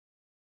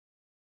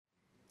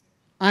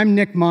I'm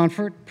Nick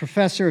Montfort,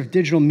 professor of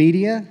digital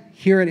media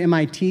here at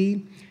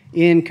MIT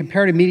in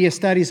comparative media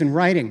studies and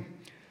writing.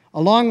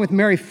 Along with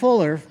Mary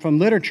Fuller from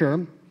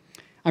literature,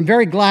 I'm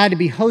very glad to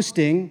be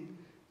hosting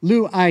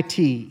Lou IT,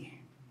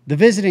 the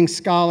visiting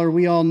scholar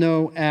we all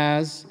know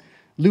as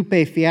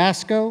Lupe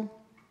Fiasco,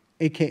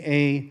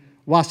 aka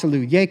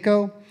Wassily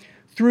Yako,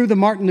 through the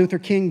Martin Luther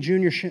King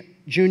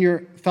Jr.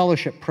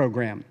 Fellowship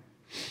Program.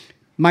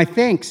 My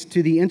thanks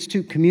to the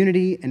Institute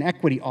Community and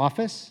Equity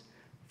Office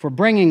for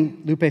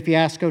bringing Lupe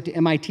Fiasco to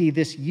MIT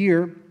this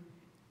year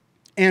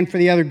and for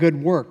the other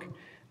good work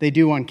they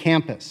do on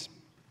campus.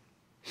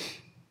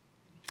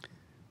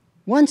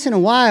 Once in a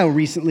while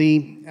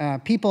recently,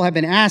 people have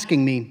been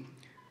asking me,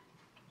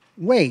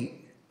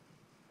 wait,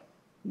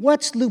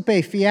 what's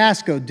Lupe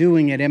Fiasco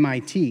doing at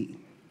MIT?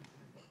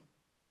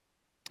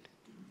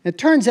 It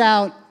turns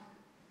out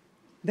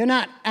they're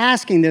not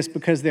asking this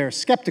because they're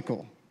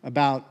skeptical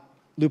about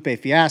Lupe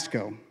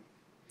Fiasco.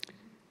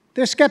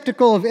 They're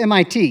skeptical of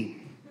MIT.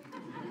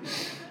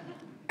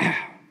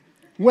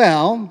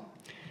 Well,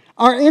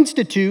 our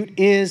institute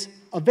is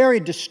a very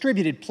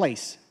distributed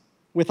place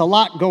with a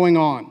lot going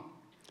on.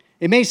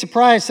 It may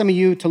surprise some of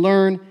you to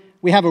learn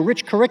we have a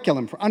rich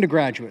curriculum for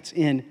undergraduates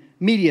in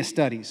media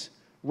studies,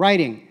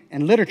 writing,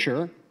 and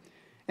literature,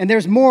 and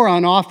there's more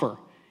on offer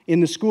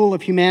in the School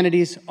of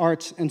Humanities,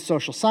 Arts, and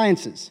Social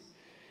Sciences.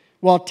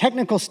 While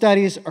technical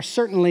studies are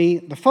certainly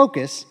the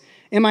focus,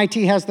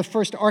 MIT has the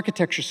first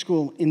architecture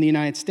school in the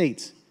United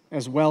States,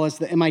 as well as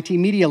the MIT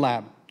Media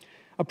Lab,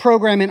 a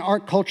program in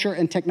art, culture,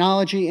 and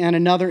technology, and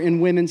another in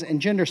women's and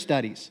gender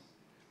studies,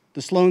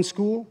 the Sloan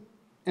School,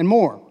 and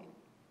more.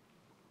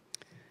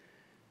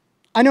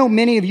 I know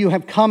many of you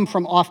have come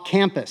from off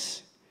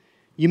campus.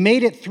 You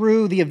made it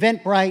through the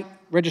Eventbrite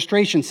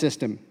registration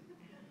system.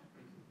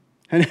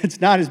 And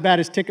it's not as bad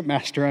as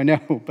Ticketmaster, I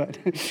know, but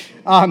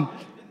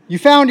you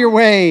found your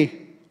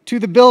way to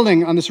the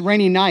building on this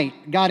rainy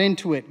night, got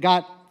into it,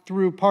 got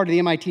through part of the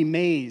MIT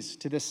maze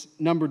to this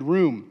numbered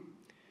room.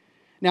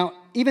 Now,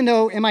 even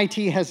though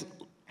MIT has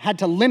had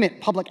to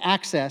limit public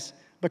access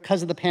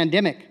because of the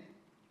pandemic,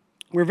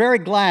 we're very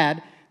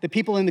glad that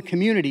people in the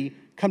community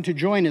come to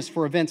join us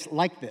for events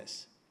like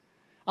this.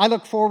 I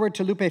look forward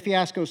to Lupe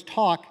Fiasco's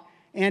talk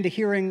and to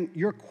hearing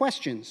your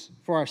questions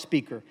for our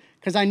speaker,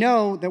 because I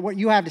know that what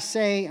you have to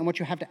say and what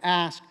you have to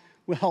ask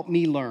will help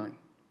me learn.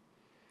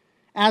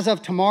 As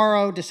of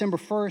tomorrow, December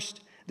 1st,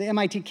 the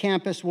MIT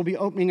campus will be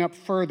opening up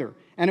further,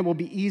 and it will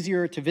be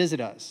easier to visit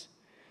us.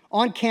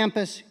 On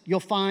campus,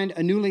 you'll find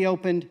a newly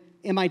opened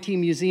MIT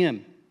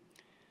Museum,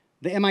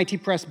 the MIT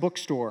Press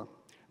bookstore,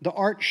 the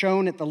art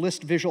shown at the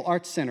List Visual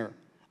Arts Center,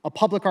 a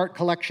public art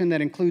collection that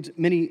includes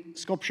many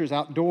sculptures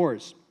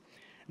outdoors,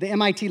 the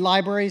MIT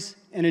libraries,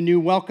 and a new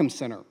welcome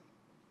center.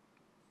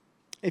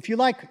 If you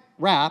like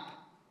rap,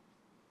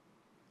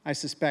 I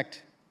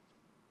suspect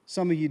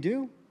some of you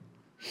do,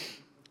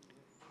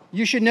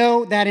 you should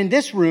know that in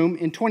this room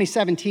in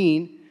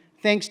 2017,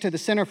 thanks to the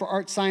Center for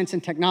Art, Science,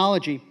 and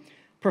Technology,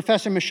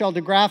 Professor Michel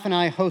DeGraff and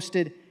I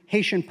hosted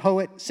Haitian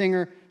poet,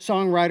 singer,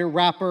 songwriter,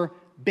 rapper,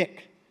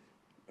 Bic,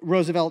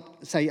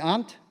 Roosevelt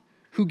Sayant,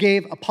 who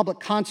gave a public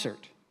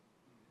concert.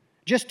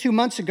 Just 2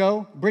 months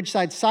ago,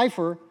 Bridgeside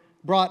Cypher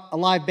brought a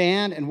live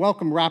band and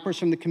welcomed rappers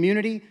from the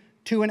community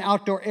to an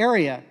outdoor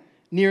area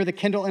near the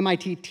Kendall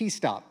MIT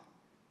T-Stop,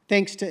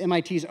 thanks to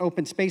MIT's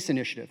Open Space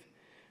Initiative,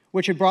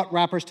 which had brought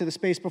rappers to the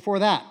space before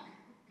that.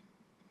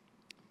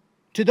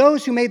 To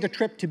those who made the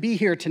trip to be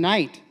here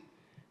tonight,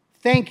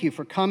 thank you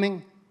for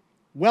coming.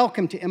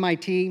 Welcome to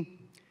MIT,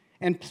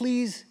 and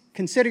please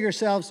consider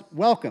yourselves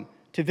welcome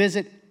to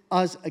visit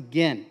us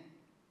again.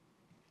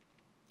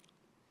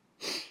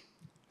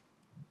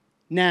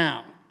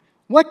 Now,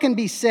 what can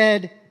be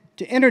said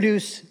to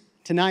introduce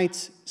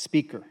tonight's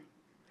speaker?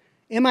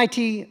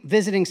 MIT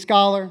visiting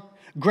scholar,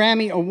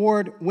 Grammy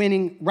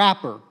Award-winning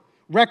rapper,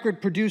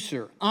 record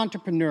producer,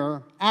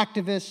 entrepreneur,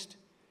 activist,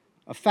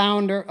 a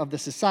founder of the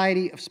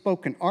Society of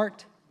Spoken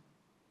Art,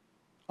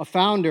 a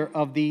founder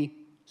of the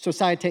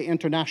Société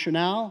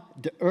Internationale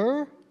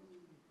d'Art,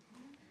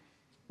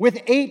 with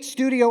 8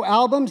 studio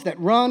albums that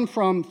run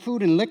from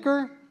Food and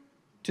Liquor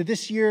to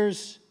this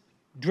year's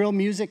Drill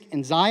Music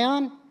in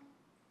Zion.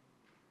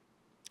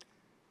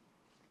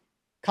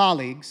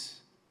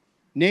 Colleagues,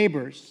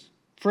 neighbors,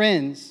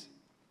 friends,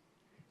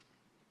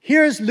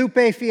 here's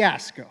Lupe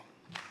Fiasco.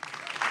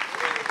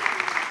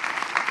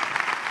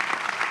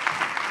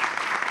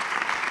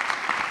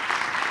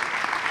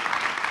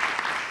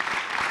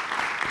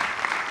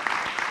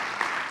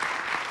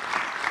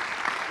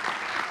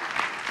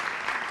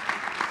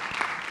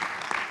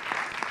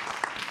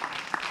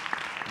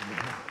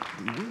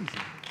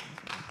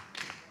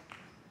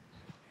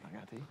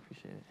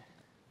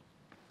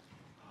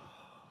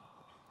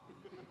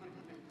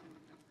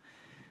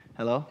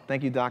 Hello,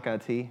 thank you, Doc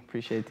IT.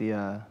 Appreciate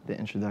the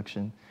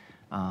introduction.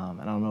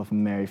 And I don't know if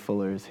Mary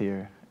Fuller is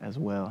here as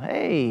well.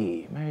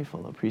 Hey, Mary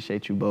Fuller,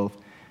 appreciate you both.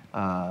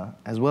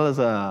 As well as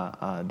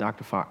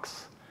Dr.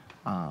 Fox,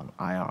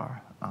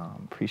 IR,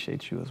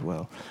 appreciate you as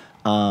well.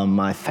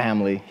 My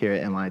family here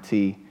at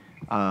MIT,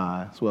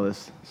 as well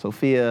as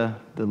Sophia,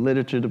 the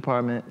literature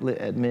department,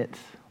 Lit Admit,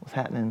 what's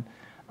happening,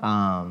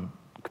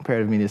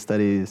 comparative media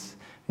studies,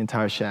 the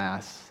entire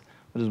SHAS,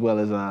 but as well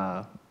as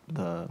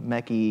the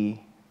Mechie,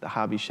 the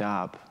hobby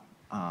shop,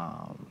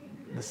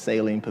 the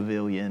sailing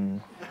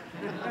pavilion,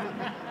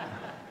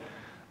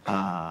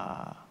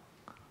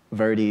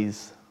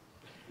 Verdes.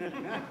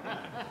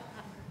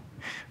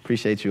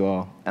 Appreciate you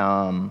all. What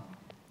I'm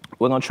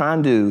gonna try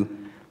and do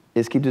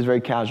is keep this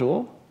very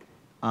casual.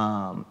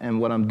 And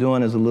what I'm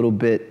doing is a little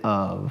bit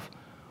of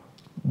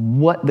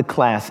what the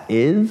class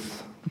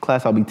is, the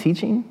class I'll be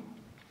teaching.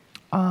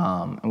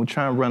 And we're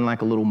trying to run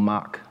like a little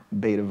mock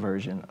beta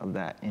version of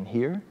that in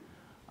here.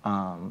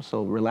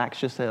 So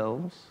relax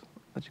yourselves,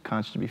 let your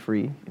conscience be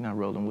free. You're not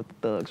rolling with the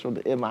thugs from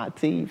the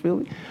MIT, you feel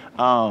me?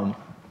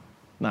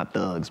 Not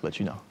thugs, but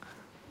you know,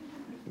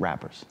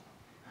 rappers.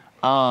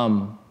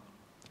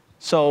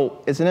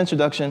 So it's an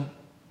introduction.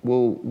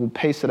 We'll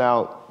pace it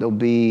out. There'll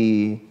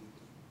be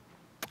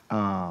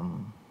a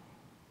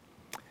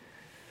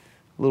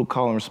little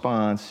call and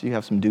response. You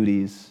have some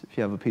duties. If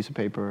you have a piece of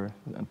paper,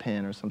 a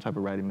pen, or some type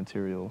of writing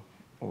material,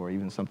 or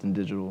even something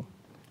digital,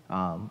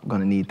 I'm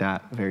gonna need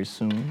that very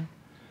soon.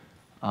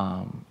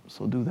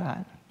 So do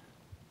that.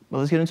 But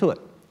let's get into it.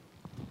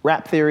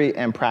 Rap theory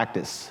and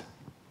practice,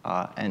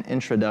 an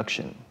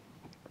introduction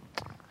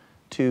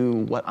to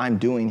what I'm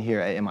doing here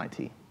at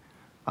MIT,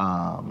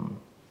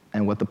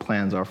 and what the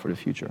plans are for the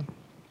future.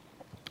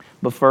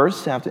 But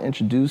first, I have to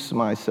introduce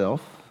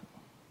myself.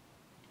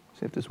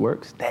 See if this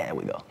works. There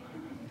we go.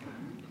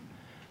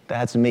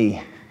 That's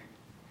me.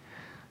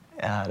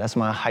 That's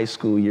my high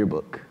school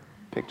yearbook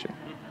picture,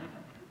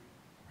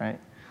 right?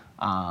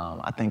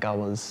 I think I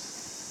was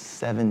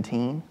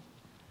 17.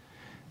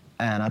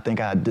 And I think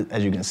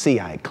as you can see,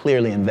 I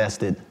clearly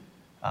invested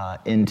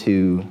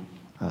into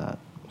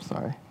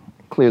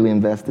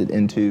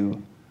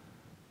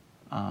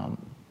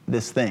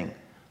this thing.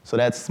 So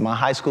that's my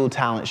high school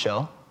talent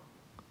show.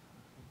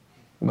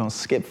 We're gonna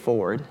skip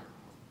forward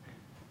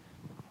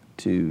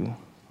to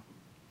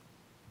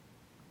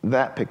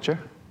that picture.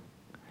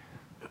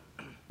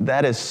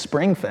 That is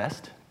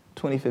Springfest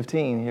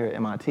 2015 here at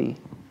MIT.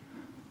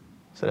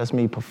 So that's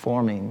me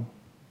performing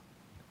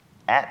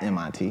at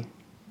MIT.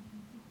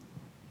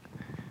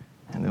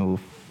 And then we'll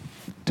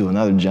do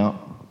another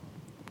jump.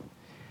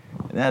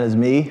 And that is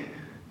me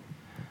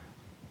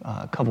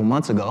a couple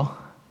months ago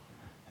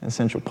in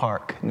Central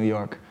Park, New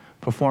York,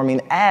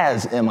 performing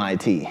as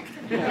MIT.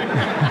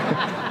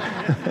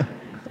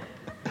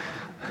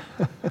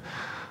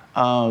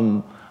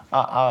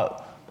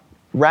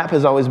 Rap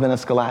has always been a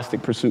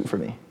scholastic pursuit for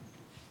me.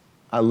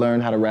 I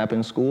learned how to rap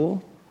in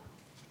school.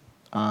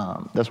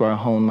 That's where I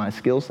honed my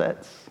skill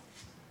sets.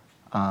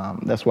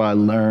 That's why I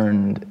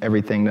learned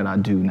everything that I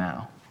do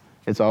now.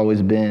 It's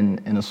always been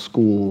in a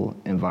school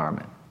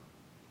environment.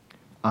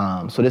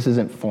 So this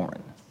isn't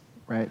foreign,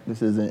 right?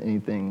 This isn't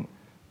anything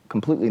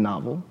completely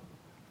novel.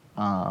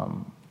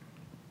 And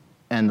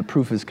the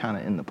proof is kind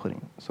of in the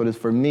pudding. So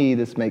for me,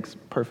 this makes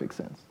perfect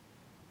sense,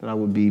 that I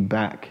would be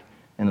back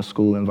in a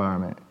school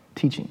environment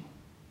teaching.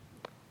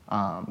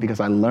 Because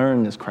I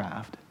learned this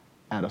craft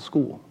at a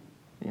school,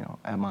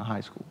 at my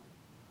high school,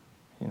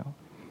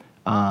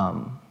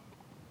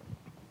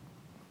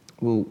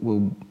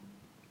 We'll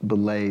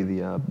belay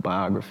the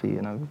biography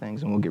and other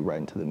things, and we'll get right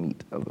into the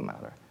meat of the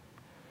matter.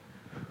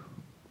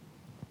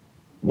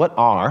 What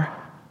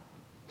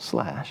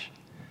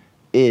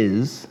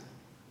is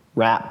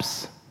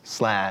raps/rap?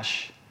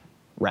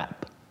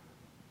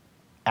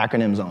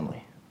 Acronyms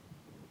only,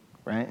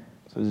 right?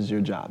 So this is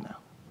your job now.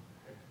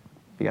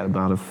 You got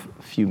about a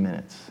few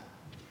minutes.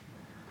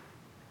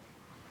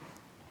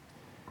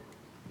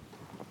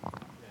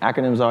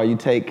 Acronyms are, you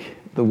take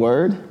the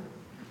word.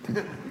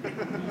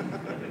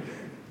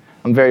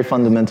 I'm very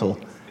fundamental.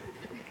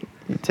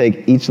 You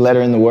take each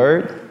letter in the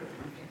word,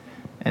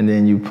 and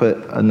then you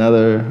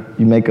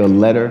make a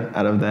letter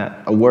out of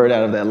that, a word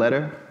out of that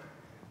letter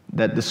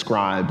that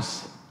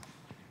describes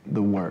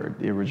the word,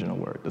 the original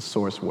word, the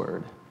source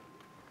word.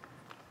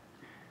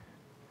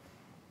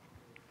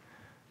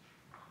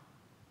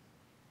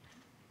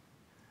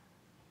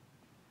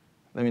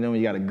 Let me know when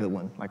you got a good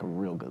one, like a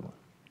real good one.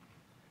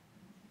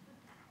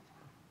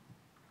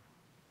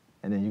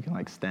 And then you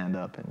can stand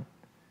up and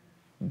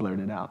blurt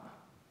it out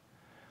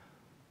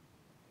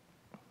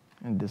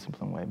in a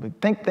disciplined way. But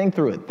think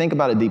through it. Think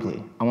about it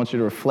deeply. I want you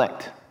to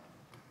reflect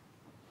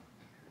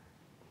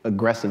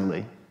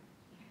aggressively.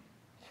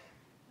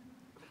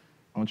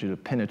 I want you to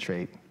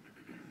penetrate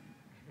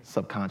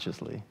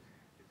subconsciously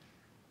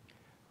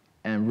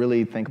and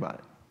really think about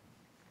it.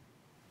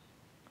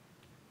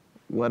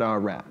 What are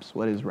raps?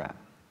 What is rap?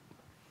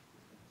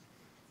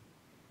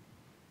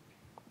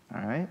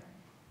 All right?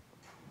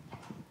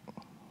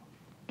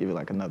 Give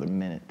it another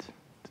minute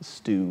to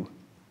stew.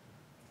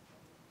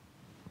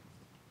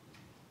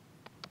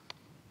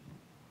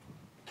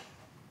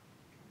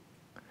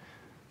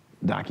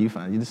 Doc,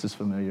 this is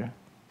familiar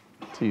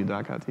to you,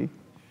 Doc IT.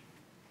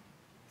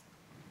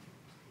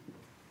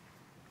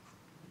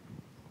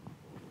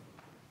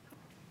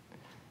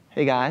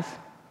 Hey guys,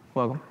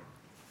 welcome.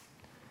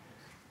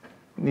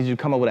 I need you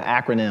to come up with an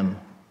acronym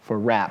for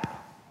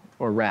rap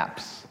or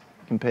raps.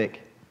 You can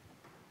pick.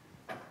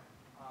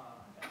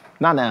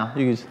 Not now.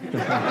 You can just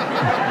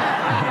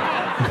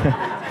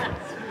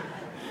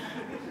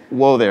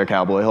Whoa there,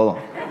 cowboy. Hold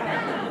on.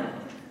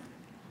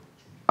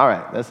 All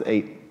right, that's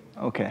 8.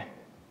 Okay.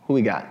 Who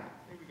we got?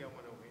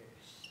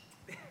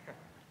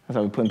 That's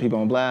how we're putting people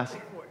on blast?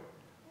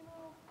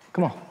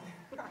 Come on.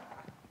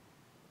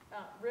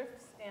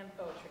 Riffs and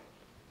poetry.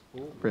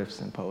 Riffs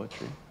and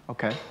poetry.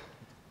 Okay.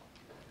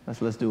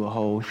 Let's do a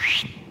whole.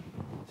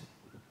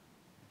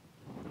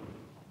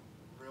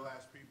 Real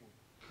ass people.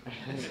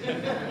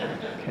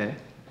 Okay.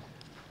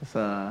 Let's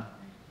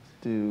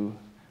do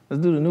the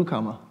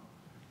newcomer.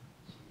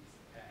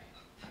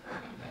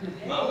 The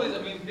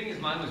thing is,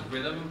 mine was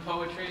rhythm and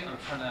poetry. I'm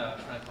trying to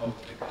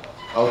focus.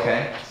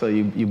 Okay. So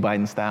you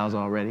biting styles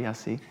already, I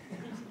see.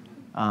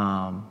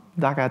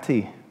 Doc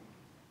IT.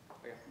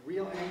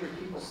 Real angry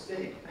people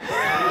stink.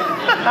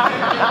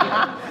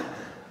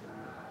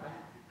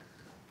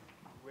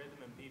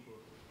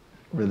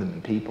 Rhythm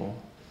and people.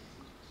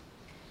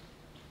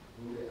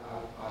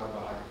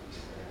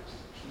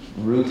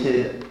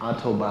 Rooted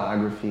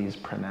autobiographies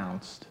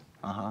pronounced.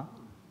 Uh-huh.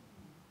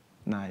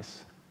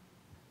 Nice.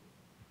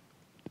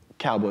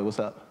 Cowboy, what's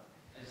up?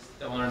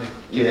 I wanted to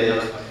give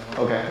another one.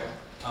 Okay.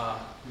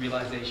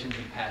 Realizations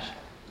and passion.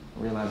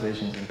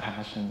 Realizations and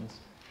passions.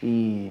 Let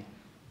me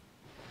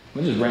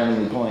just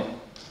randomly point.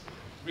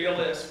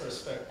 Real-ass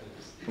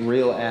perspectives.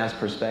 Real ass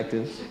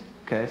perspectives.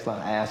 Okay, it's a lot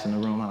of ass in the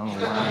room. I don't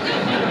know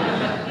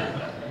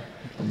why.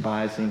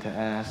 Biasing to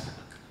ass.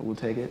 But we'll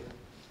take it.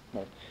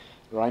 Right.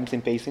 Rhymes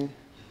and pacing.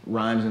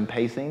 Rhymes and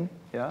pacing.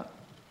 Yeah.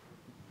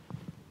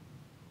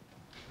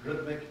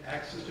 Rhythmic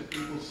access to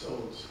people's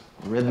souls.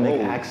 Rhythmic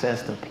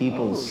access to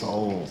people's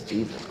souls.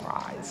 Jesus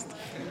Christ.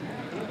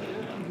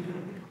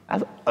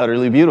 That's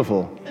utterly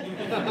beautiful.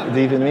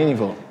 Deep and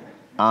meaningful.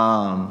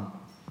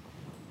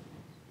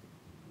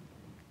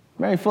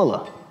 Mary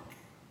Fuller.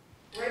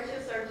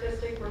 Righteous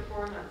artistic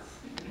performance.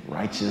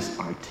 Righteous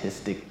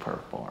artistic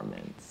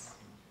performance.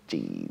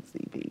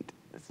 Jeezy Pete.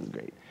 This is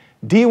great.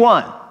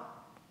 D1,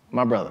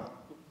 my brother.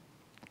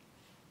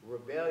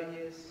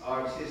 Rebellious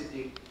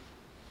artistic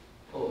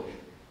poetry.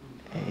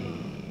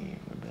 Hey,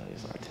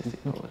 rebellious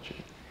artistic poetry.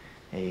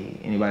 Hey,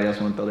 anybody else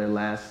want to throw their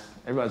last?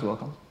 Everybody's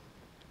welcome.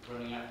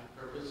 Running after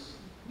purpose.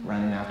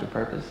 Running after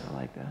purpose. I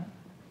like that.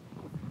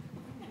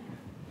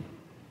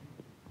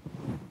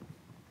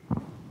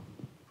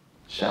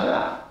 Shout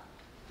out.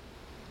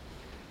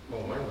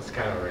 Well, mine was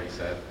kind of already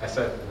said. I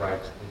said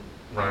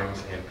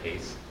rhymes and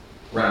pace.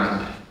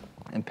 Rhyme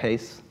and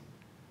pace.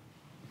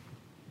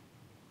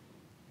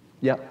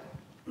 Yep.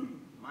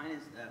 Mine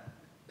is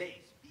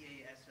bass,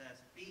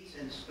 B-A-S-S, beats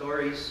and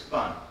stories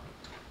spun.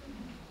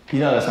 You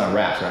know that's not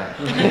raps, right?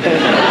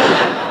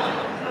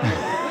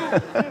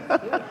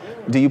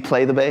 Do you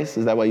play the bass?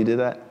 Is that why you did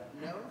that?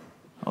 No.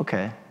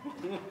 Okay.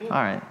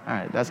 All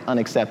right. That's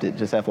unaccepted,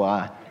 just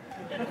FYI.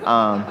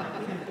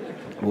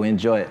 We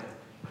enjoy it.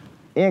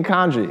 Ian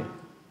Condrey.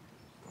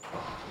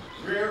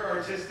 Rare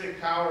artistic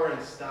power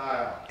and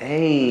style.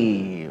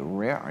 Hey,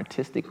 rare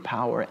artistic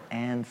power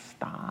and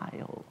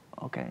style.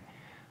 Okay.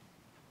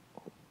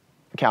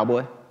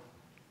 Cowboy,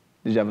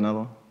 did you have another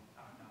one?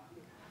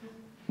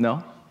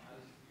 No?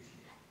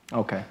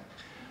 Okay.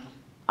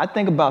 I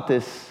think about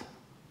this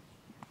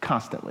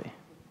constantly.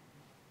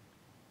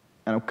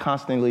 And I'm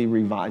constantly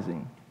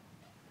revising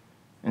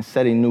and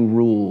setting new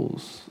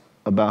rules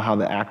about how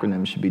the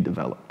acronym should be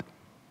developed.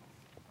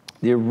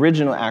 The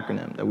original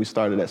acronym that we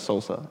started at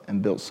SOSA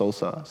and built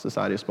SOSA,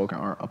 Society of Spoken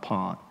Art,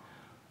 upon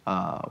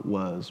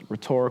was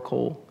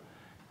rhetorical,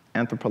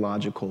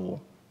 anthropological,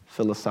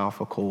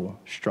 philosophical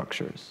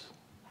structures.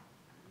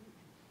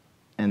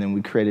 And then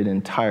we created an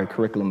entire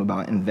curriculum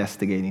about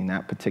investigating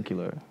that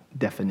particular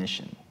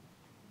definition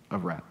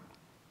of rap.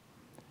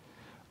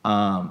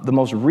 The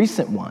most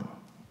recent one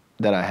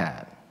that I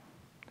had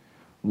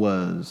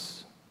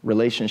was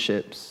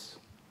relationships,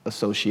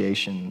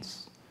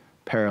 associations,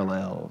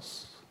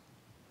 parallels,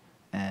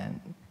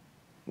 and,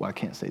 well, I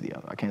can't say the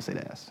other. I can't say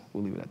the S.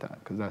 We'll leave it at that,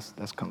 because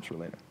that comes for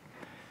later.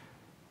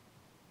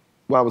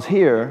 While I was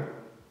here,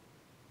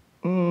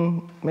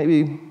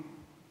 maybe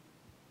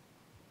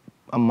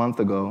a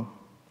month ago,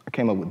 I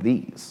came up with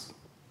these.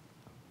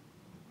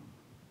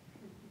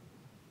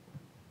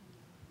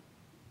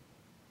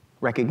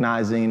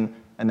 Recognizing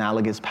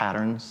analogous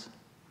patterns,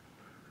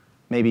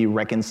 maybe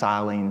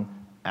reconciling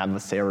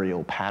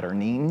adversarial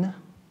patterning,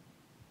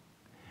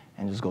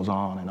 and it just goes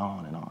on and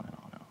on and on and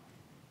on and on,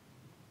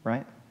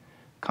 right?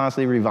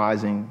 Constantly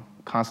revising,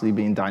 constantly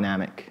being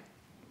dynamic,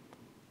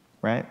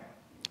 right?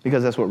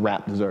 Because that's what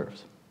rap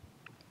deserves.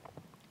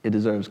 It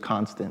deserves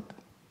constant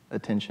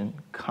attention,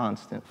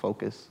 constant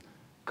focus,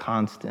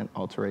 constant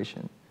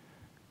alteration,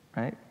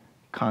 right?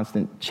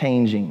 Constant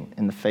changing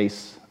in the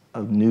face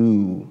of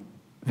new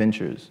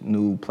ventures,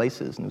 new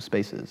places, new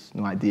spaces,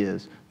 new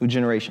ideas, new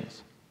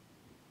generations,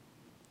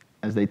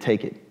 as they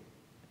take it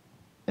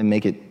and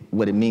make it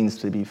what it means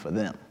to be for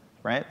them,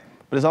 right?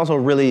 But it's also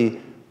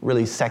really,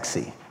 really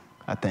sexy,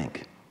 I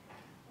think,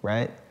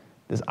 right?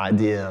 this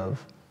idea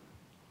of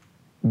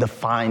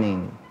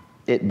defining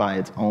it by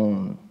its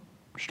own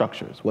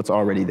structures, what's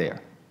already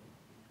there,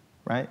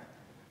 right?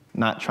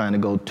 Not trying to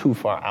go too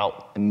far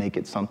out and make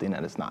it something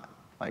that it's not.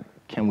 Like,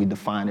 can we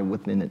define it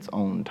within its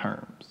own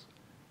terms?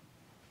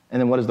 And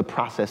then what is the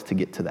process to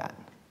get to that,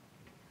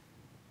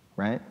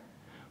 right?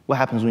 What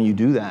happens when you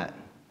do that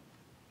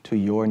to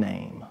your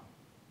name,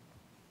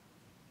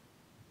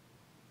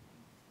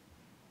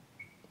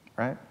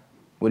 right?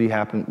 What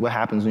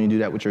happens when you do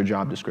that with your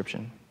job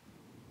description?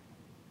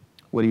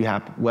 What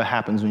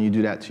happens when you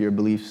do that to your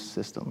belief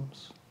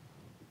systems?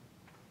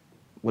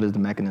 What is the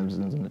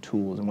mechanisms and the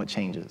tools and what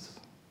changes,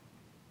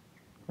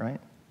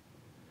 right?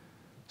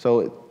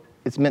 So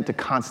it's meant to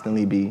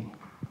constantly be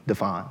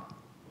defined.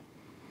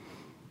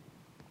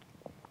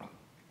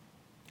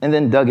 And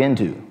then dug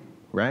into,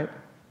 right?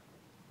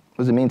 What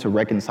does it mean to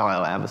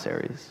reconcile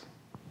adversaries?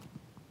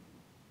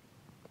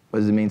 What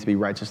does it mean to be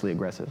righteously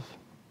aggressive?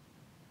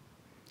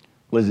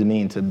 What does it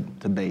mean to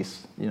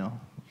base, to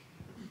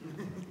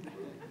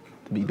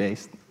be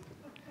based?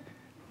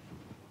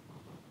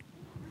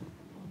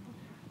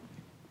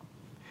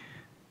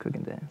 Cook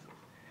and dance.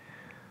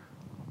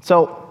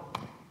 So,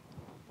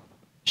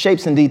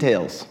 shapes and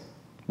details,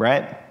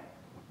 right?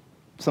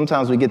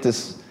 Sometimes we get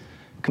this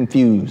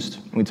confused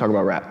when we talk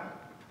about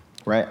rap,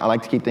 right? I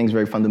like to keep things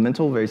very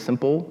fundamental, very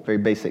simple, very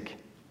basic.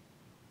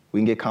 We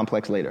can get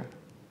complex later.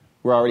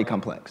 We're already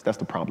complex. That's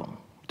the problem.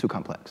 Too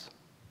complex,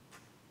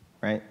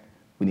 right?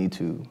 We need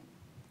to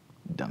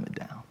dumb it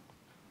down.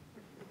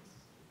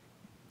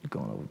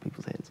 Going over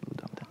people's heads, we'll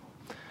dumb it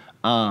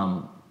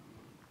down.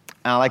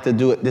 And I like to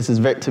do it,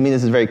 to me,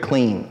 this is very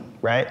clean,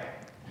 right?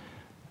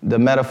 The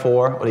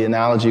metaphor or the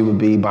analogy would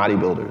be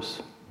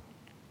bodybuilders,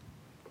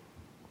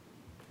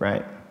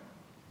 right?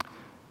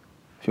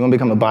 If you want to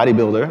become a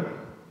bodybuilder,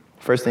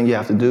 first thing you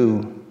have to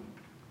do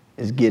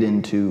is get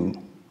into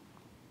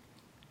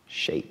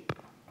shape,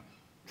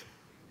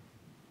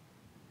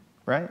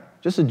 right?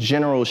 Just a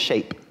general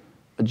shape,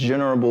 a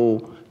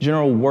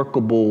general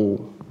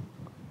workable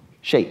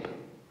shape,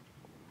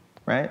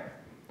 right?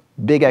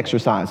 Big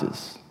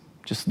exercises.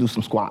 Just do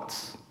some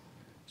squats,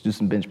 just do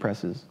some bench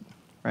presses,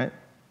 right?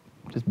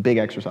 Just big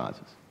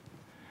exercises.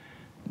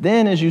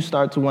 Then as you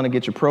start to want to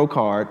get your pro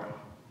card,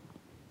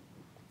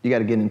 you got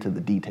to get into the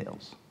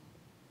details,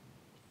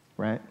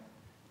 right?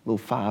 Little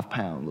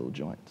 5-pound little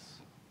joints.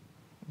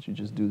 You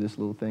just do this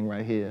little thing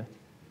right here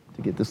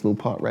to get this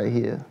little part right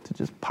here to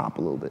just pop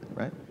a little bit,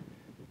 right?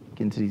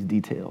 Get into these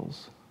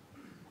details,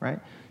 right?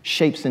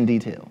 Shapes and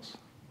details,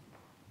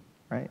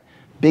 right?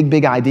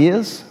 Big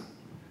ideas,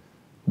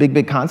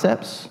 big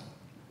concepts.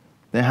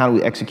 Then how do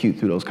we execute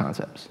through those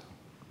concepts,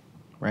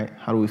 right?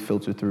 How do we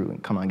filter through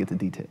and come on and get the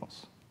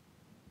details,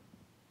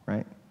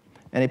 right?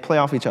 And they play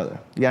off each other.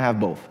 You gotta have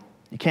both.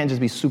 You can't just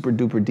be super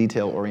duper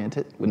detail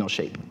oriented with no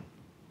shape,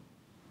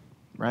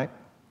 right?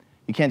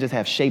 You can't just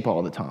have shape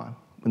all the time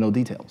with no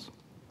details,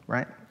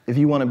 right? If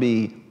you wanna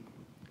be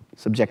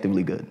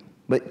subjectively good,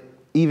 but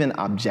even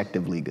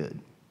objectively good,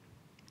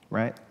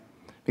 right?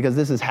 Because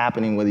this is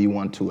happening whether you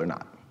want to or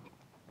not.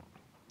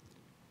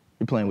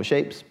 You're playing with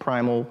shapes,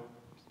 primal,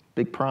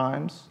 big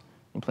primes.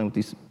 You're playing with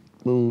these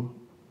little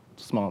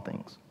small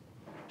things.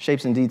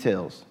 Shapes and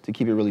details to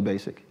keep it really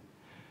basic.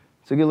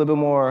 To get a little bit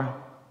more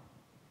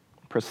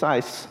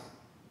precise,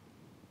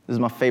 this is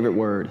my favorite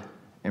word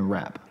in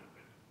rap.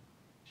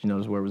 Did you know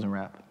this word was in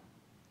rap?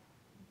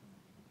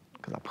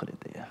 Because I put it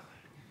there.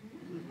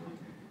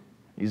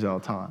 Use it all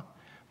the time.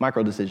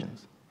 Micro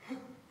decisions,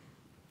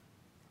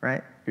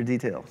 right? Your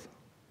details.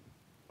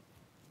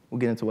 We'll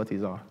get into what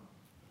these are.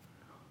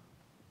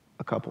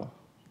 A couple.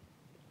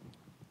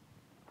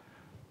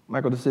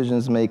 Micro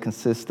decisions may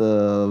consist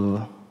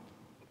of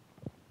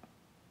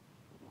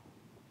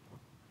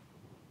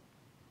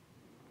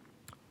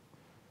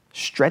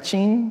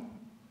stretching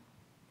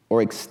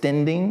or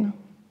extending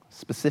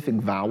specific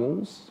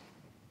vowels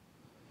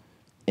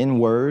in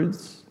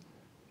words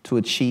to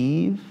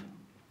achieve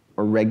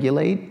or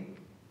regulate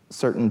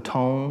certain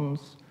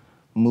tones,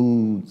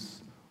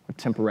 moods, or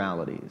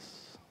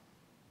temporalities,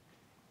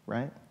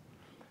 right?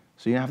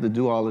 So you don't have to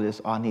do all of this,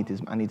 I need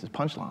this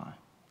punchline.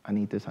 I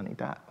need this, I need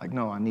that. Like,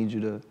 no, I need you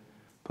to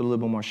put a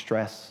little bit more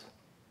stress,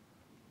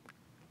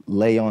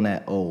 lay on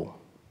that O.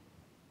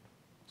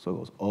 So it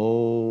goes,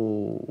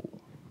 oh,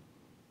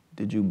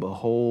 did you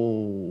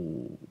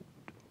behold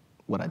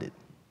what I did,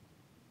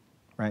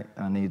 right?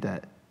 And I need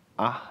that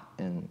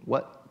and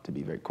what to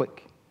be very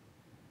quick,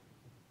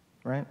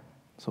 right?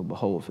 So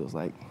behold feels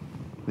like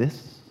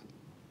this.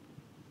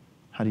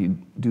 How do you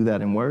do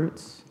that in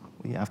words?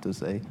 We have to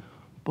say,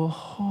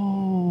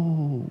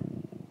 behold.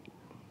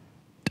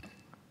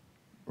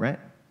 Right?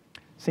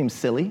 Seems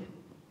silly.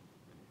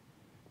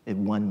 It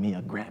won me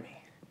a Grammy,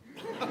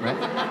 right?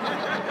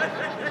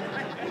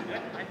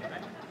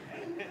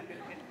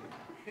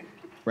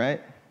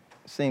 Right?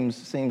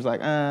 Seems like,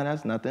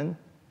 that's nothing.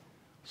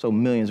 So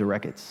millions of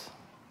records.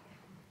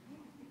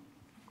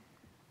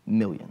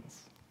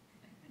 Millions.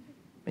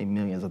 Maybe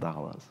millions of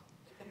dollars.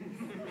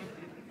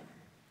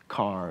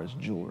 Cars,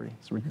 jewelry.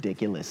 It's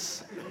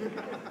ridiculous.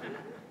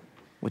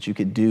 what you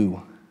could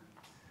do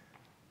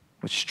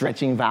with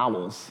stretching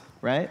vowels,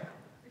 right?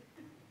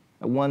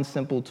 That one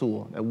simple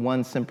tool, that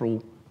one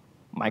simple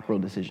micro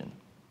decision,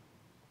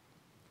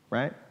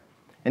 right?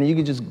 And you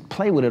could just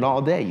play with it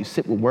all day. You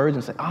sit with words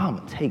and say, I'm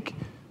gonna take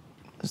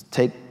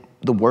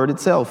the word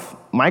itself,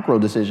 micro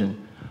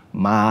decision,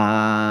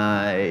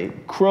 micro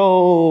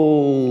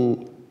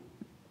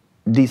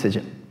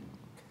decision,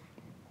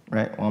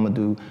 right? Well, I'm gonna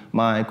do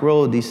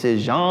micro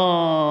decision.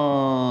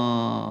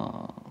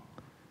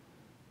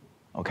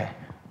 Okay,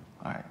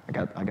 all right, I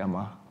got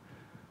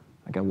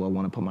where I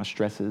wanna put my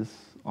stresses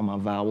on my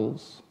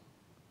vowels,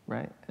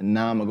 right? And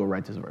now I'm gonna go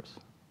write this verse,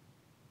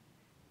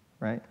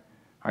 right?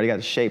 I already got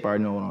the shape, I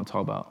already know what I'm gonna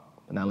talk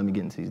about, but now let me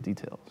get into these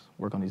details,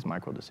 work on these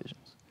micro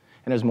decisions.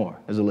 And there's more,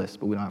 there's a list,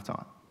 but we don't have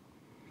time.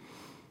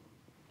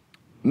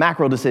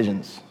 Macro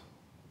decisions,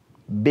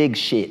 big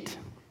shit,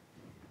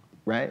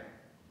 right?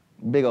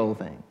 Big old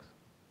things.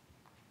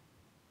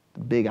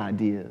 The big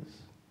ideas,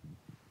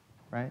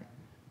 right?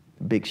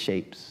 The big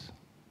shapes.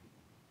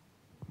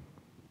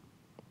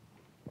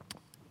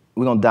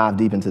 We're gonna dive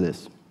deep into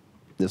this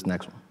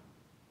next one.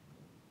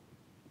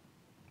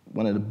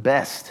 One of the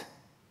best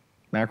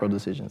macro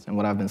decisions, and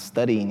what I've been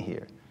studying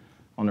here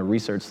on the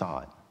research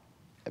side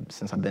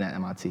since I've been at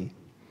MIT,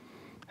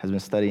 has been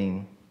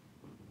studying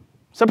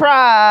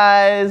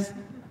surprise,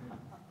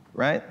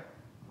 right?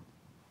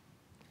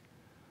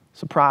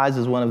 Surprise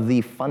is one of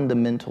the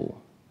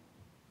fundamental,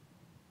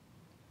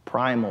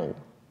 primal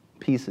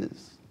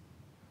pieces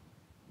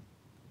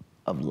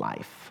of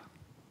life.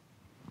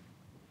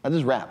 Not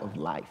just rap, of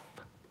life.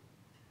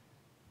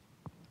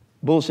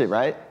 Bullshit,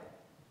 right?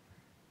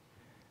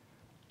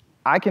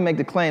 I can make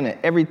the claim that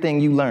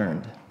everything you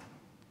learned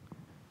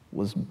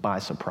was by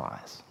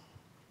surprise.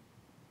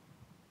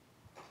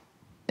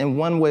 In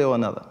one way or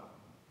another,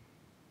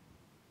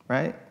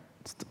 right?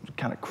 It's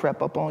kind of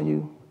crept up on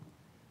you.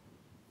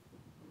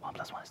 1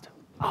 + 1 is 2.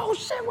 Oh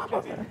shit, 1 +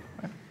 1.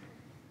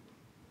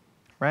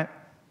 Right?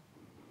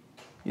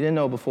 You didn't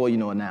know it before, you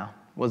know it now.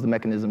 What was the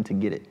mechanism to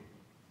get it,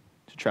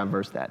 to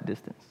traverse that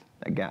distance,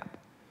 that gap?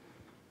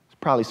 It's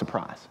probably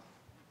surprise,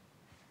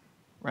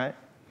 right?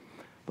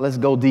 But let's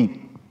go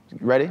deep.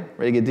 Ready?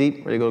 Ready to get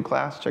deep? Ready to go to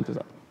class? Check this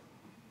out.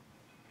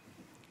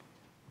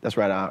 That's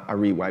right, I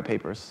read white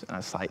papers and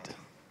I cite.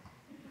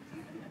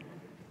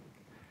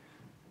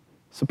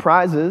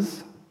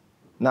 Surprises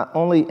not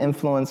only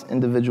influence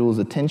individuals'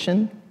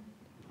 attention,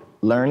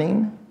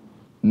 learning,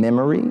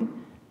 memory,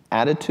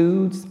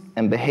 attitudes,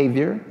 and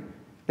behavior,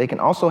 they can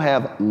also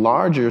have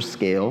larger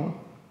scale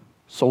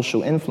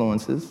social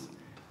influences.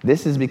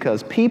 This is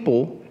because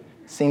people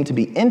seem to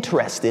be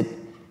interested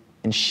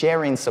in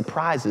sharing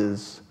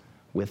surprises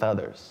with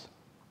others.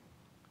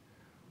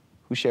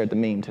 Who shared the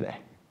meme today?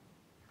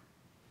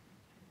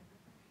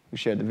 Who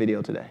shared the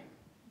video today?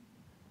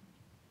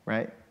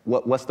 Right?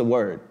 What's the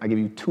word? I give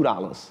you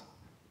 $2,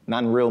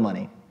 not in real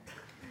money,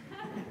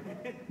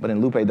 but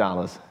in Lupe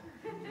dollars.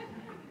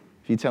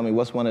 If you tell me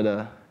what's one of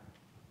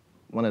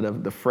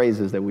the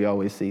phrases that we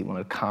always see, one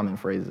of the common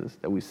phrases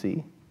that we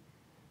see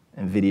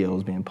in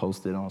videos being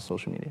posted on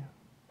social media.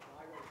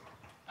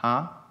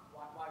 Huh?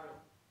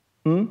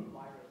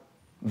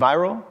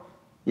 Viral?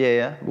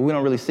 Yeah, but we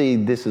don't really see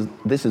this is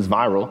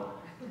viral.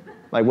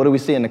 Like, what do we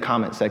see in the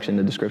comment section,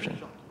 the description?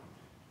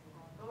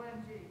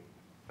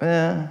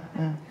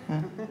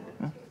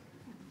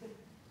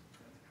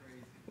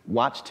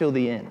 Watch till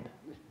the end.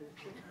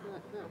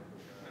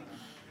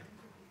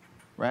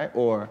 Right?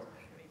 Or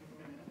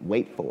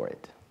wait for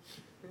it.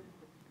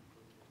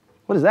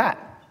 What is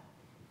that?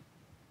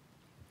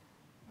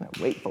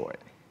 Wait for it.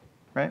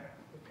 Right?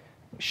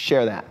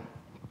 Share that.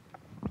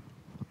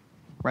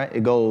 Right?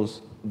 It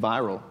goes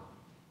viral.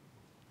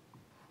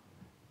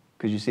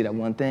 Because you see that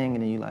one thing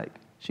and then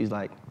she's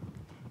like,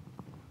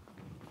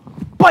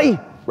 boy!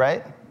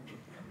 Right?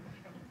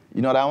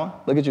 You know that one?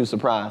 Look at you,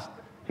 surprised.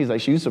 He's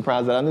like, you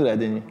surprised that I knew that,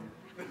 didn't you?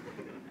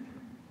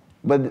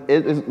 But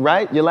it's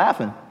right? You're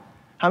laughing.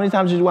 How many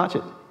times did you watch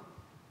it?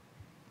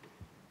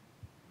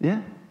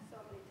 Yeah? So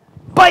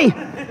many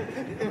times.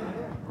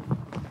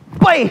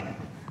 Boy!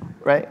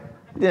 Right?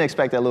 You didn't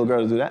expect that little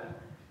girl to do that.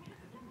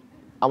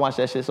 I watched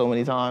that shit so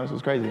many times, it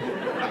was crazy.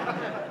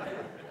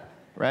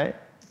 Right?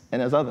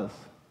 And there's others.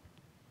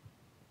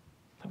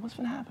 Like, what's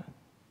gonna happen?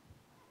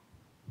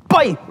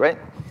 Boy! Right?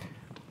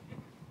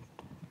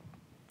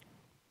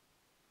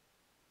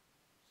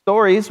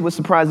 Stories with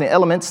surprising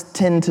elements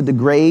tend to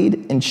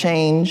degrade and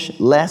change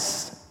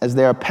less as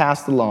they are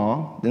passed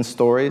along than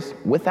stories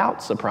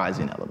without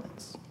surprising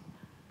elements.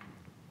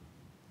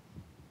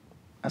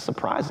 That's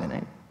surprising,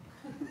 ain't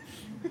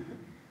it?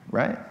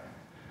 Right?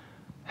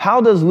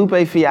 How does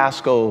Lupe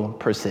Fiasco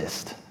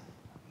persist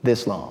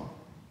this long?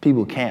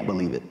 People can't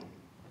believe it,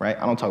 right?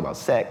 I don't talk about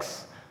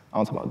sex. I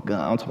don't talk about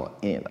guns. I don't talk about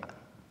any of that.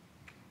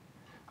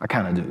 I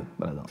kind of do,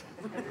 but I don't.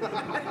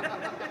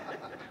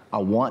 I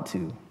want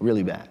to,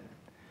 really bad.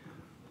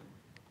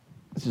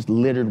 It's just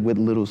littered with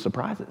little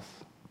surprises.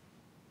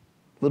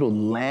 Little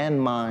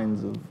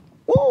landmines of,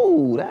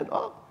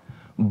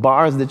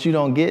 bars that you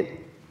don't get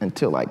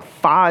until like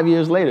 5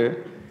 years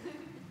later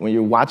when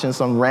you're watching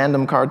some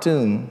random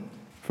cartoon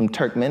from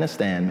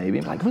Turkmenistan, maybe,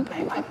 like,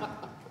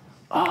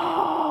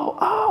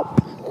 oh,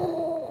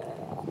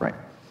 right?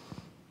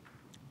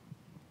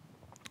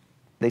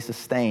 They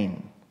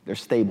sustain, they're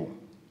stable,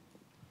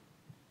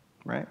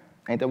 right?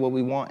 Ain't that what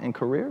we want in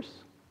careers,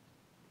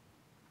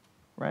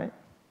 right?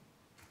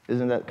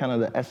 Isn't that kind of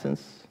the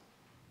essence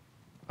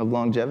of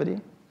longevity,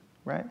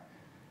 right?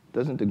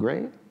 Doesn't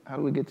degrade. How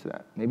do we get to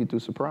that? Maybe through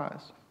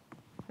surprise.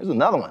 Here's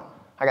another one.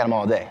 I got them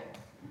all day.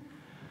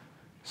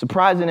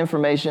 Surprising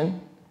information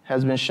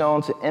has been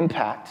shown to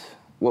impact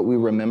what we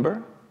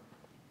remember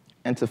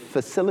and to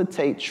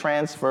facilitate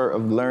transfer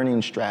of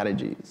learning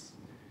strategies.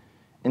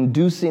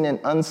 Inducing an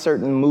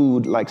uncertain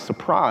mood like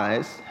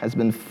surprise has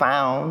been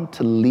found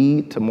to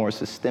lead to more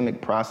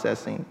systemic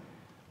processing,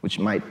 which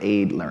might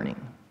aid learning.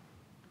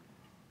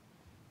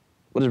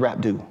 What does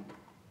rap do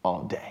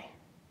all day?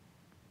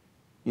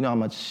 You know how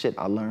much shit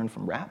I learned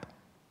from rap?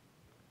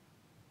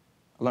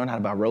 I learned how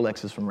to buy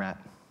Rolexes from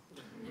rap.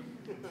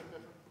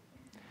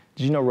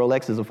 Did you know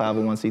Rolex is a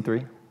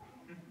 501c3?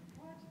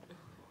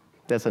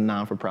 That's a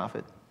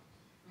non-for-profit.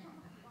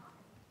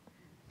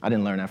 I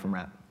didn't learn that from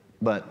rap,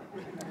 but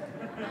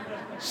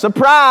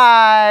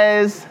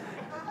surprise,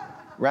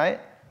 right?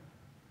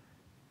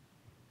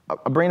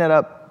 I bring that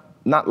up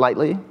not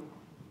lightly.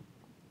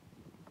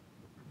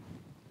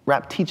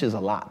 Rap teaches a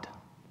lot.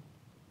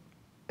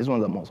 It's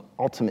one of the most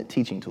ultimate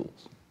teaching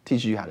tools.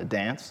 Teaches you how to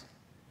dance,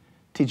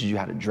 teaches you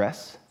how to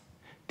dress,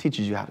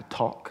 teaches you how to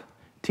talk,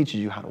 teaches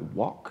you how to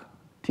walk,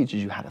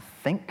 teaches you how to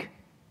think.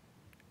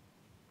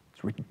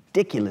 It's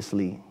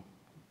ridiculously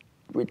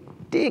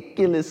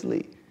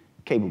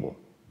capable,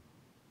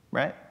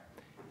 right?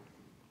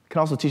 It can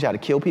also teach you how to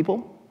kill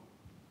people,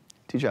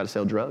 teach you how to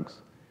sell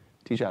drugs,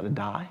 teach you how to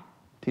die,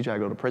 teach you how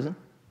to go to prison,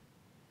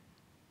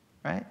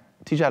 right?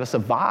 Teach you how to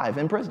survive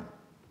in prison.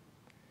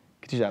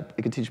 It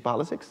can teach you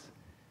politics,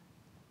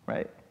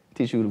 right?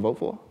 Teach you who to vote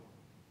for.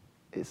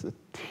 It's a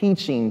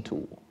teaching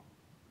tool,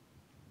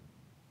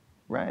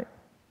 right?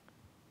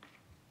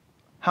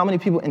 How many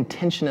people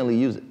intentionally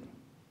use it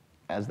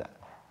as that?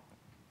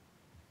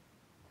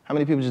 How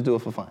many people just do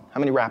it for fun? How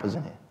many rappers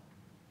in here?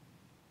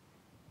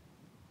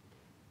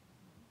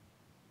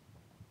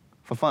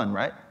 For fun,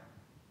 right?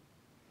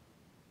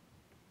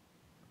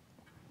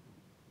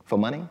 For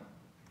money?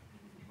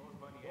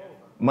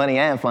 Money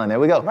and fun, there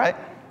we go, right?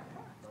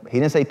 He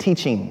didn't say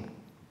teaching.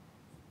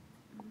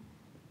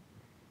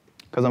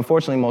 Because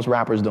unfortunately, most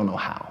rappers don't know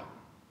how,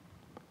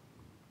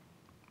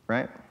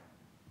 right?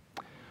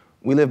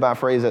 We live by a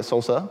phrase at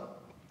Sosa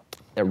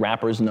that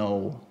rappers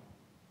know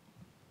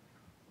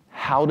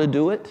how to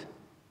do it,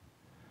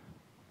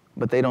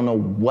 but they don't know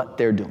what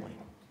they're doing.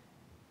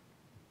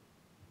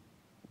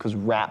 Because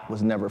rap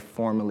was never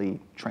formally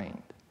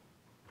trained.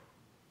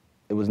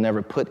 It was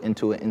never put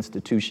into an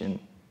institution.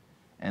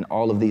 And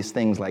all of these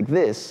things like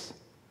this,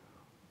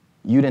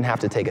 you didn't have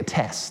to take a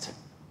test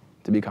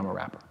to become a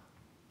rapper.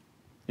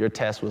 Your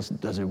test was,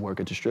 does it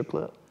work at the strip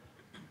club?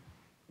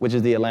 Which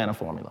is the Atlanta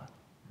formula.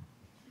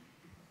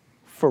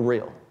 For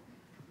real.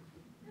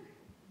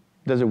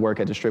 Does it work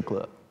at the strip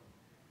club?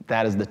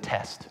 That is the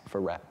test for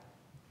rap.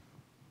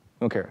 I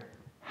don't care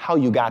how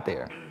you got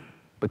there,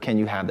 but can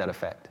you have that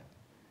effect?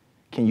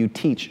 Can you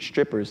teach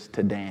strippers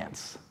to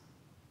dance?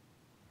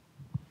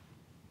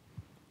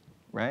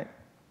 Right?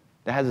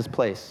 That has its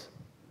place.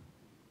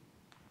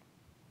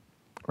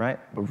 Right?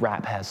 But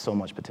rap has so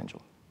much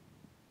potential.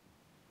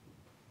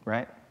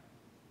 Right?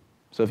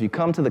 So if you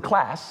come to the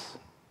class,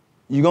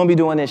 you're gonna be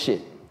doing this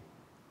shit.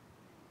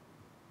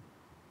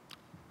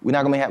 We're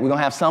gonna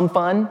have some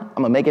fun.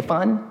 I'm gonna make it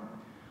fun,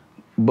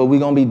 but we're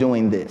gonna be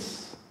doing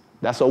this.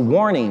 That's a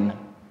warning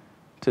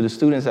to the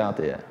students out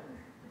there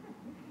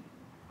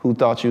who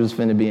thought you was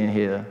finna be in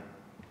here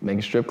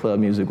making strip club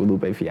music with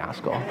Lupe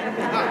Fiasco.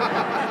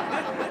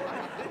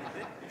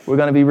 We're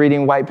gonna be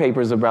reading white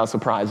papers about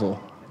surprisal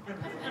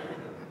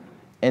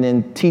and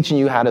then teaching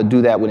you how to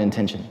do that with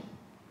intention.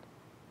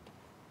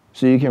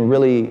 So you can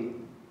really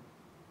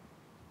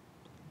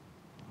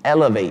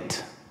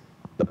elevate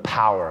the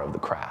power of the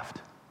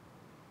craft,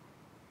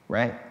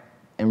 right?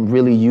 And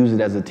really use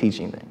it as a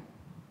teaching thing.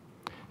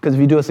 Because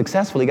if you do it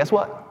successfully, guess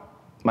what?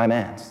 My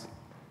mans,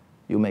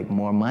 you'll make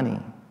more money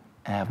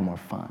and have more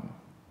fun.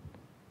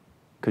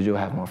 Because you'll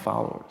have more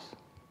followers.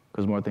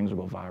 Because more things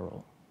will go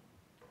viral.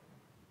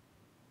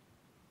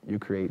 You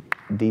create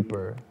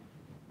deeper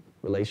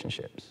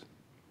relationships,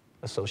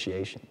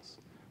 associations,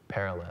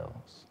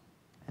 parallels,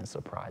 and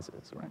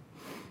surprises, right?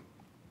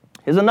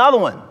 Here's another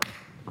one.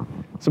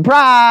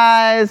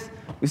 Surprise!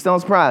 We still on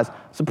surprise.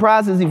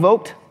 Surprise is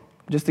evoked,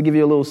 just to give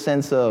you a little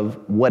sense of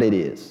what it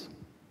is,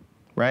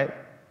 right?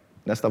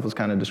 That stuff was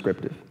kind of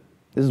descriptive.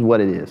 This is what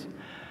it is,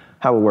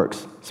 how it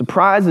works.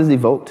 Surprise is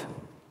evoked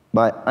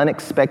by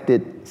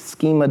unexpected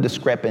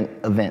schema-discrepant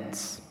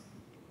events,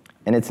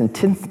 and its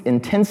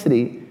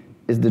intensity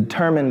is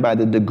determined by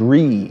the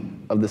degree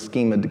of the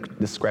schema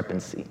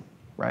discrepancy,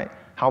 right?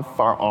 How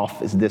far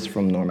off is this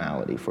from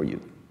normality for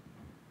you,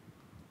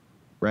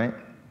 right?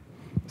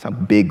 That's how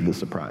big the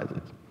surprise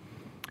is.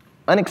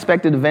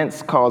 Unexpected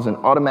events cause an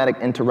automatic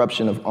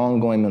interruption of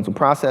ongoing mental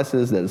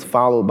processes that is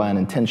followed by an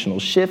intentional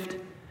shift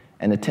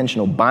and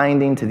intentional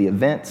binding to the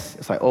events.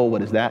 It's like, oh,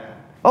 what is that?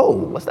 Oh,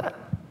 what's that?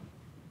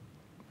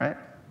 Right?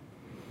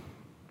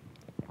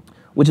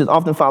 Which is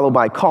often followed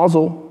by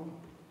causal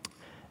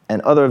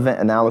and other event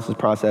analysis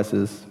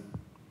processes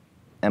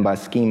and by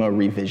schema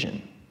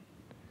revision.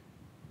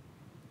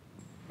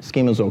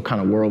 Schemas are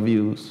kind of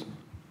worldviews,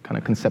 kind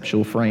of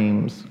conceptual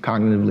frames,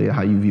 cognitively,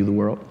 how you view the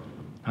world,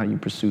 how you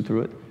pursue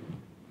through it,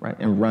 right?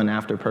 And run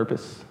after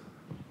purpose,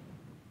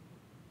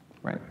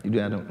 right? You do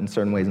that in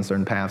certain ways, in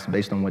certain paths,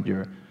 based on what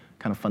your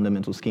kind of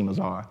fundamental schemas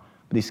are.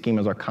 But these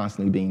schemas are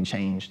constantly being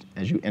changed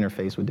as you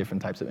interface with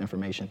different types of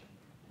information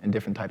and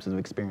different types of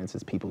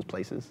experiences, people's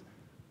places,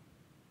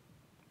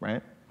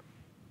 right?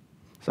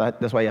 So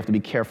that's why you have to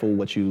be careful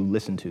what you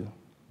listen to.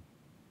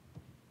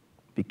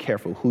 Be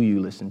careful who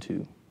you listen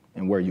to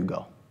and where you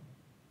go.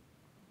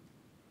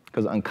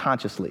 Because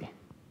unconsciously,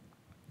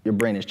 your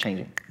brain is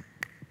changing,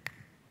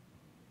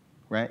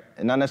 right?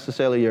 And not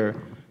necessarily your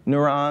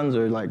neurons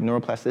or like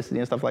neuroplasticity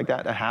and stuff like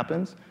that, that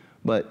happens,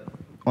 but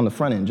on the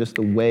front end, just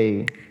the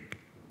way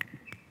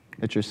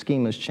that your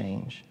schemas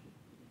change,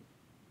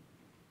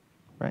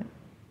 right?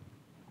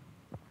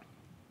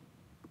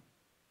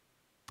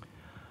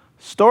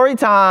 Story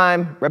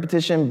time,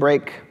 repetition,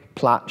 break,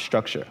 plot,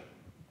 structure.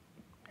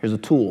 Here's a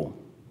tool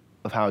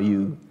of how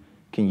you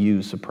can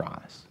use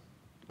surprise.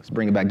 Let's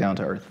bring it back down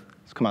to earth.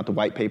 Let's come out the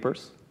white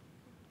papers,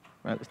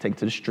 right? Let's take it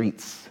to the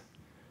streets.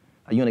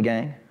 Are you in a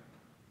gang?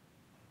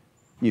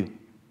 You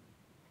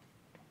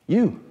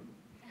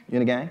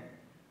in a gang?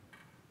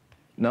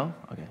 No?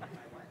 Okay.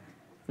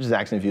 I'm just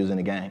asking if you was in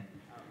a gang.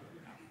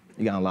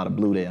 You got a lot of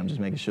blue there, I'm just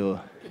making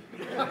sure.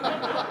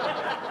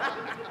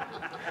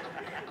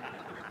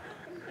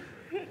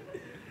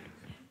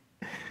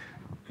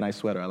 Nice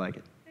sweater, I like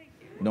it.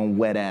 Don't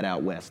wear that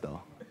out west,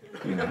 though.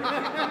 You know.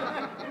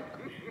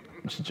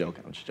 I'm just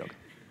joking.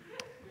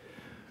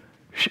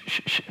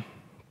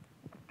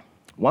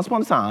 Once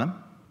upon a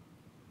time,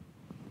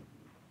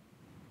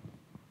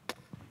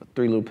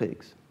 3 little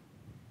pigs.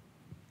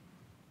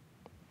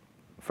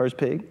 First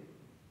pig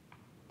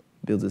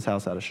builds his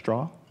house out of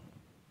straw.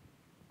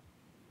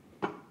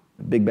 The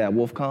big bad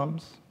wolf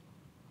comes.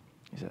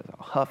 He says,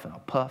 I'll huff and I'll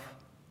puff.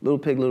 Little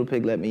pig,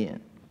 let me in.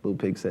 Little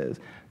pig says,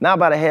 not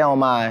by the hair on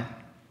my...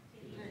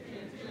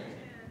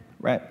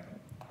 Right?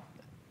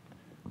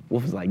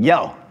 Wolf is like,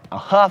 yo, I'll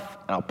huff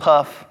and I'll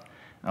puff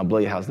and I'll blow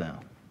your house down.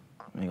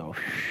 And he goes,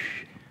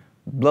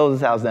 blows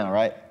his house down,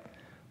 right?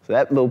 So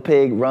that little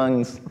pig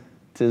runs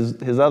to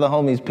his other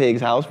homie's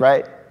pig's house,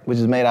 right? Which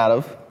is made out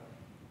of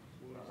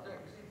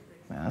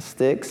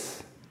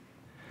sticks.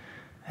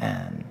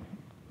 And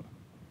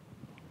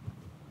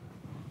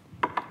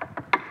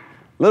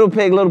little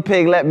pig,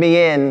 let me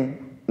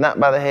in, not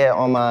by the hair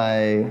on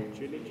my...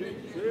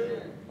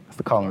 That's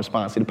the call and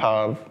response. See the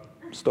power of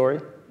story?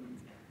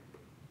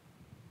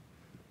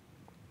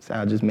 See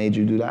how I just made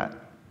you do that?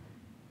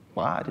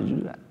 Why did you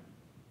do that?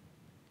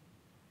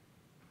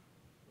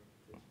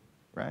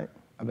 Right?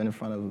 I've been in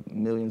front of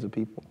millions of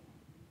people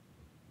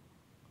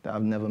that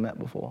I've never met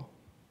before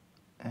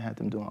and had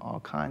them doing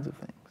all kinds of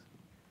things.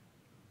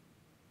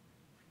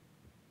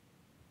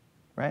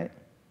 Right?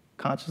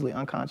 Consciously,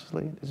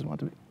 unconsciously, they just want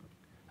to be.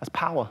 That's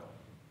power.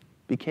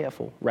 Be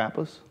careful,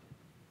 rappers.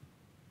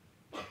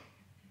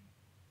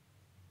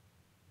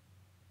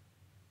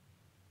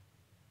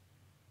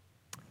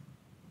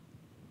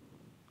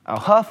 I'll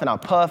huff and I'll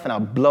puff and I'll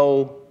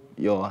blow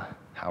your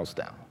house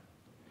down.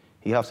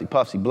 He huffs, he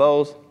puffs, he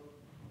blows,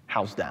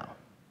 house down,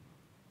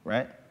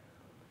 right?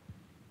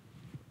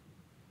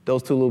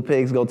 Those 2 little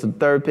pigs go to the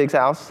third pig's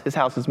house. His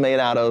house is made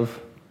out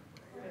of...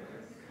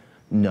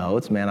 No,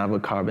 it's made out of a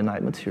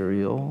carbonite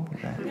material.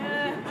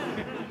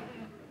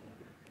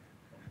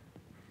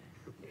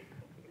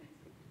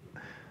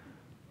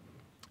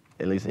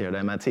 At least here at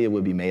MIT, it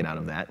would be made out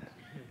of that.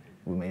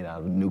 We're made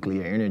out of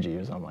nuclear energy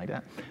or something like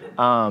that.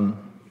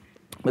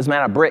 But it's made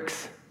out of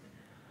bricks.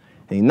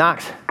 And he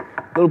knocks,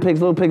 little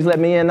pigs, let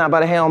me in, not by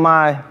the hair on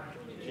my...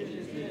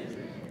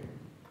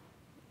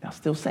 Y'all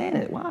still saying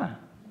it, why?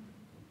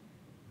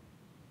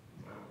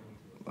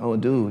 Oh,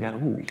 dude, we got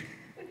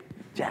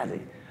jazzy.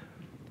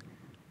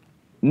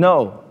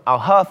 No, I'll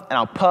huff and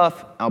I'll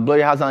puff, I'll blow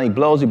your house down. He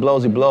blows,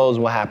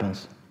 what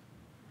happens?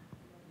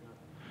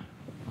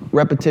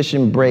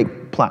 Repetition,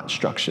 break, plot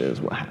structure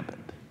is what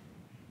happened.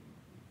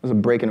 There's a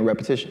break in a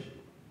repetition,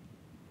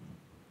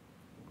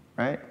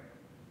 right?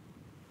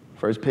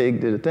 First pig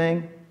did a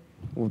thing,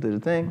 wolf did a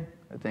thing,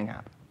 that thing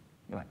happened.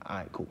 You're like, all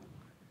right, cool.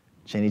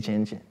 Chinny,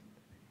 chin, chin,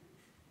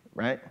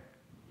 right?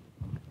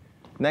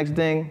 Next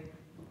thing,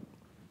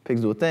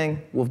 pigs do a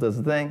thing, wolf does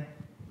a thing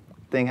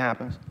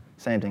happens,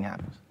 same thing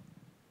happens.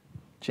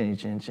 Chinny,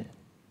 chin, chin,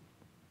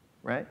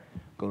 right?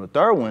 Go to the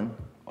third one,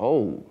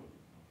 oh.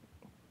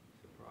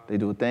 They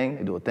do a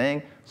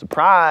thing,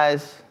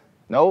 surprise,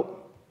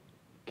 nope,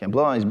 can't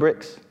blow on these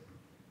bricks,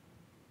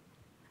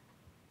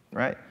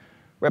 right?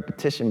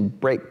 Repetition,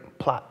 break,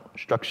 plot,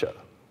 structure.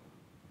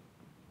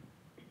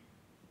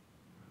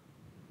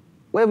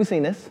 Where have we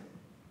seen this?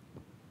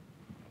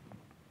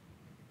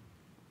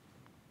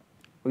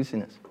 Who's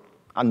seen this?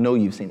 I know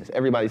you've seen this.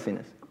 Everybody's seen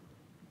this.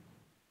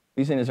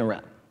 You've seen this in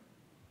rap.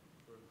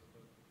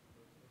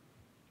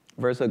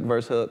 Verse, hook,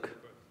 verse, hook.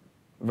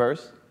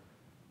 Verse?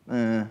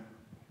 Is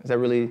that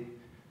really,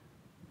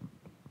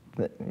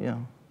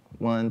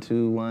 1,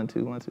 2, 1,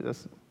 2, 1, 2?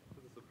 That's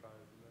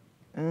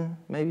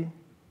maybe.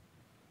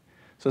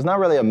 So it's not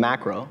really a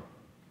macro,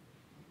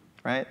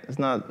 right? It's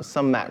not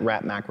some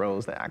rap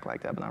macros that act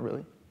like that, but not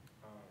really.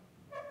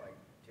 Like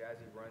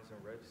jazzy runs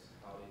and riffs,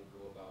 how they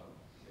go about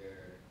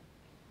their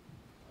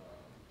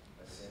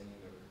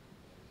ascending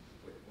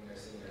or when they're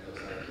singing their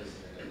notes,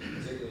 like listening.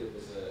 Particularly if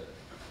it's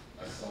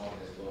a song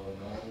that's well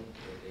known,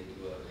 if they do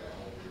their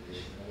own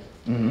traditional.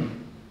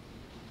 Mm-hmm.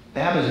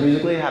 It happens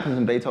musically, it happens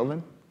in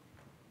Beethoven,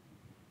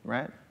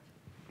 right?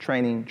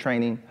 Training,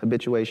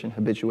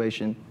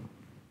 habituation,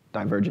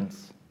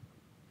 divergence.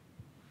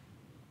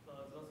 There's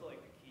also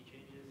like the key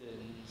changes in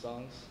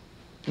songs.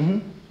 Mm-hmm.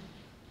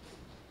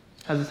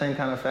 Has the same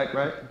kind of effect,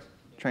 right?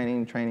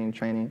 Training.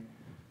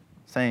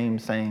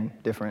 Same,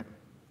 different,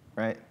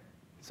 right?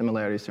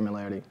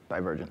 Similarity,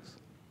 divergence,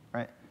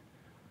 right?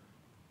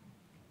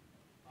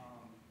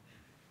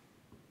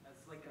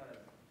 That's like the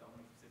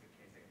only specific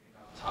case I can think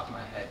off the top of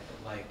my head, but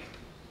like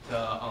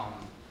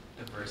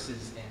the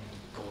verses in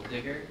Gold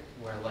Digger,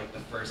 where like the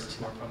first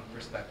two are from the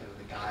perspective of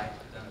the guy,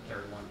 then the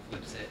third one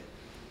flips it,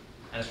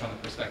 and it's from the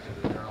perspective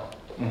of the girl,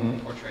 who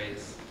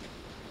portrays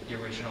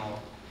the original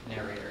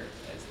narrator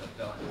as the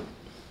villain.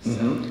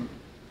 So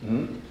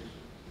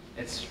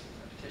it's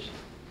repetition.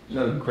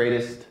 The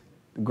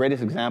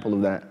greatest example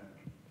of that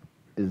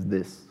is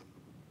this.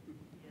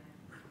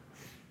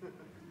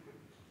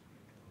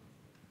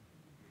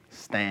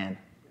 Stan.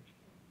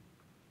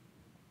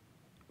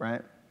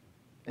 Right?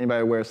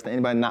 Anybody aware of Stan?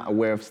 Anybody not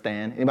aware of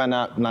Stan? Anybody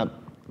not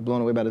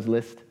blown away by this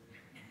list?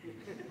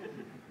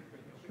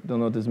 Don't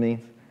know what this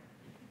means?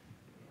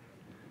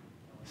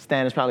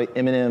 Stan is probably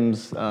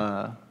Eminem's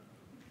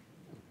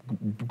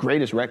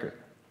greatest record,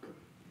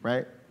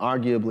 right?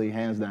 Arguably,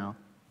 hands down,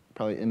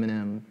 probably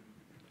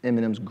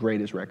Eminem's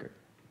greatest record,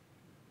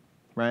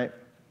 right?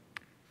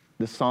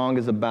 The song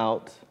is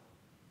about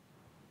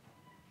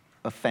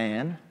a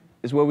fan.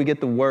 It's where we get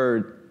the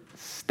word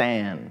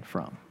stan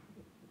from,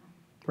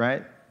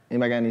 right?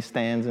 Anybody got any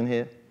stans in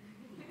here?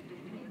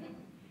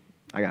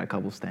 I got a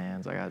couple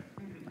stans. I have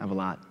a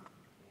lot.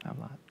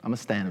 I'm a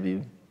stan of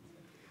you.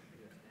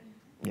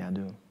 Yeah, I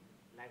do.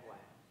 Likewise.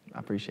 I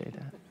appreciate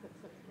that.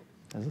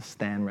 There's a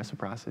stan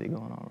reciprocity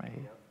going on right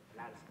here. A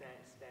lot of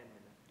stand.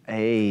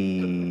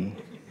 Hey,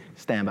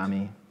 stand by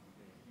me.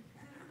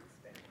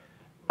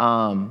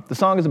 The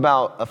song is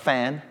about a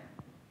fan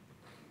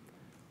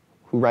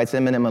who writes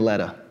Eminem a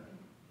letter.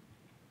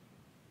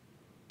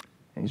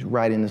 And he's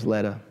writing this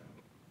letter.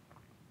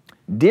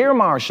 Dear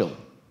Marshall,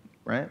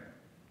 right?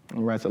 He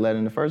writes a letter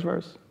in the first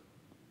verse.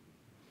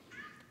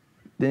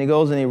 Then he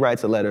goes and he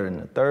writes a letter in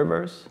the third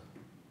verse.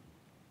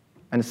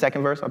 And the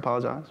second verse, I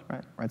apologize,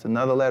 right? Writes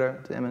another letter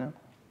to Eminem.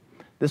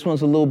 This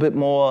one's a little bit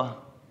more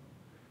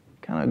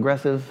kind of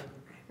aggressive,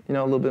 a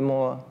little bit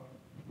more,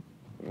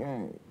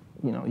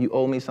 you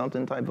owe me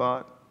something type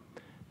vibe.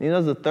 Then he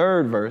does the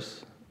third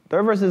verse.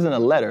 Third verse isn't a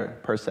letter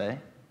per se.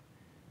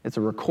 It's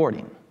a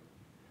recording.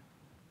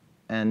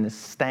 And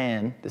this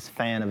fan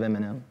of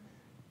Eminem,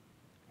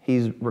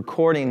 he's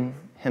recording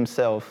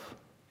himself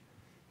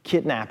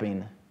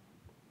kidnapping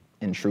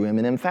in true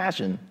Eminem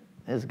fashion,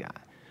 this guy,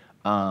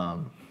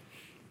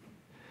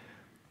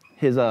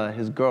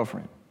 his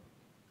girlfriend,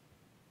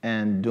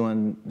 and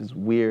doing this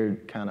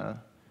weird kind of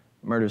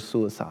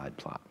murder-suicide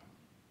plot.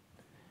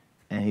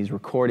 And he's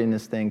recording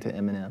this thing to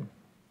Eminem.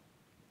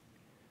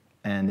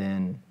 And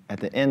then at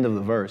the end of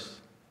the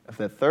verse, of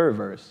that third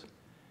verse,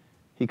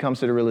 he comes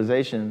to the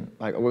realization,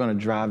 like, we're gonna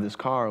drive this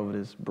car over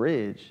this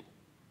bridge.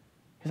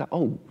 He's like,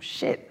 oh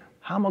shit,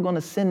 how am I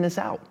gonna send this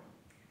out?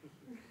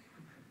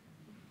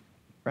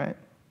 Right?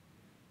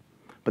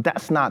 But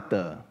that's not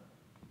the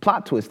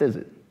plot twist, is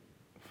it?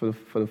 For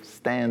the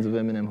stans of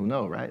Eminem who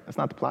know, right? That's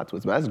not the plot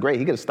twist, but that's great.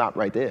 He could have stopped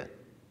right there.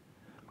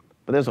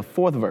 But there's a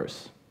fourth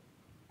verse,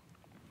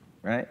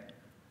 right?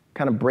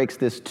 Kind of breaks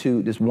this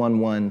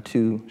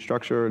 1-1-2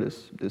 structure,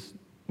 this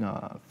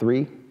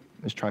 3,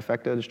 this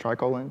trifecta, this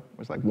tricolon.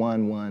 It's like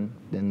 1-1,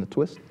 then the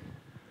twist.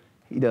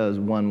 He does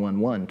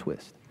 1-1-1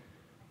 twist.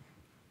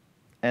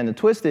 And the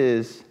twist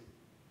is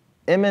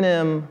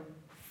Eminem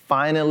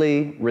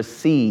finally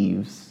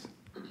receives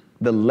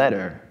the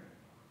letter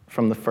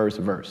from the first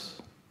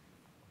verse,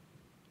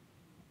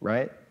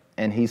 right?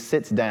 And he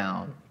sits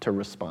down to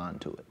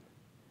respond to it.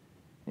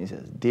 And he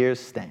says, Dear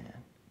Stan,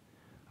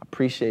 I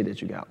appreciate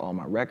that you got all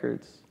my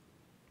records,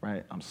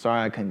 right? I'm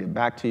sorry I couldn't get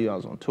back to you. I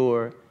was on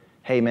tour.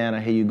 Hey, man, I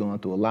hear you going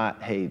through a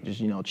lot. Hey,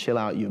 just, chill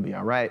out. You'll be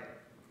all right.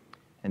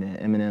 And then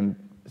Eminem,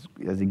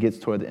 as he gets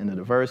toward the end of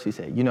the verse, he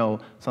said,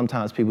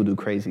 sometimes people do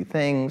crazy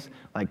things.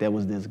 Like there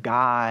was this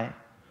guy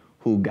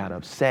who got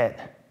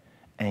upset,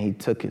 and he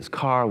took his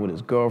car with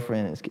his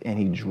girlfriend, and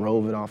he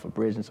drove it off a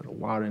bridge into the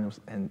water,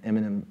 and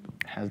Eminem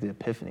has the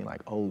epiphany,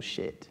 like, oh,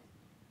 shit,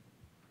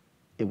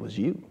 it was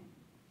you,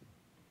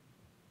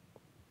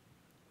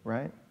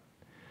 right?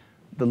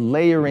 the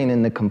layering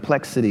and the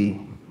complexity,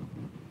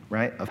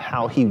 right, of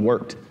how he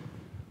worked,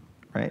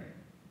 right?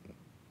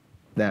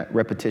 That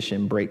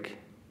repetition,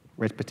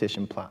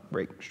 plot,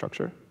 break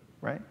structure,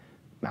 right?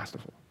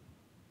 Masterful,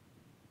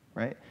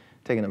 right?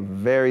 Taking a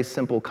very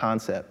simple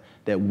concept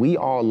that we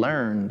all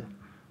learned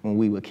when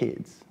we were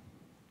kids,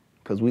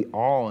 because we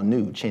all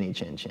knew chinny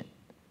chin chin,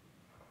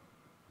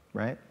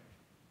 right?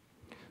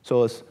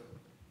 So it's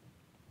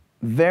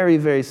very,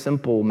 very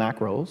simple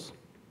macros,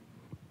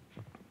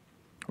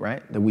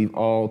 right, that we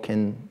all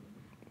can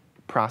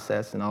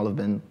process and all have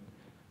been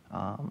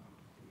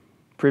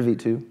privy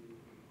to.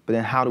 But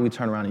then how do we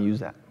turn around and use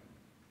that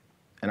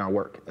in our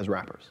work as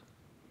rappers,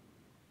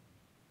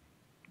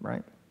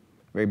 right?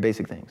 Very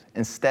basic things.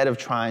 Instead of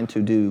trying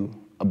to do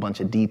a bunch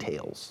of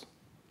details,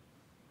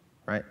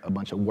 right, a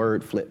bunch of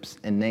word flips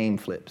and name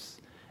flips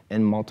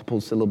and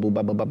multiple syllable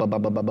blah, blah, blah, blah,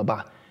 blah, blah, blah,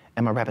 blah.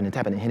 Am I rapping and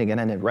tapping and hitting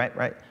it,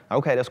 right?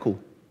 Okay, that's cool,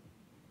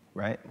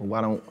 right?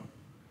 Well,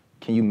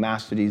 can you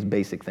master these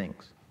basic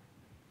things?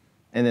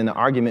 And then the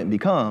argument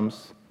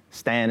becomes,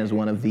 Stan is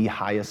one of the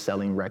highest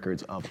selling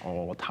records of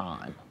all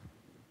time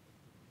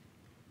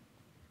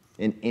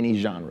in any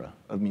genre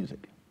of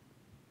music,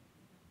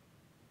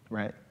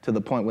 right? To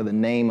the point where the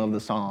name of the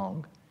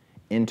song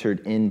entered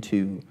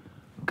into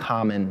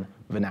common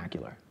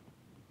vernacular.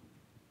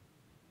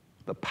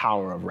 The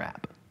power of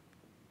rap,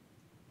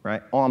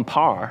 right? On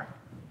par,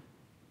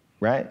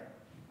 right?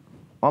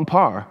 On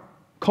par,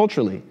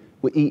 culturally,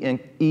 with E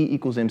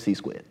equals MC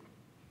squared.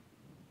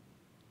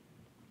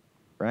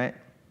 Right?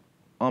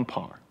 On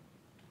par.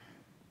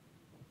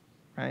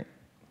 Right?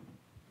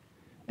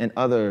 And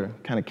other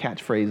kind of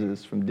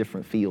catchphrases from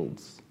different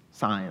fields,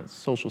 science,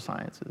 social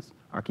sciences,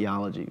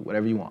 archaeology,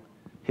 whatever you want,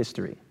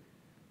 history.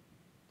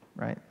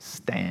 Right?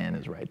 Stan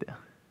is right there.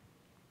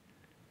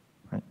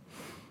 Right?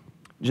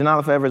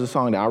 Janila Forever is a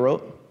song that I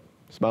wrote.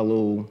 It's about a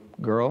little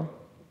girl,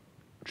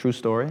 true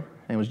story. Her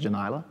name was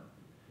Janila.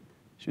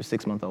 She was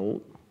 6 months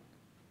old.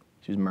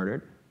 She was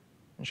murdered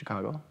in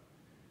Chicago.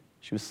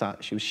 She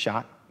was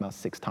shot about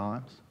 6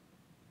 times.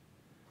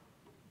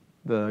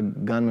 The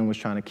gunman was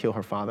trying to kill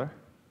her father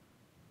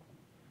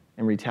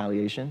in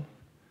retaliation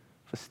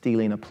for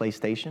stealing a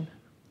PlayStation.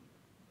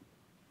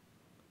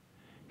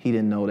 He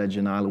didn't know that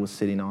Janila was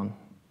sitting on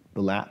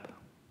the lap.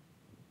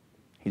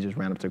 He just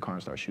ran up to the car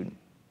and started shooting.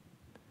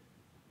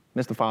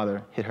 Mr.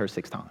 Father hit her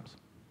 6 times,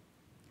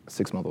 a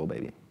 6-month-old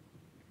baby.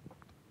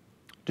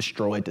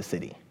 Destroyed the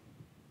city.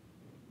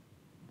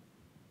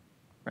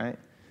 Right?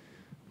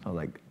 I was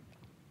like,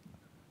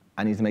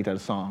 I need to make that a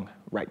song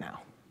right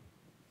now.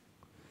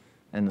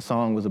 And the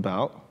song was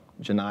about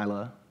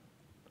Janila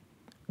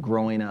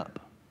growing up,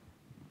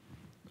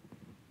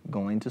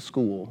 going to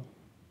school,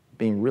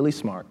 being really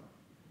smart,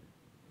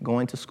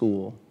 going to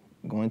school,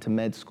 going to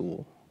med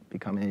school,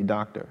 becoming a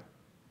doctor,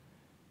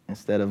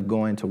 instead of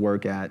going to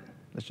work at,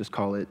 let's just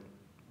call it,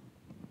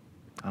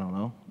 I don't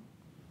know,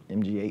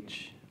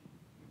 MGH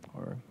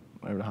or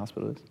whatever the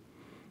hospital is.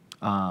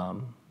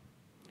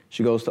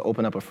 She goes to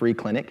open up a free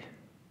clinic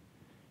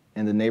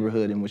in the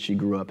neighborhood in which she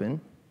grew up in.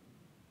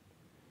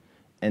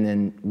 And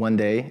then one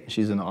day,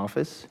 she's in the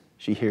office,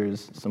 she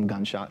hears some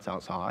gunshots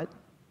outside,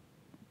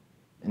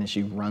 and then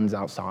she runs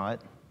outside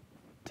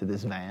to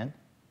this van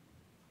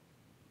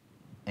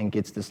and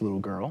gets this little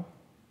girl,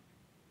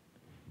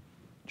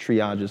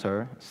 triages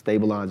her,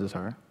 stabilizes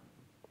her,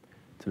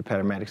 till the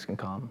paramedics can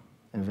come,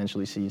 and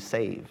eventually she's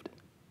saved.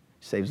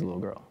 She saves the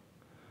little girl.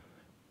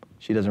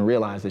 She doesn't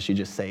realize that she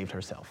just saved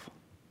herself.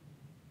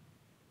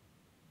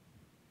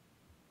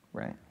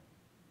 Right?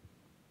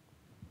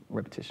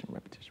 Repetition,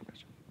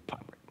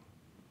 plot break.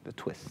 The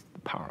twist, the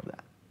power of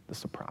that, the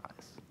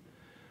surprise.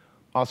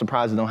 All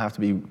surprises don't have to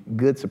be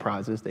good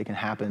surprises. They can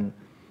happen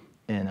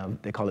in,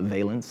 they call it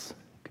valence.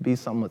 It could be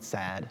somewhat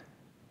sad,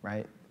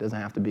 right? It doesn't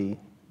have to be,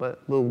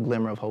 but a little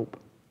glimmer of hope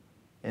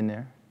in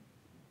there.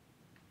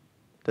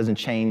 Doesn't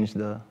change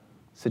the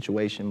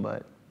situation,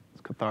 but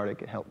it's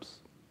cathartic, it helps.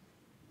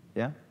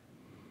 Yeah?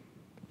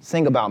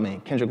 Sing About Me,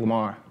 Kendrick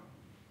Lamar.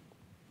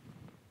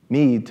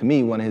 To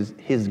me, one of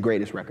his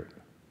greatest record.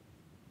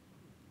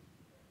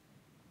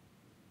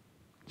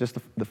 Just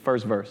the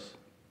first verse,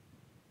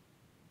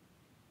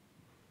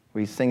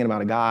 where he's singing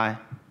about a guy,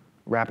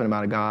 rapping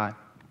about a guy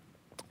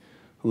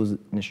who was in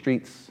the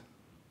streets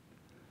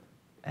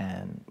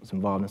and was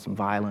involved in some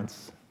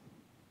violence.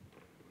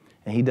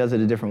 And he does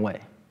it a different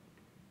way.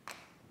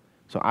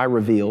 So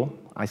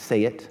I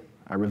say it,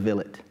 I reveal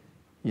it.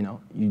 You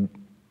know,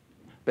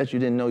 bet you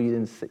didn't know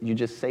you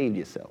just saved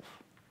yourself.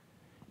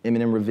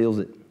 Eminem reveals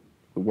it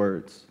with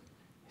words.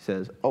 He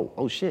says,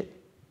 oh shit,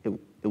 it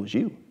was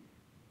you.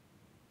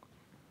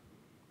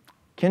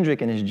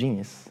 Kendrick and his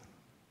genius.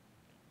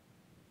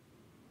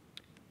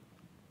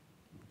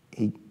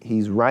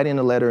 He's writing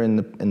a letter in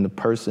the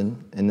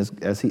person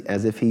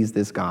as if he's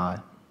this guy,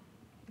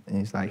 and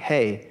he's like,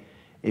 hey,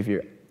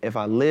 if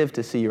I live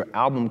to see your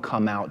album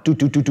come out, do.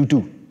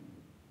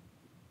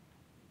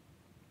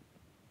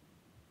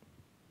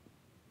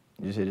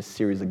 You just hit a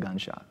series of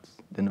gunshots.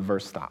 Then the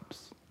verse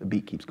stops. The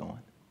beat keeps going.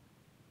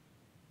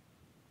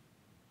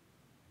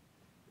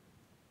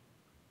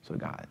 to a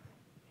God,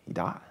 he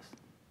dies,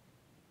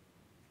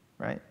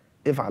 right?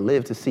 If I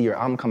live to see your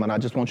album come out, I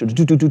just want you to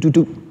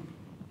do.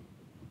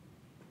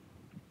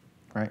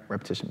 Right?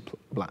 Repetition,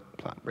 plot,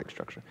 break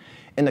structure.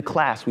 In the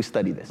class, we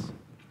study this,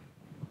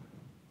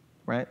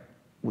 right?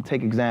 We'll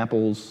take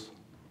examples.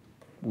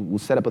 We'll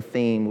set up a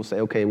theme. We'll say,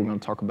 okay, we're going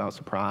to talk about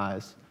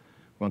surprise.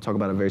 We're going to talk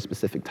about a very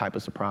specific type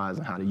of surprise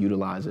and how to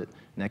utilize it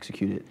and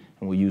execute it.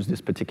 And we'll use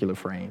this particular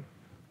frame,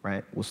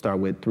 right? We'll start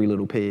with Three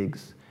Little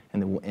Pigs,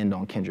 and then we'll end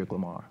on Kendrick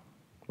Lamar,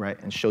 right?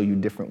 And show you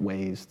different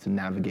ways to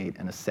navigate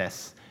and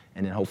assess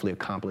and then hopefully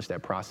accomplish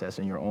that process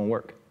in your own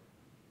work.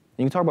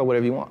 You can talk about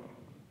whatever you want.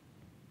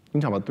 You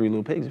can talk about Three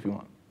Little Pigs if you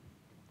want,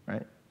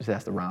 right? Just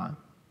has to rhyme.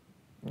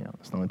 You know,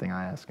 that's the only thing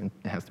I ask, and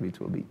it has to be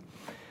to a beat.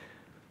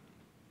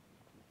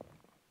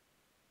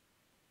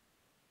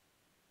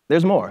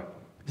 There's more.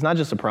 It's not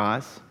just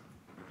surprise,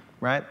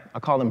 right? I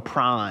call them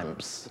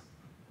primes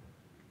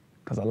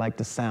because I like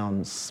to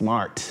sound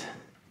smart,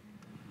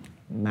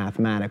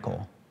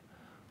 mathematical.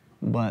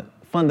 But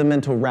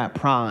fundamental rap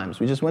primes,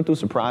 we just went through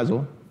surprisal,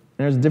 and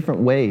there's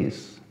different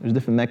ways, there's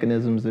different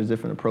mechanisms, there's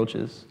different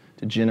approaches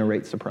to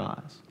generate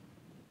surprise,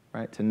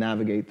 right? To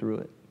navigate through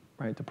it,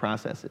 right? To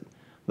process it.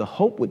 The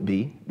hope would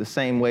be the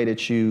same way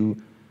that you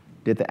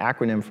did the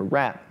acronym for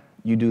rap,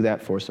 you do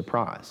that for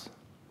surprise,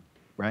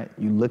 right?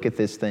 You look at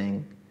this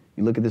thing,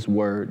 you look at this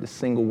word, the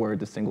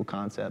single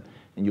concept,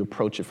 and you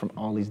approach it from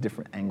all these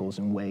different angles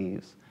and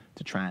ways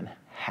to try and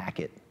hack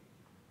it,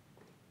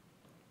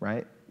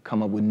 right?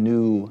 Come up with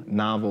new,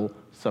 novel,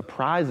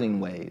 surprising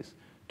ways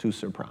to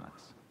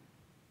surprise,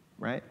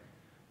 right?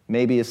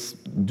 Maybe it's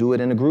do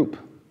it in a group,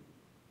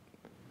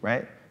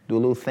 right? Do a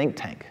little think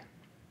tank,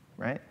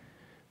 right?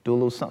 Do a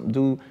little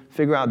something,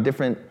 figure out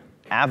different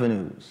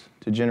avenues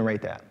to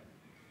generate that.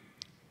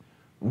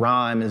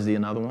 Rhyme is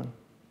another one.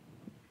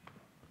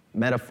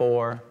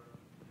 Metaphor,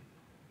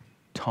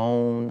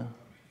 tone,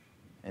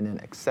 and then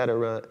et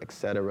cetera, et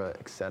cetera,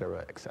 et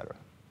cetera, et cetera,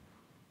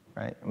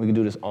 right? And we can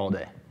do this all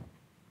day,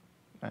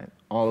 right?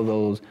 All of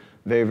those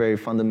very, very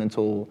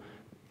fundamental,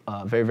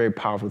 very, very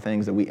powerful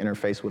things that we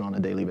interface with on a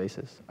daily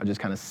basis are just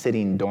kind of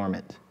sitting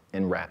dormant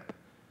in rap,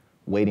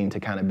 waiting to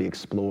kind of be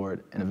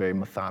explored in a very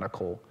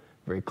methodical,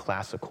 very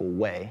classical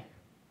way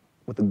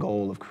with the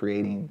goal of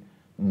creating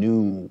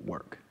new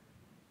work,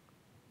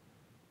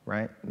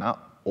 right?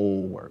 Not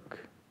old work,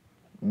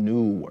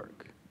 new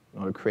work. In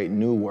order to create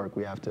new work,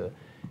 we have to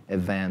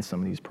advance some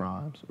of these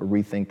primes or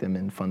rethink them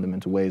in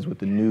fundamental ways with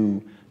the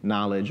new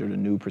knowledge or the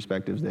new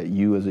perspectives that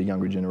you as a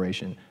younger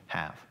generation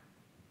have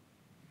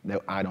that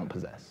I don't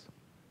possess.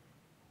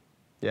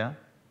 Yeah?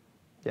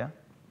 Yeah?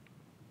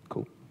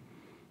 Cool.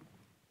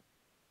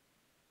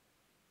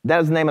 That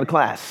is the name of the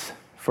class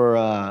for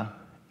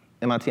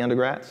MIT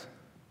undergrads.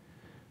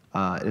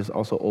 It is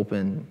also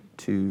open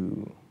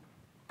to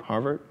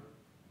Harvard,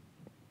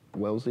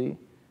 Wellesley,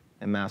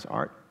 and Mass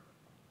Art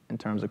in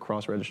terms of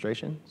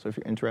cross-registration. So if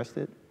you're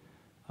interested,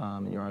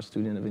 and you're a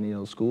student of any of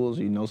those schools,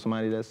 you know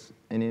somebody that's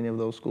in any of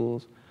those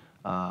schools,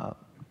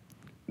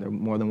 they're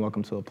more than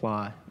welcome to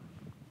apply.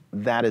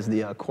 That is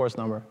the course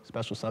number,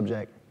 special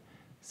subject,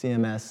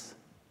 CMS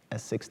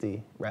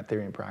S60, Rap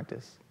Theory and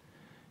Practice.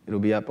 It'll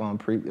be up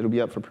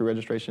for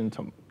pre-registration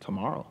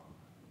tomorrow,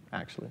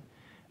 actually.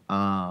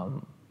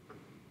 And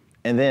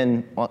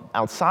then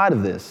outside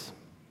of this,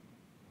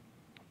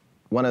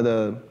 one of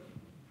the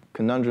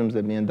conundrums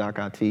that me and Doc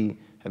IT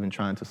have been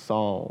trying to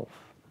solve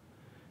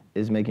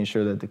is making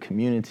sure that the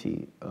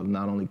community of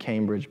not only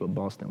Cambridge, but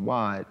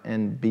Boston-wide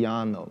and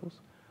beyond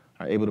those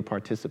are able to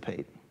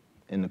participate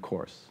in the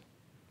course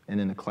and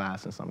in the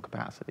class in some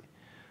capacity.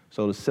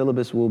 So the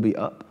syllabus will be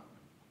up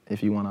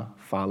if you want to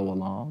follow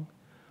along.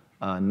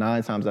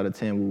 9 times out of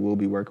 10, we will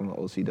be working with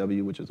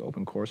OCW, which is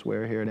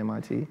OpenCourseWare here at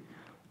MIT,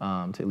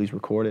 to at least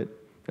record it.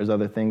 There's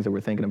other things that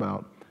we're thinking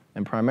about.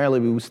 And primarily,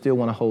 we still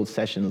want to hold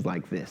sessions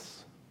like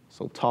this.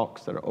 So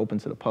talks that are open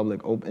to the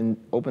public,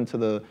 open to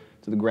the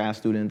grad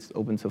students,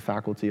 open to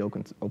faculty,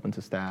 open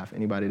to staff,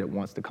 anybody that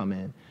wants to come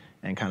in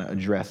and kind of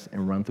address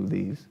and run through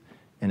these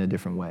in a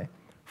different way.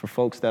 For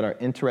folks that are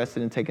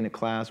interested in taking a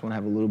class, want to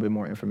have a little bit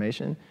more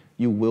information,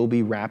 you will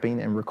be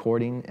rapping and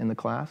recording in the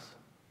class.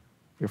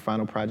 Your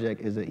final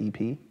project is an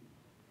EP.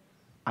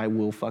 I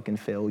will fucking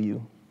fail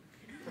you.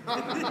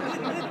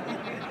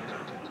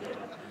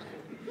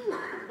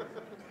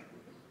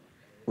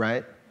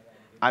 Right?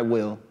 I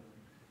will.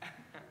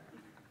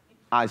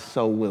 I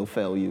so will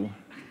fail you.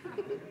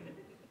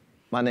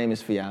 My name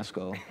is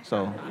Fiasco,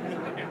 so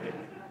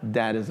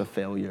that is a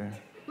failure.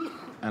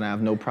 And I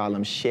have no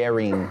problem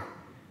sharing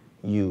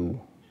you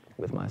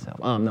with myself.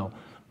 No,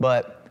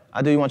 but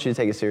I do want you to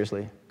take it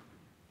seriously.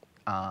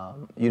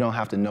 You don't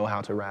have to know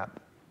how to rap.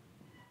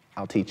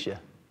 I'll teach you.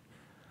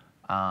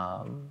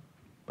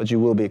 But you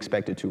will be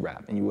expected to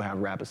rap, and you will have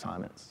rap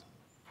assignments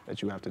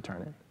that you have to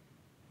turn in,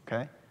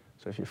 okay?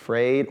 So if you're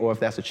afraid, or if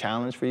that's a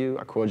challenge for you,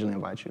 I cordially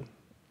invite you.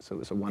 So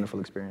it's a wonderful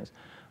experience.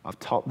 I've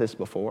taught this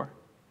before,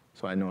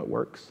 so I know it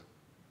works.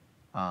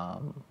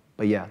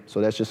 But yeah,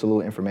 so that's just a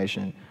little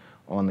information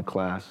on the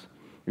class.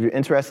 If you're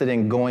interested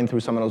in going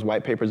through some of those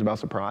white papers about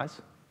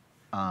surprise,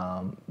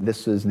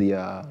 This is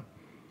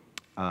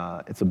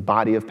it's a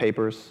body of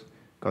papers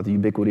called The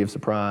Ubiquity of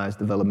Surprise,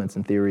 Developments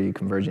in Theory,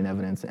 Convergent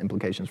Evidence, and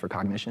Implications for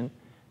Cognition.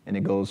 And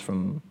it goes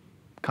from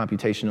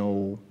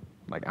computational,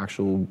 like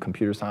actual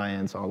computer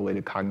science, all the way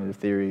to cognitive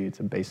theory,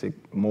 to basic,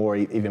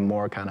 even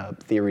more kind of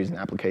theories and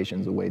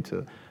applications, a way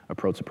to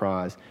approach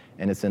surprise.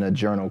 And it's in a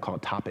journal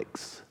called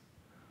Topics,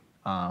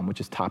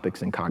 which is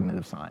Topics in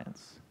Cognitive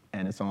Science.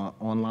 And it's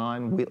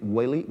online,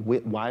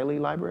 Wiley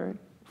Library,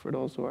 for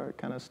those who are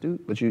kind of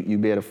astute. But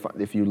you'd be able to,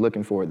 if you're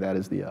looking for it, that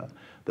is the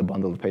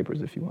bundle of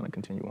papers if you want to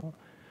continue on.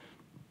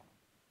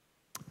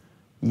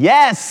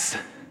 Yes!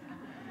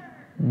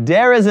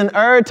 There is an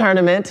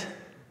tournament.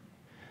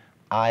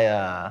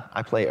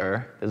 I play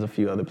There's a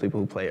few other people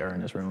who play in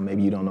this room.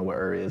 Maybe you don't know what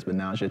is, but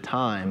now's your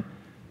time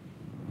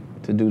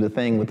to do the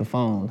thing with the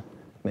phone.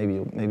 Maybe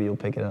you'll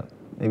pick it up.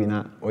 Maybe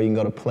not. Or you can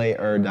go to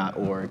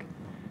playr.org.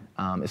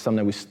 It's something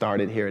that we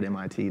started here at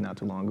MIT not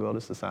too long ago, the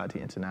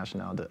Société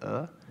Internationale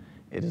de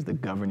It is the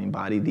governing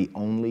body, the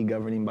only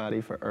governing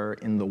body for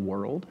in the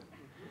world.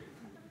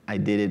 I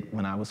did it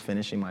when I was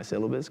finishing my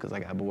syllabus because I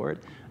got bored.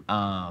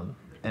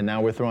 And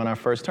now we're throwing our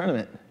first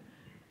tournament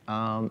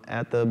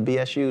at the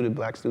BSU, the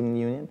Black Student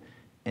Union,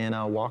 in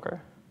Walker.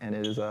 And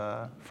it is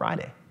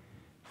Friday,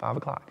 5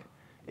 o'clock.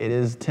 It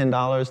is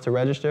 $10 to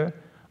register,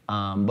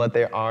 but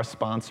there are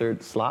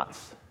sponsored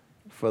slots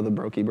for the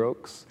Brokey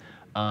Brokes.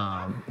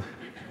 And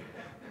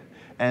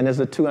there's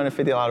a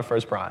 $250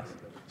 first prize.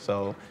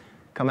 So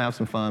come have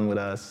some fun with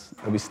us.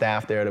 There'll be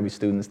staff there, there'll be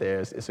students there.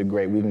 It's a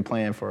great, we've been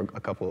playing for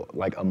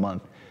a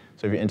month.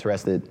 So if you're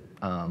interested,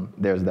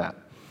 there's that.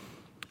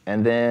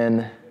 And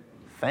then,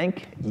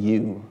 thank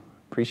you.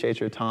 Appreciate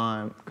your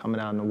time coming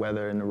out in the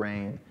weather and the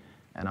rain,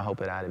 and I hope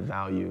it added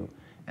value.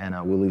 And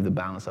we'll leave the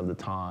balance of the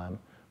time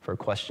for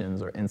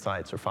questions or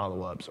insights or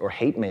follow-ups or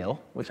hate mail,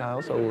 which I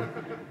also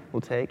will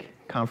take.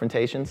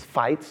 Confrontations,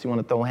 fights, you want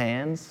to throw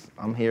hands,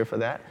 I'm here for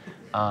that.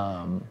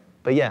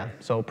 But yeah,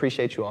 so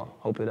appreciate you all.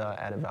 Hope it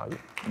added value.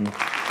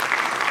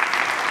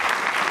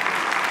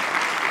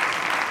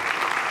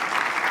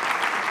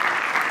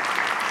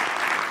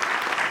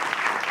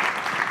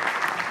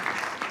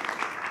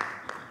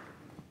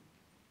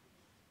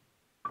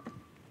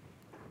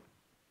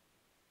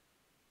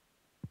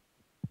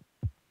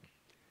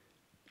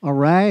 All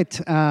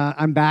right,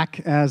 I'm back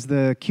as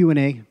the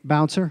Q&A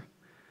bouncer,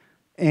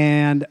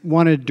 and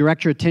want to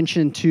direct your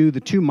attention to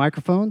the two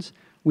microphones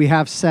we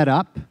have set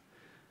up.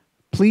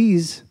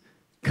 Please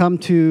come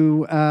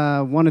to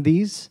one of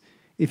these.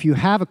 If you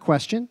have a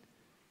question,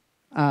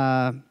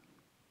 Mr.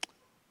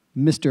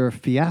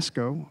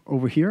 Fiasco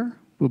over here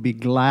will be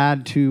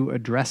glad to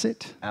address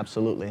it.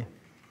 Absolutely.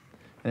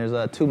 And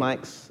there's 2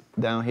 mics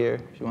down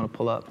here if you want to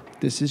pull up.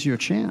 This is your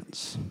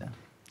chance. Yeah.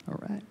 All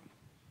right.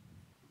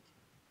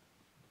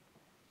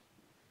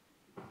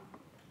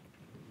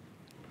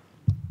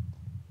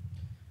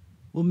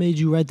 What made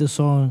you write the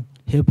song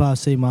Hip Hop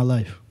Saved My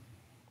Life?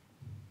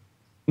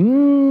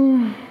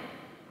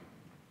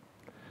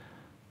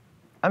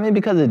 I mean,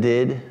 because it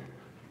did.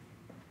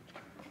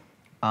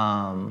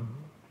 A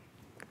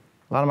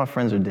lot of my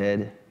friends are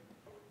dead.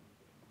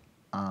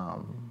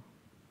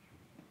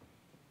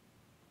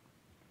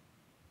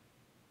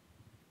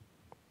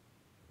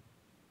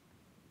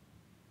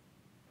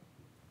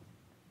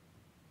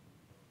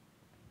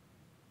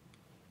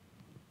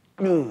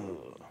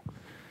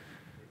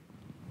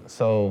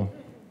 So,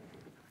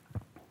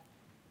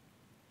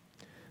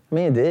 I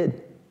mean, it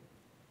did,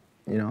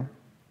 you know.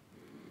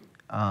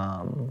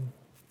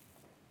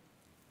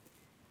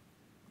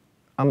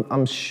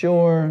 I'm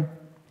sure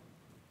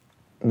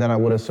that I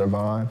would have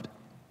survived,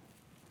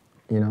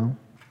 you know,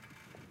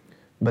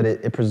 but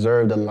it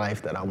preserved a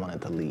life that I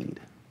wanted to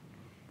lead,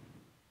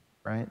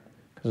 right?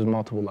 Because there's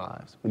multiple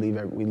lives. We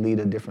lead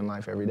a different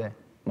life every day,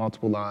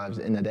 multiple lives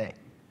in a day,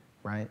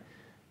 right?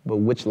 But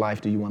which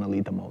life do you want to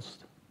lead the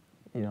most?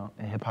 You know,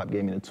 and hip hop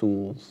gave me the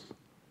tools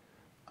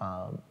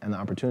and the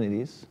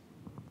opportunities.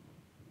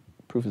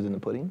 Proof is in the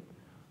pudding.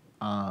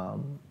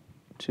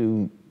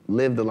 To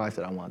live the life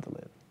that I wanted to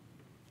live.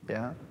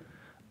 Yeah.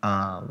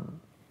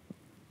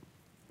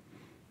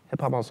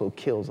 Hip hop also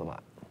kills a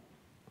lot.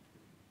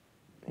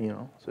 You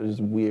know, so there's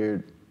this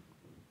weird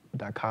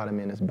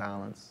dichotomy and this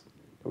balance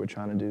that we're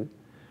trying to do.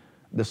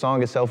 The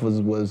song itself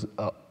was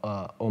a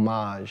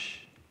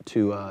homage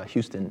to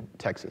Houston,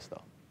 Texas,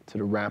 though, to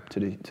the rap, to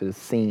the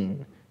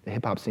scene, the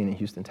hip hop scene in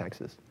Houston,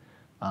 Texas,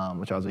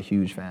 which I was a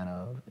huge fan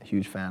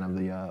of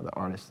the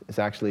artist. It's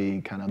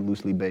actually kind of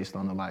loosely based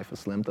on the life of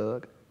Slim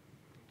Thug.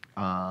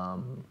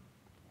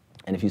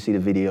 And if you see the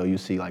video, you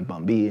see like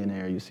Bun B in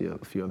there, you see a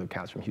few other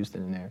cats from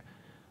Houston in there.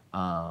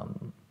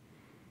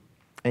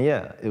 And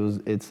yeah,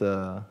 it's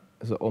a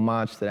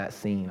homage to that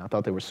scene. I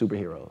thought they were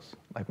superheroes.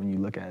 Like when you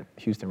look at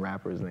Houston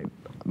rappers and they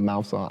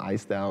mouths all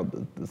iced out,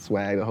 the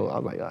swag, I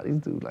was like, oh, these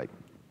dudes like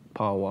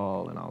Paul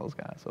Wall and all those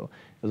guys. So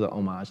it was an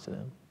homage to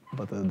them.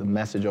 But the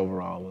message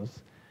overall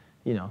was,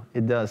 you know,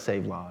 it does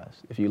save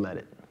lives if you let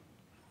it,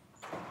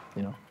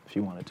 you know, if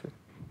you wanted to.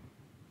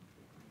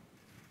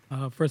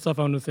 First off,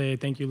 I want to say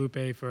thank you,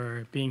 Lupe,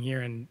 for being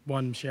here and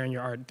sharing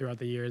your art throughout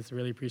the years.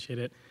 Really appreciate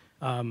it.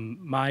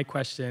 My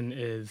question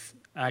is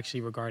actually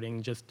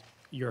regarding just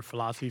your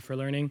philosophy for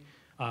learning.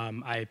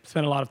 I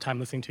spent a lot of time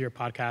listening to your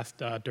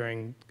podcast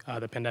during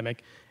the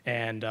pandemic,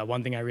 and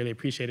one thing I really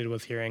appreciated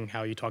was hearing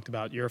how you talked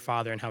about your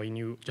father and how he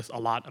knew just a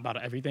lot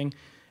about everything.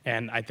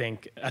 And I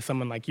think as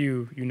someone like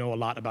you know a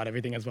lot about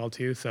everything as well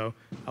too. So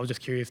I was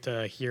just curious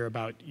to hear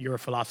about your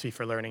philosophy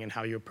for learning and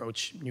how you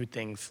approach new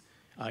things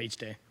each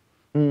day.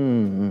 I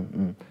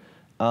mean,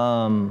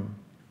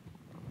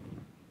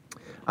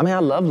 I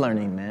love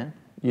learning, man.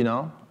 You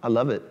know, I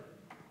love it.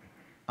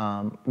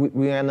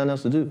 We got nothing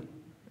else to do,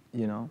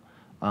 you know.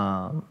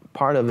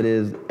 Part of it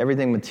is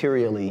everything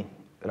materially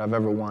that I've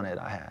ever wanted,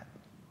 I had,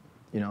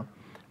 you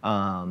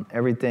know.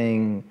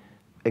 Everything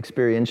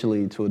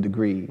experientially to a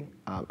degree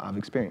I've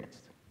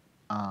experienced.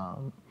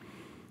 And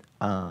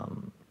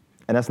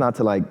that's not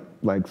to like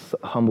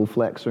humble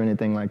flex or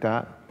anything like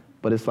that,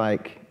 but it's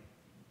like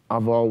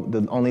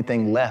the only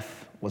thing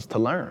left was to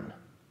learn,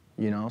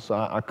 you know. So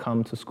I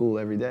come to school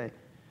every day.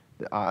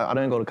 I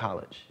didn't go to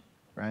college,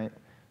 right?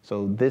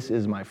 So this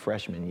is my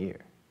freshman year,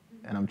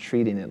 and I'm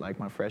treating it like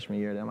my freshman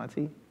year at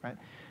MIT, right?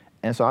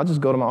 And so I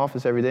just go to my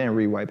office every day and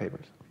read white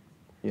papers,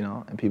 you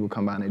know, and people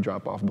come by and they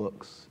drop off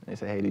books. And they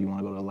say, hey, do you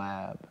want to go to the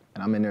lab?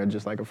 And I'm in there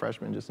just like a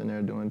freshman, just in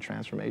there doing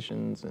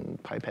transformations and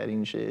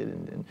pipetting shit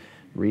and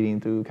reading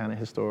through kind of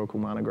historical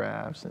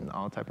monographs and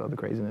all type of other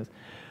craziness.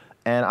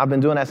 And I've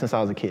been doing that since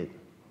I was a kid.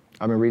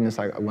 I've been reading this,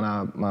 like,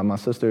 my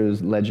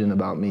sister's legend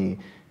about me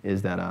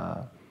is that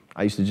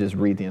I used to just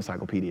read the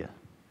encyclopedia,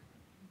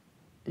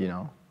 you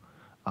know?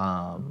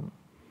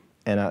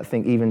 And I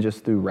think even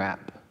just through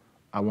rap,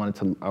 I want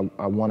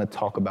to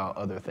talk about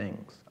other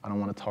things. I don't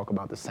want to talk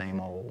about the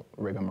same old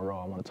rigmarole.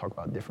 I want to talk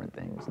about different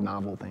things,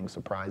 novel things,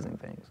 surprising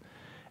things.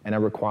 And that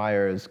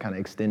requires kind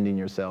of extending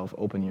yourself,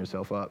 opening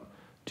yourself up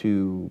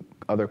to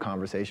other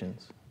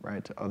conversations,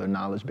 right? To other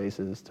knowledge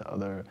bases, to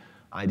other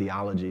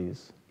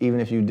ideologies, even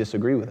if you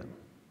disagree with them,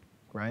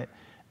 right?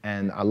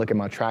 And I look at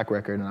my track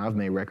record, and I've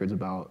made records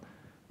about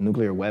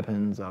nuclear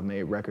weapons. I've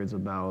made records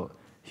about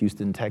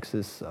Houston,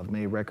 Texas. I've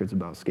made records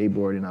about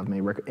skateboarding. I've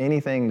made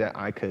anything that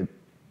I could,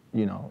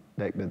 you know,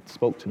 that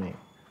spoke to me,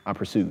 I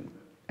pursued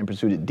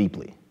it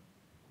deeply,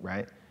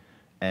 right?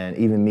 And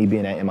even me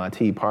being at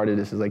MIT, part of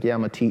this is like, yeah,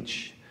 I'm gonna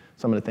teach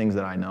some of the things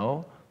that I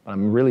know, but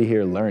I'm really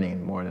here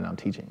learning more than I'm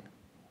teaching,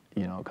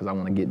 you know, because I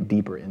want to get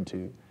deeper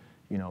into,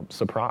 you know,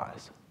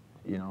 surprise,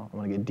 you know, I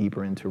want to get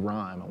deeper into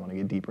rhyme, I want to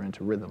get deeper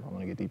into rhythm, I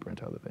want to get deeper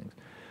into other things.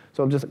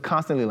 So I'm just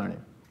constantly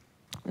learning,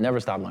 never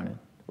stop learning,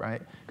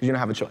 right? Because you don't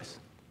have a choice.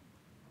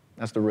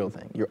 That's the real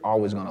thing. You're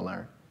always going to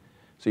learn.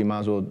 So you might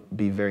as well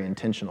be very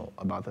intentional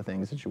about the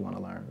things that you want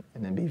to learn,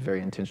 and then be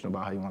very intentional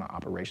about how you want to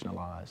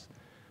operationalize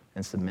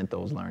and cement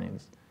those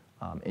learnings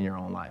in your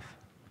own life.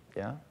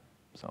 Yeah?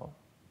 So.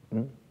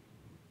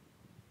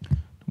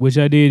 Which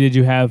idea did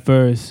you have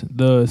first,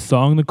 the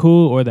song The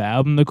Cool or the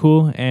album The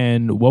Cool,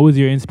 and what was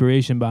your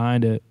inspiration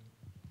behind it?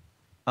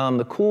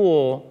 The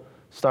Cool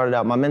started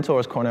out, my mentor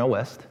is Cornel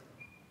West,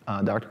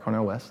 Dr.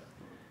 Cornel West,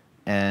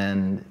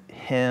 and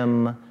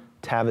him,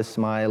 Tavis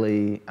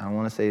Smiley, I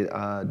want to say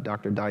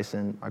Dr.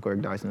 Dyson, Michael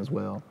Eric Dyson as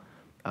well.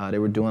 They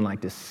were doing like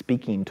this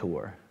speaking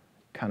tour,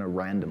 kind of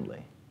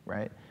randomly,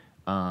 right?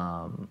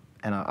 And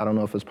I don't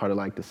know if it was part of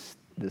like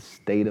the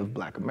state of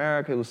Black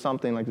America. It was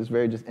something like this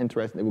very just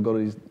interesting. They would go to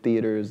these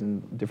theaters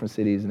in different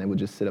cities and they would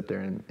just sit up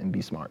there and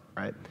be smart,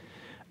 right?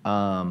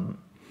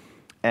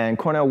 And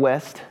Cornel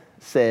West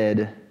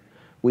said,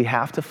 we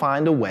have to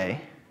find a way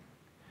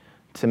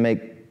to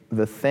make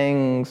the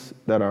things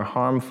that are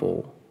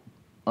harmful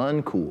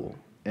uncool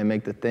and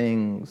make the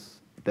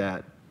things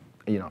that,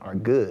 you know, are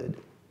good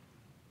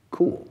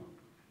cool.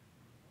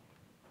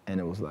 And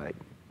it was like,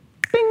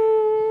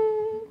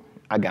 bing,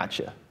 I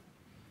gotcha,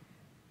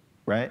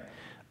 right?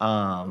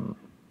 And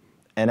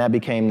that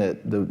became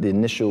the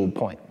initial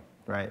point,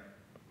 right?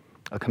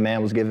 A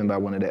command was given by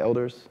one of the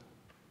elders,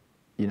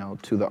 you know,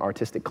 to the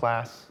artistic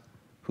class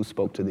who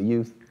spoke to the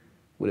youth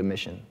with a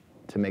mission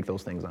to make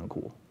those things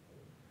uncool.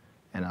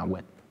 And I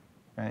went.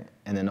 Right?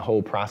 And then the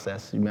whole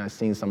process, you might have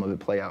seen some of it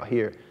play out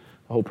here,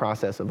 the whole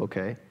process of,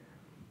 okay,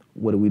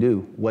 what do we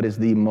do? What is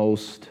the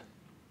most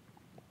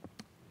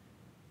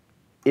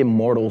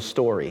immortal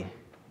story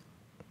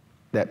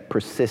that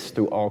persists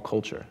through all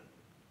culture,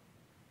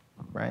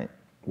 right?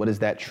 What is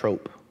that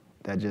trope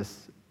that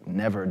just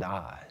never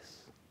dies?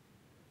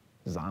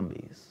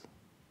 Zombies,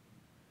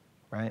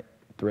 right?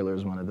 Thriller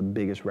is one of the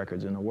biggest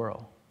records in the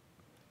world.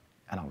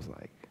 And I was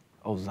like,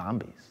 oh,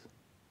 zombies.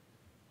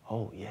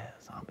 Oh, yeah,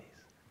 zombies.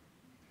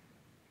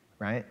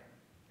 Right?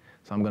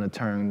 So I'm gonna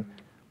turn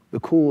the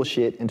cool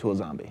shit into a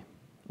zombie.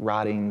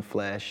 Rotting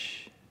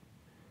flesh,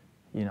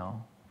 you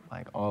know,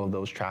 like all of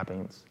those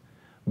trappings.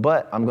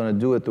 But I'm gonna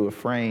do it through a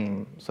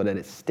frame so that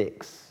it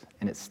sticks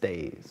and it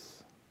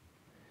stays,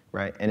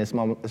 right? And it's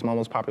my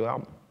most popular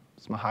album.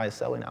 It's my highest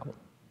selling album,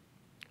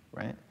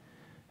 right?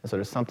 And so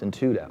there's something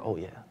to that, oh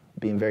yeah,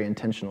 being very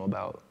intentional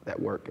about that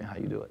work and how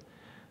you do it.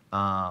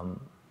 And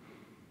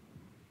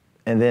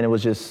then it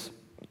was just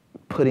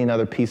putting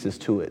other pieces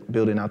to it,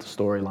 building out the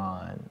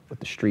storyline with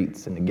the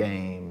streets and the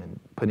game and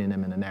putting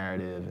them in a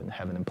narrative and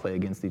having them play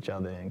against each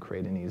other and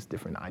creating these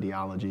different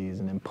ideologies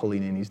and then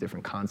pulling in these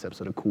different concepts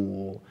of the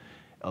cool.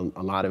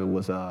 A lot of it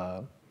was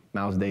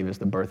Miles Davis,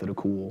 The Birth of the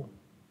Cool.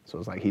 So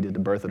it's like he did The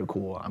Birth of the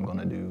Cool, I'm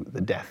gonna do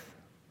The Death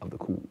of the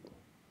Cool.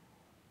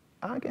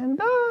 I can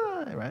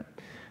die, right?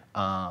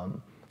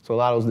 So a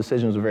lot of those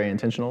decisions were very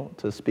intentional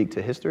to speak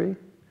to history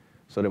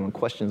so that when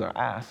questions are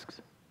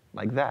asked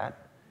like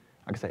that,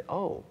 I can say,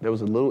 oh, there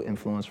was a little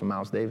influence from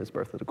Miles Davis,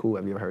 Birth of the Cool.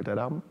 Have you ever heard that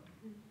album?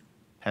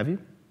 Have you?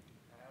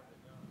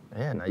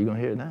 Yeah, now you're gonna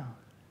hear it now.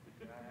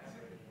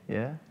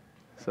 Yeah,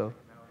 so,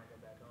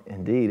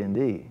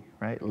 indeed,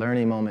 right?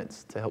 Learning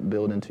moments to help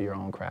build into your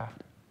own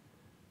craft,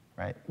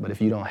 right? But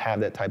if you don't have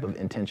that type of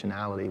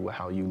intentionality with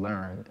how you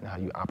learn and how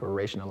you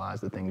operationalize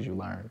the things you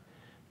learn,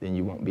 then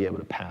you won't be able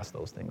to pass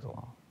those things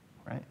along,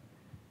 right?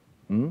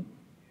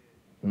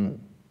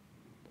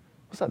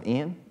 What's up,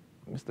 Ian?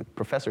 Mr.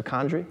 Professor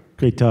Condry?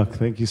 Great talk.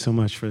 Thank you so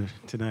much for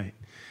tonight.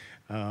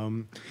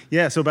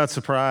 Yeah, so about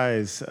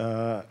surprise,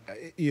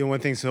 one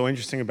thing so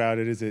interesting about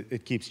it is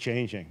it keeps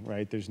changing,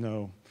 right? There's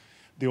no,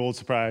 the old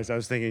surprise, I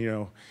was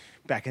thinking,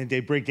 back in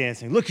the day,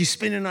 breakdancing, look, he's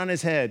spinning on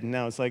his head. And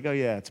now it's like, oh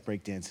yeah, it's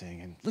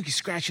breakdancing. And look, he's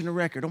scratching a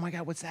record. Oh my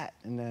God, what's that?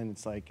 And then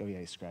it's like, oh yeah,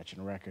 he's scratching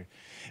a record.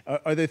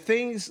 Are there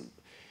things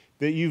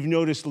that you've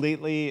noticed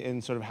lately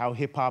in sort of how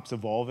hip hop's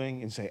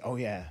evolving and say, oh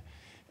yeah,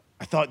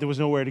 I thought there was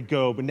nowhere to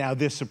go, but now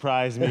this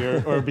surprised me,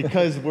 or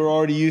because we're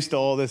already used to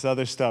all this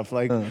other stuff.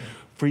 Like,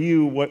 for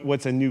you,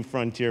 what's a new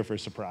frontier for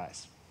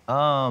surprise?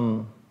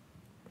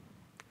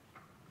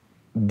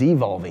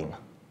 Devolving,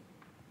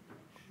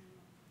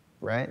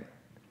 right?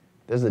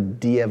 There's a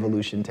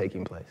de-evolution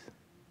taking place,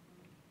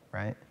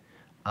 right?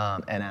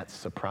 And that's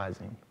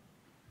surprising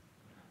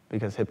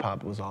because hip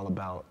hop was all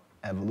about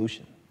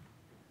evolution,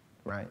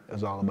 right? It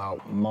was all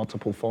about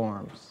multiple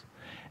forms.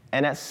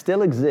 And that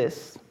still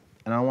exists.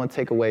 And I don't want to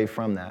take away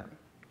from that,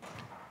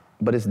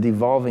 but it's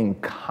devolving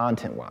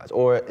content-wise.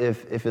 Or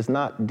if it's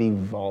not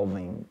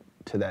devolving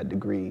to that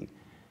degree,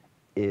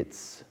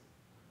 it's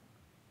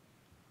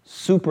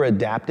super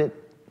adapted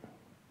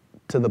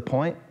to the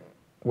point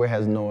where it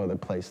has no other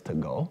place to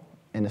go,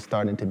 and it's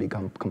starting to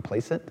become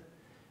complacent,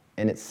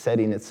 and it's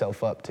setting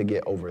itself up to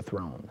get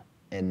overthrown,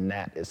 and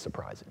that is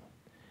surprising.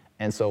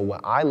 And so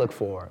what I look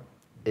for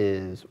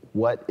is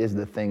what is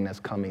the thing that's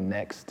coming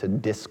next to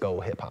disco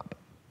hip-hop,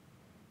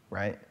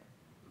 right?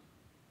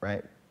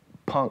 Right?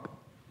 Punk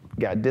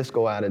got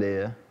disco out of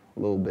there a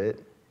little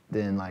bit.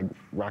 Then like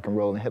rock and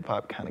roll and hip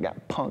hop kind of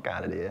got punk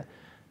out of there.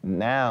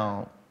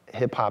 Now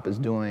hip hop is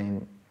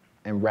doing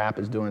and rap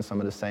is doing some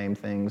of the same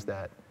things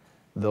that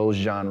those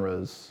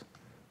genres,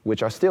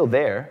 which are still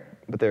there,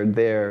 but they're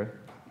there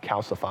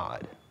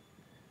calcified,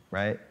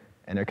 right?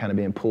 And they're kind of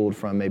being pulled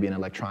from maybe an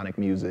electronic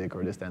music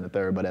or this, that, and the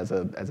third, but as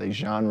a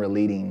genre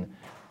leading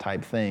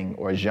type thing,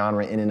 or a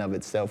genre in and of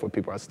itself where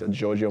people are still,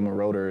 Giorgio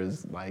Moroder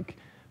is like,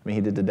 he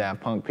did the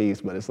Daft Punk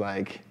piece, but it's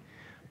like,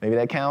 maybe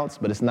that counts,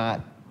 but it's not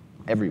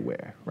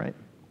everywhere, right?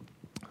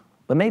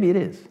 But maybe it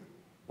is.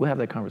 We'll have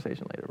that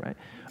conversation later, right?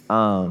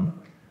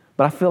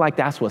 But I feel like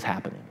that's what's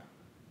happening,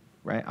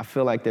 right? I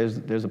feel like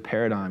there's a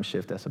paradigm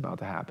shift that's about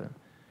to happen,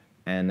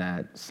 and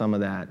that some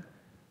of that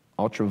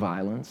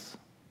ultra-violence,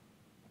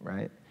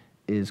 right,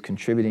 is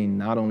contributing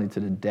not only to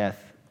the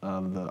death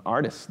of the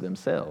artists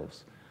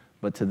themselves,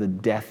 but to the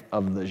death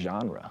of the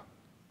genre,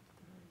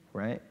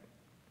 right?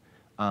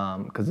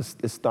 Because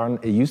it's starting.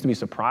 It used to be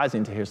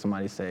surprising to hear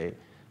somebody say,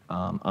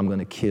 "I'm going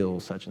to kill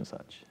such and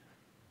such,"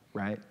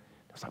 right?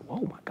 It's like, "Whoa,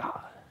 my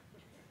God!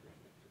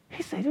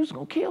 He said he was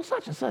going to kill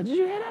such and such. Did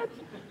you hear that?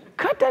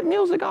 Cut that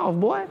music off,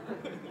 boy."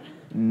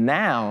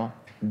 Now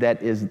there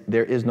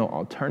is no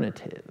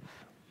alternative,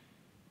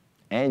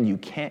 and you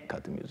can't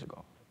cut the music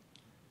off,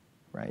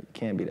 right? You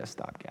can't be that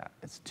stopgap.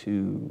 It's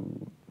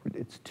too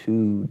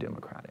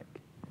democratic.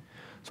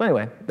 So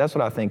anyway, that's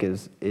what I think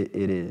it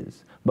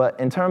is. But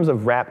in terms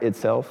of rap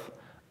itself,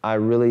 I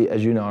really,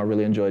 as you know, I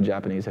really enjoy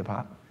Japanese hip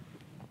hop.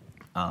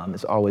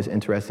 It's always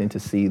interesting to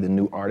see the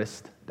new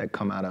artists that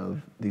come out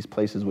of these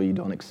places where you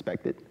don't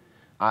expect it.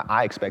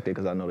 I expect it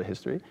because I know the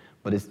history,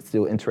 but it's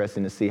still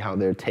interesting to see how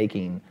they're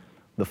taking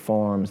the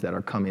forms that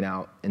are coming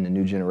out in the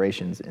new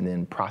generations and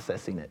then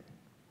processing it,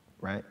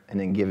 right? And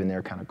then giving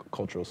their kind of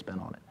cultural spin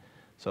on it.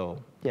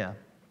 So yeah,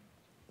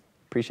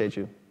 appreciate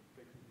you.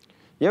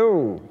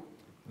 Yo.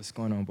 What's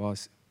going on,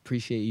 boss?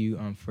 Appreciate you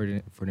for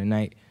the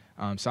night.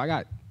 So I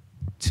got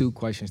two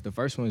questions. The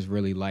first one is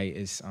really light.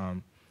 It's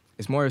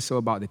more so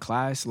about the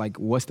class. Like,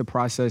 what's the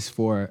process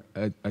for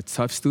a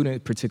tough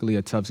student, particularly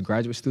a tough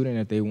graduate student,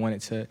 if they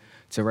wanted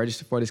to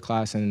register for this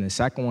class? And then the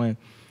second one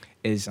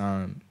is,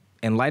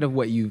 in light of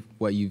what you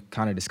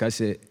kind of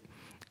discussed, it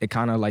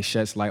kind of like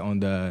sheds light on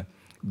the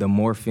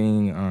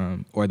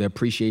morphing or the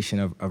appreciation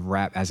of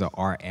rap as an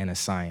art and a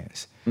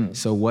science.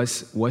 So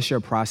what's your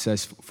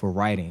process for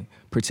writing,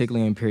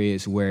 particularly in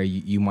periods where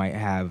you might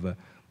have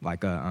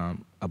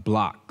a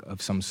block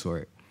of some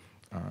sort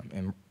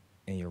in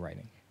your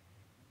writing?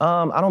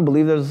 I don't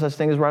believe there's a such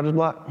thing as writer's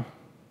block.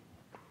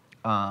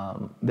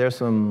 There's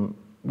some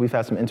we've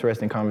had some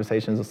interesting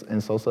conversations in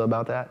SOSA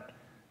about that.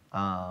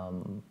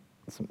 Some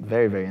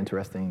very, very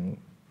interesting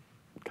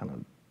kind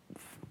of,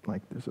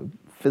 like there's a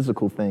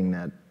physical thing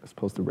that is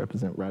supposed to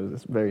represent writers.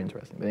 It's very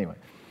interesting. But anyway,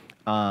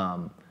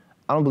 I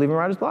don't believe in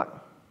writer's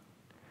block.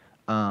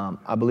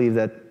 I believe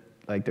that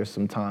like there's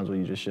some times where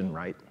you just shouldn't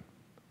write.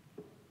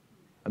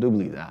 I do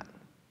believe that.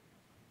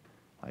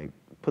 Like,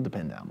 put the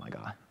pen down, my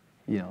guy.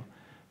 You know,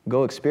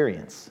 go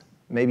experience.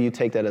 Maybe you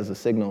take that as a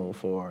signal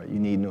for you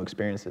need new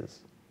experiences,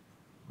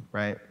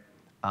 right?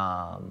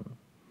 I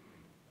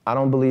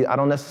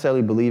don't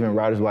necessarily believe in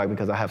writer's block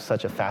because I have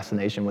such a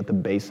fascination with the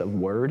base of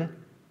word,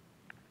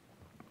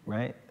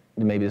 right?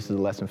 Maybe this is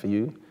a lesson for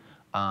you.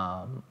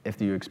 If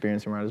you're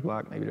experiencing writer's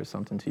block, maybe there's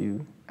something to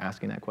you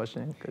asking that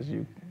question because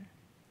you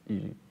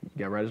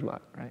got writer's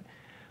block, right?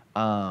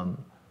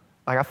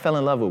 Like I fell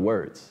in love with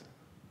words,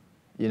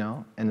 you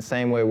know? In the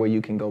same way where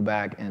you can go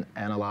back and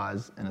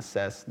analyze and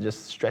assess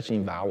just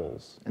stretching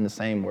vowels in the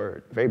same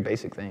word, very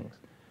basic things,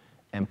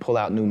 and pull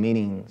out new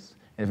meanings,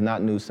 and if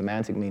not new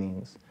semantic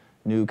meanings,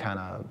 new kind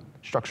of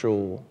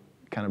structural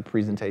kind of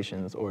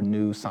presentations or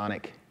new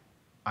sonic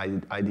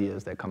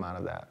ideas that come out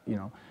of that, you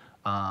know?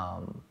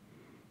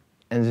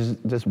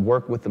 And just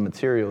work with the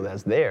material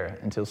that's there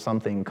until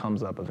something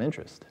comes up of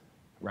interest,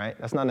 right?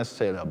 That's not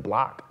necessarily a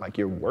block, like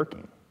you're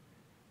working,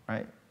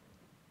 right?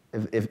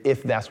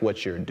 If that's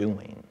what you're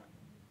doing,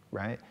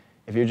 right?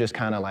 If you're just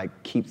kind of like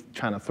keep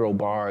trying to throw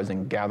bars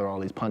and gather all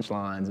these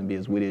punchlines and be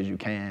as witty as you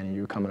can and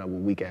you're coming up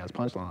with weak-ass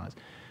punchlines,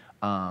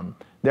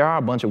 there are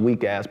a bunch of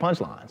weak-ass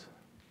punchlines,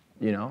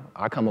 you know?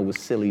 I come up with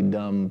silly,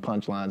 dumb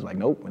punchlines like,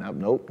 nope,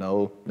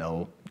 nope,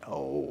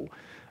 no.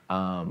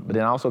 But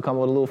then I also come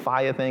up with a little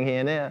fire thing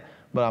here and there,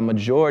 but a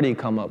majority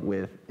come up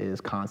with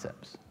is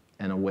concepts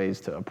and ways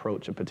to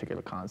approach a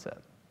particular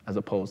concept, as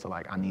opposed to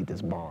like, I need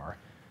this bar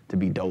to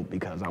be dope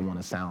because I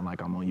want to sound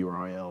like I'm on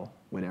URL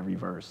with every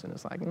verse. And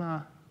it's like, nah,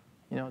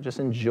 you know,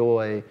 just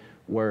enjoy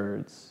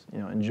words, you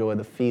know, enjoy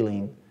the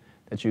feeling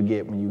that you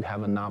get when you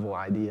have a novel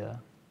idea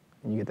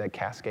and you get that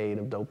cascade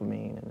of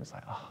dopamine and it's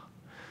like, oh,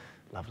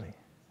 lovely,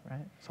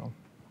 right? So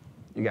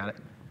you got it.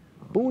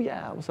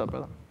 Booyah, what's up,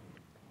 brother?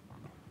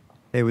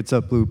 Hey, what's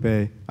up,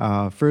 Lupe?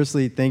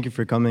 Firstly, thank you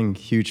for coming,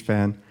 huge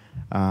fan.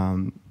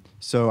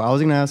 So I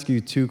was gonna ask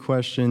you two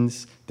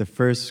questions. The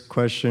first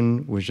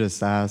question was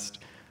just asked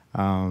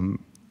in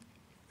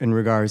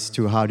regards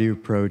to how do you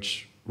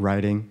approach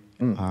writing?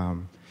 You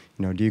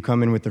know, do you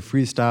come in with a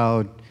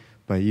freestyle?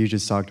 But you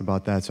just talked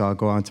about that, so I'll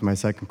go on to my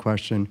second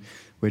question,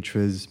 which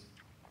was,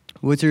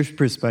 what's your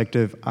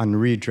perspective on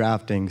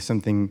redrafting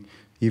something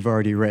you've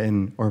already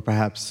written or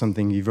perhaps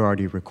something you've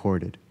already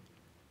recorded?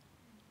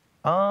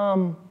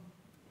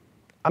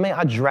 I mean,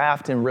 I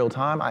draft in real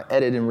time. I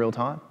edit in real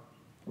time,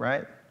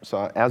 right?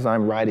 So as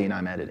I'm writing,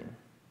 I'm editing,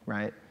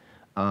 right?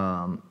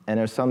 And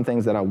there's some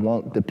things that I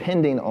won't,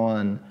 depending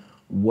on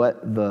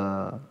what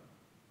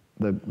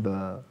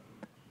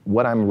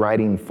what I'm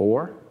writing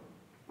for,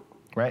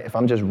 right? If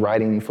I'm just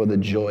writing for the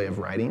joy of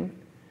writing,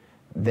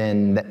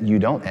 then you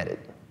don't edit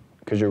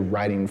because you're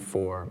writing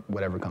for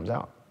whatever comes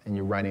out and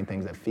you're writing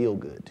things that feel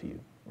good to you,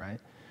 right?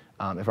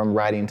 If I'm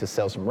writing to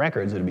sell some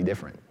records, it'll be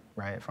different,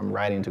 right? If I'm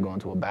writing to go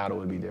into a battle,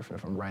 it'll be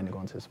different. If I'm writing to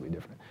go into this, it'll be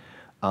different.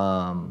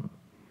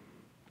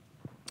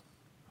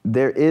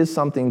 There is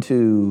something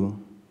to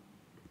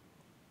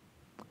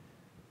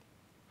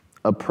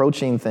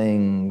approaching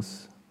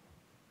things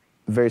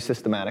very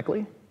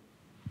systematically,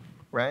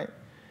 right?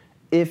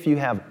 If you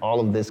have all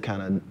of this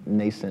kind of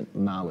nascent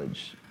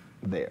knowledge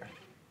there,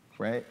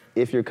 right?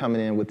 If you're coming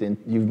in with,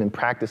 you've been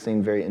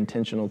practicing very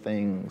intentional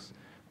things,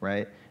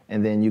 right?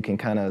 And then you can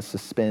kind of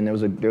suspend. There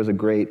was a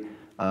great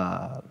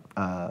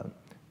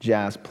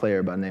jazz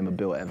player by the name of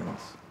Bill Evans,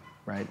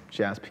 right?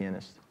 Jazz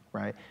pianist,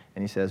 right?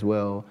 And he says,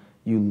 well,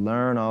 you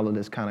learn all of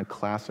this kind of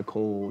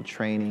classical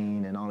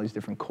training and all these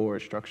different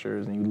chord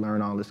structures, and you learn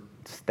all this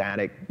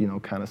static, you know,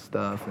 kind of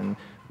stuff, and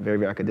very,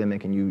 very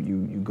academic, and you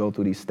go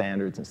through these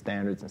standards and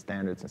standards and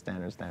standards and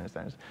standards,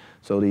 standards.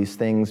 So these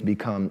things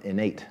become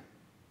innate.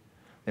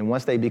 And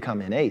once they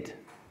become innate,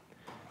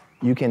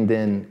 you can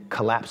then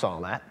collapse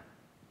all that,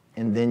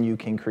 and then you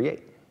can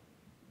create,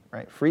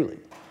 right, freely.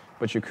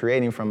 But you're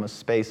creating from a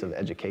space of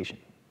education.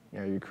 You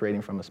know, you're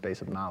creating from a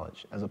space of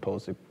knowledge, as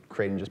opposed to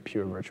creating just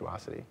pure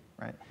virtuosity,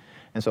 right?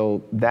 And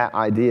so that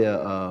idea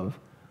of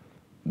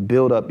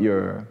build up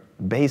your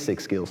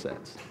basic skill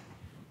sets,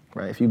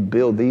 right? If you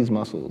build these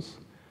muscles,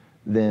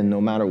 then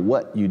no matter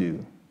what you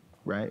do,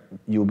 right,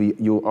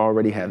 you'll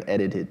already have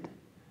edited.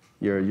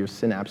 Your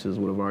synapses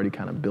would have already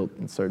kind of built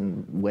in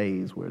certain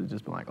ways where it's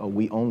just been like, oh,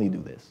 we only do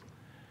this.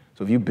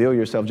 So if you build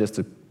yourself just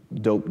to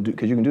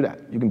because you can do that.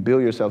 You can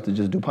build yourself to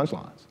just do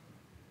punchlines,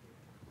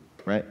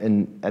 right?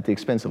 And at the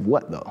expense of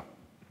what, though,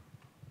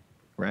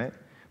 right?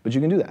 But you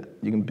can do that.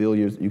 You can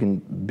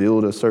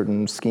build a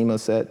certain schema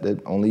set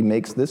that only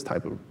makes this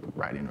type of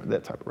writing or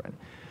that type of writing.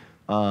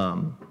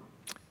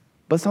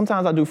 But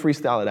sometimes I do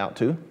freestyle it out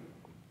too,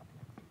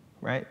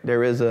 right?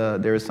 There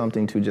is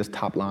something to just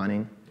top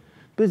lining.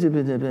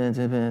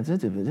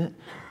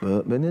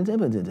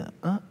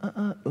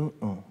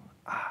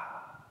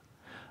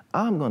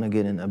 I'm gonna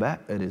get in the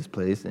back of this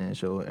place and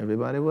show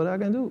everybody what I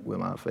can do with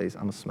my face.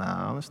 I'm gonna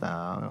smile and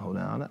style and hold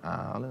down the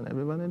aisle and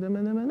everybody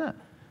that.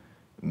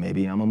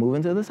 Maybe I'm gonna move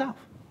into the South.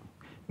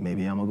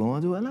 Maybe I'm gonna go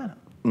into Atlanta.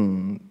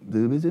 Maybe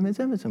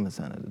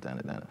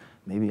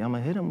I'm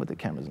gonna hit them with the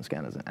cameras and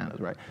scanners and annas,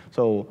 right?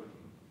 So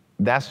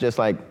that's just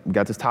like, we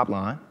got this top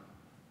line,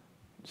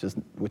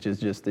 which is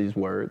just these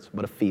words,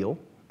 but a feel,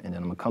 and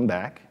then I'm gonna come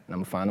back and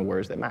I'm gonna find the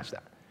words that match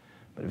that.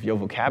 But if your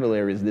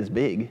vocabulary is this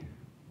big,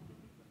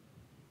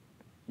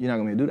 you're not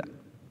gonna be able to do that.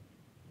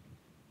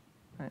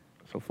 Right?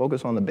 So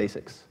focus on the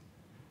basics.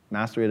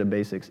 Mastery of the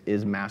basics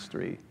is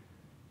mastery,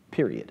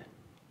 period.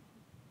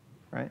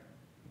 Right?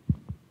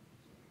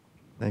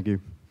 Thank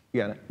you.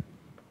 You got it.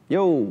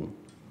 Yo.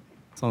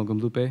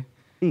 Assalamualaikum, Lupe.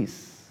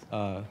 Peace.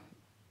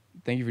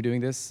 Thank you for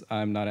doing this.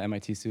 I'm not an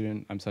MIT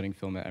student. I'm studying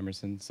film at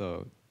Emerson,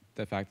 so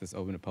the fact that it's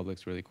open to public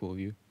is really cool of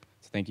you.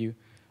 So thank you.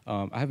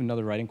 I have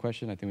another writing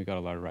question. I think we got a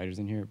lot of writers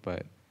in here,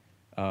 but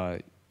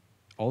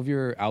all of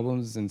your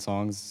albums and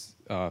songs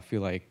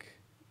feel like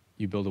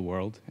you build a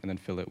world and then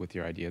fill it with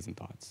your ideas and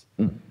thoughts.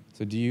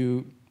 So do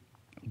you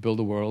build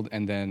a world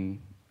and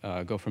then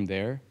go from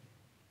there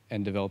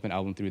and develop an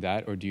album through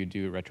that, or do you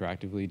do it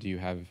retroactively? Do you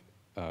have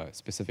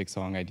specific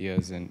song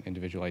ideas and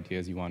individual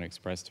ideas you want to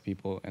express to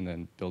people and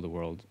then build a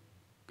world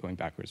going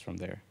backwards from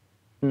there?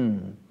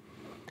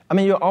 I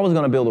mean, you're always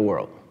gonna build a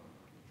world,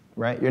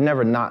 right? You're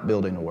never not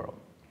building a world,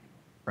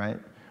 right?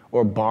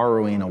 Or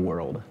borrowing a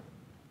world,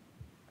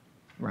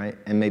 right?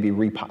 And maybe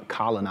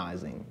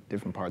colonizing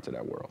different parts of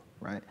that world,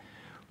 right?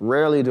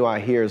 Rarely do I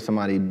hear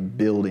somebody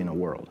building a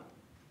world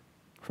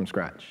from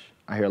scratch.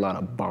 I hear a lot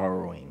of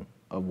borrowing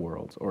of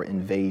worlds or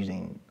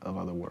invading of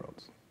other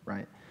worlds,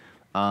 right?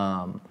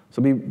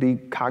 So be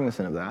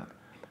cognizant of that.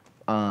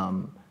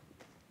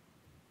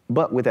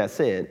 But with that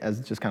said,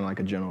 as just kind of like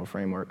a general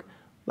framework,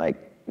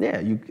 like,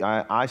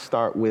 yeah, I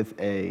start with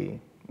a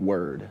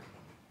word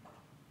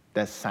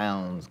that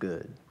sounds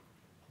good,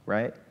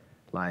 right?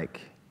 Like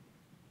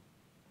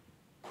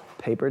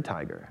paper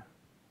tiger,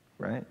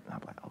 right? And I'm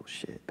like, oh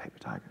shit, paper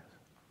tigers.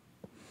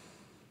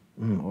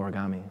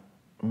 Origami.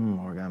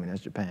 Origami,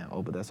 that's Japan.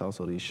 Oh, but that's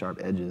also these sharp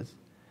edges.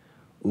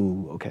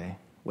 Ooh, okay.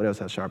 What else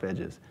has sharp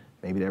edges?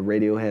 Maybe that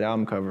Radiohead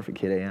album cover for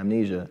Kid A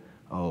Amnesia.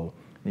 Oh,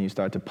 then you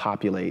start to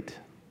populate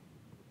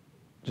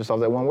just off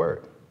that one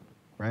word,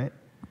 right?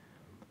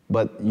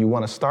 But you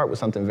want to start with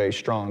something very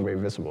strong, very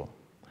visible,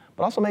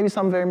 but also maybe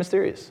something very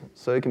mysterious.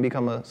 So it can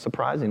become a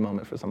surprising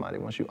moment for somebody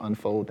once you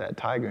unfold that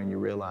tiger and you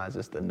realize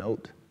it's the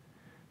note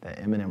that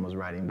Eminem was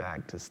writing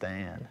back to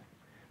Stan,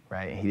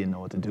 right? And he didn't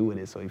know what to do with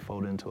it, so he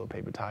folded it into a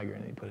paper tiger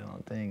and he put it on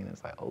a thing, and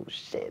it's like, oh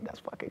shit, that's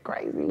fucking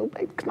crazy. Lupe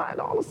combined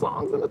all the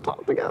songs and the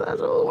talk together. That's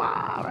so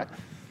wow, right?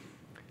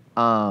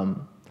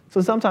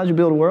 So sometimes you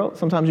build a world,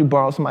 sometimes you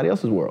borrow somebody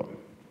else's world.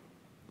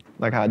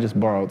 Like how I just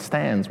borrowed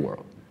Stan's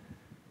world,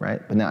 right?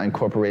 But now I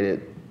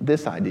incorporated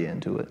this idea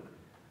into it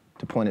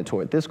to point it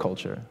toward this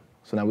culture,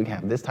 so now we can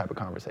have this type of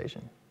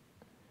conversation,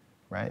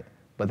 right?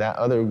 But that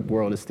other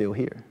world is still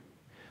here.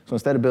 So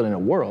instead of building a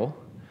world,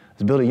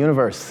 let's build a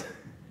universe,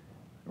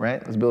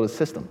 right? Let's build a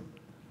system,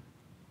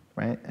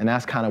 right? And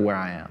that's kind of where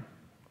I am.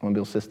 I want to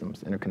build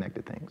systems,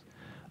 interconnected things.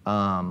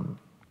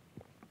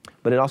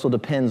 But it also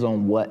depends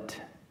on what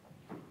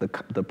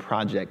the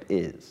project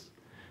is.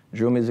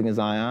 Drill Music in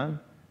Zion,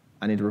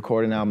 I need to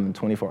record an album in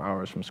 24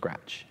 hours from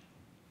scratch,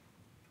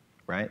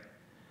 right?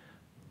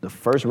 The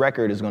first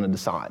record is going to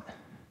decide.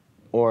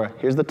 Or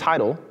here's the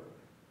title,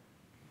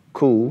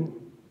 cool,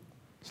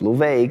 it's a little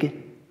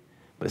vague,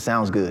 but it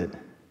sounds good,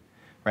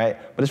 right?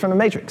 But it's from The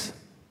Matrix.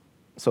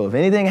 So if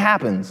anything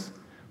happens,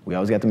 we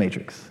always got The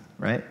Matrix,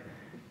 right?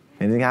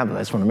 If anything happens,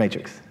 that's from The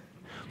Matrix.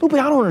 Lupe,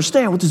 I don't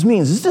understand what this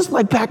means. Is this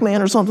like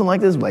Pac-Man or something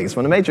like this? Like, it's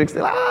from The Matrix.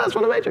 They're like, it's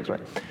from The Matrix,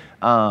 right?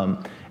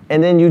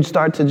 And then you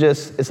start to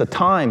it's a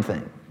time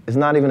thing. It's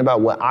not even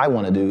about what I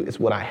want to do. It's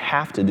what I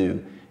have to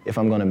do if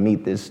I'm going to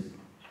meet this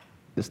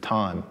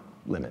time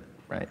limit,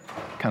 right?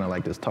 Kind of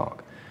like this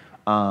talk.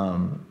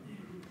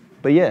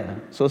 But yeah,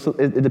 so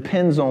it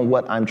depends on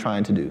what I'm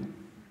trying to do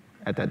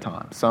at that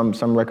time.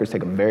 Some records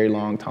take a very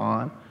long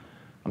time.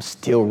 I'm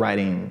still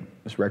writing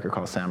this record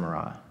called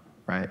Samurai,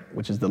 right?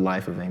 Which is the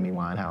life of Amy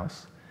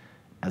Winehouse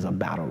as a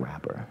battle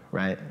rapper,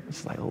 right?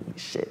 It's like, holy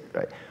shit,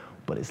 right?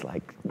 But it's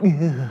like,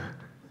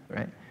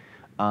 right?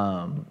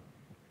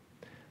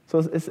 So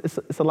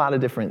it's a lot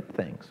of different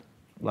things,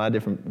 a lot of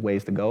different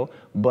ways to go.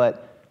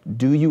 But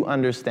do you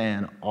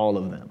understand all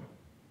of them?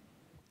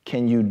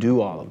 Can you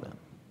do all of them,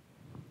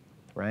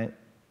 right?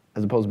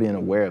 As opposed to being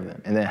aware of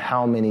them. And then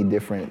how many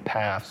different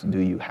paths do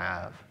you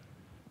have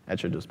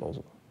at your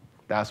disposal?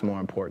 That's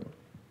more important,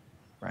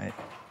 right?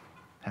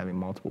 Having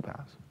multiple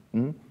paths.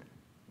 Mm-hmm.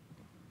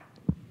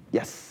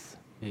 Yes.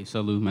 Hey,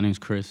 salute. My name's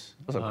Chris.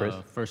 What's up, Chris?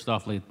 First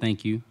off,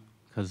 thank you,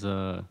 because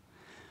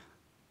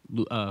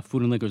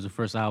Food and Liquor is the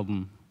first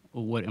album,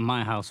 or what in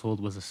my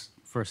household was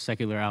the first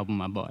secular album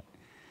I bought.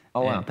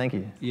 Oh, wow, thank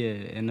you. Yeah,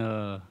 and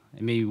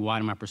it made me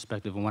widen my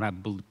perspective on what I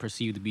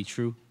perceive to be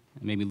true.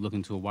 It made me look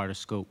into a wider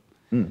scope.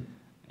 And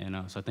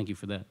so I thank you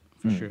for that,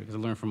 for sure. Because I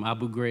learned from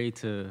Abu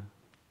Ghraib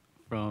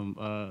from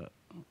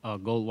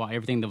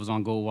everything that was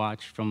on Gold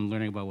Watch, from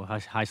learning about what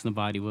Heist in the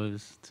Body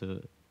was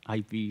to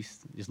Hypebeast,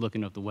 just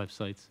looking up the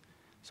websites.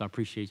 So I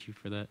appreciate you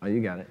for that. Oh,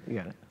 you got it. You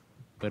got it.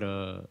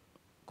 But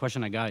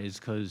question I got is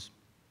because,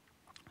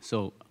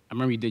 so I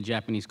remember you did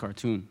Japanese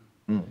cartoon,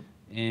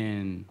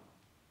 and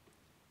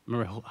I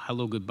remember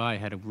Hello Goodbye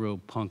had a real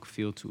punk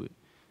feel to it.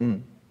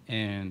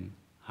 And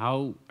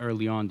how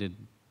early on did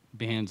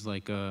bands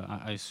like,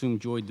 I assume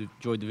Joy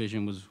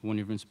Division was one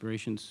of your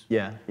inspirations?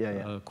 Yeah.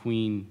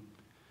 Queen.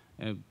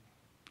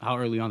 How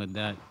early on did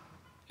that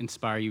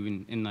inspire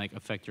you and like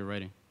affect your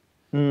writing?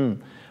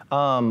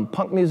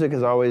 Punk music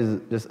is always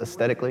just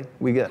aesthetically.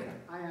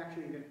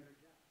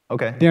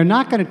 Okay. They're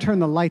not going to turn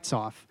the lights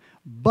off,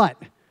 but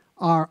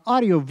our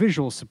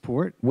audio-visual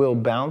support will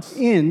bounce.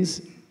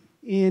 Ends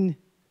in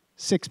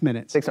 6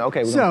 minutes.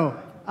 Okay. So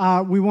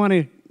we want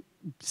to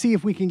see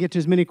if we can get to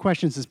as many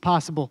questions as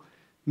possible,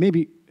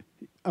 maybe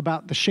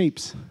about the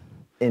shapes.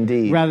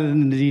 Indeed. Rather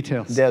than the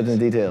details. Delves in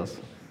details.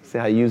 See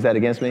how you use that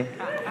against me?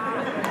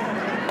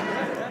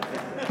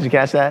 Did you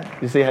catch that?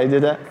 You see how you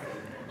did that?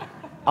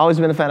 Always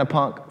been a fan of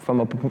punk from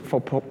a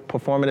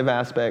performative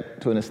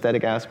aspect to an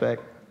aesthetic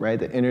aspect, right?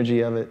 The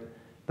energy of it,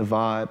 the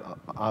vibe.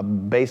 I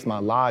based my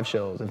live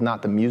shows, if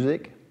not the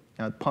music.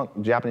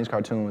 Japanese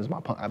cartoon is my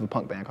punk. I have a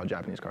punk band called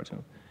Japanese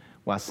Cartoon,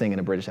 where I sing in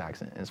a British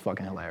accent, and it's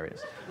fucking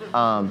hilarious.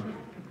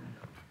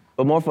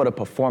 But more for the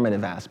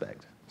performative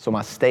aspect. So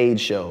my stage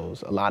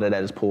shows, a lot of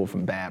that is pulled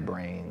from Bad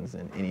Brains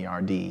and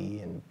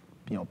NERD and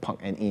punk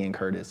and Ian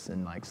Curtis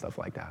and like stuff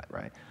like that,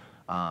 right?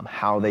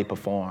 How they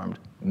performed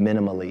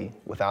minimally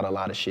without a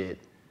lot of shit,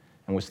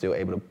 and we're still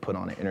able to put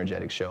on an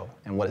energetic show.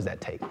 And what does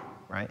that take,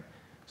 right?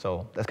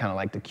 So that's kind of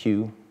like the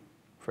cue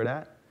for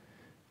that,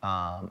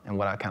 and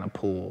what I kind of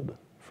pulled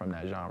from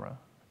that genre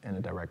in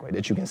a direct way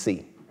that you can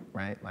see,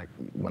 right? Like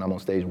when I'm on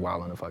stage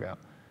wilding the fuck out.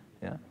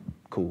 Yeah,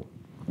 cool.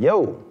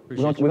 Yo, we're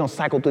gonna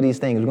cycle through these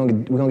things. We're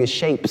gonna get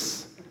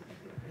shapes.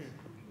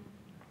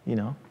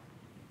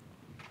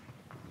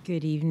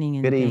 Good evening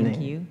and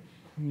thank you.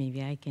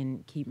 Maybe I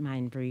can keep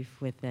mine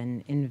brief with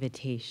an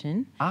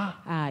invitation.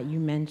 You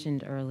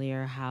mentioned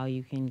earlier how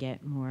you can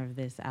get more of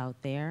this out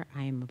there.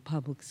 I am a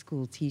public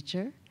school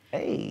teacher.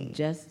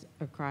 Just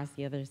across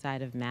the other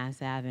side of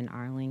Mass Ave in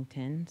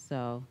Arlington,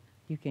 so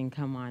you can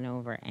come on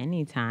over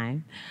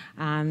anytime.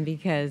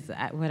 Because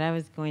what I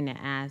was going to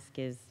ask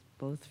is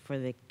both for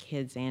the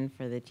kids and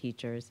for the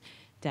teachers,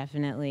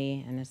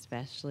 definitely and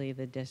especially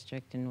the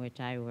district in which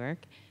I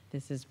work,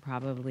 this is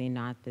probably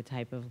not the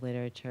type of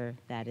literature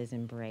that is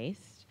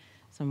embraced.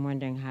 So I'm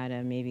wondering how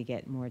to maybe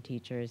get more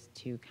teachers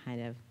to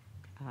kind of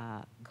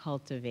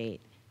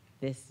cultivate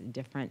this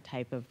different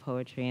type of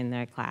poetry in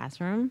their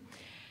classroom.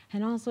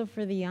 And also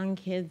for the young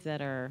kids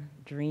that are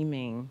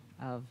dreaming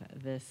of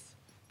this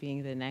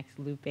being the next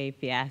Lupe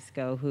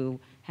Fiasco, who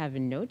have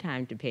no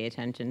time to pay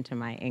attention to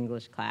my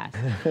English class.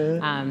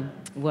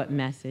 What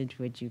message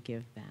would you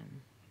give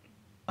them?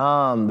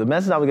 The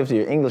message I would give to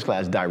your English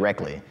class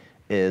directly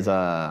is,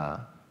 without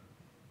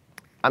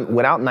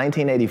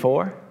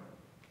 1984,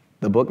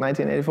 the book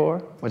 1984,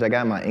 which I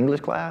got in my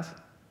English class,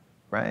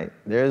 right?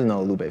 There is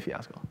no Lupe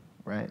Fiasco,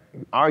 right?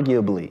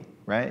 Arguably,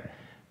 right?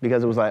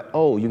 Because it was like,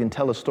 oh, you can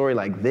tell a story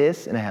like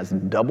this and it has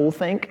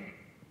doublethink.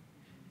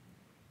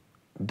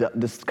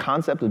 This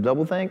concept of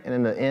doublethink, and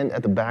in the end,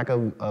 at the back of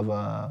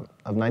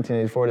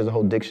 1984, there's a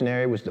whole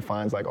dictionary which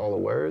defines like all the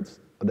words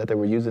that they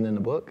were using in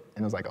the book,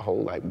 and it was like a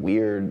whole like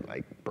weird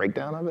like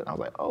breakdown of it. I was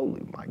like, oh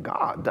my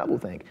God,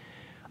 doublethink.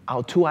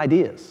 Two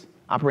ideas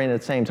operating at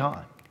the same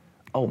time.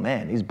 Oh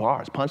man, these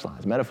bars,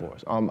 punchlines,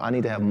 metaphors. I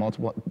need to have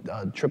multiple,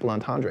 triple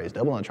entendres,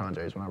 double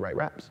entendres when I write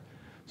raps.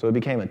 So it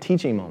became a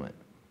teaching moment,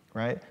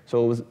 right?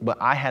 So it was,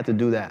 but I had to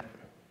do that.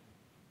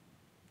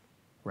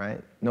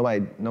 Right?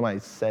 Nobody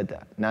said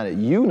that. Now that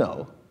you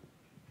know,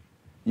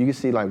 you can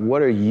see like,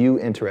 what are you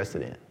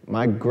interested in?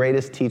 My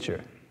greatest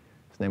teacher,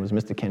 his name was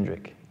Mr.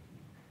 Kendrick,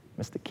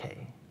 Mr.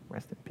 K,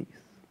 rest in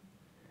peace.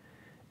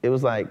 It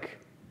was like,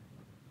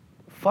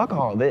 fuck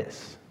all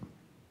this,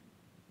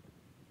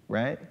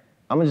 right?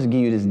 I'm gonna just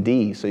give you this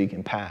D so you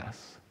can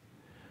pass,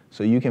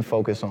 so you can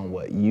focus on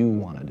what you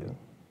wanna do,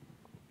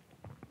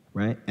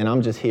 right? And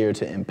I'm just here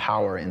to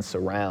empower and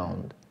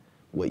surround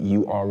what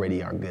you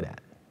already are good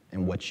at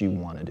and what you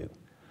want to do.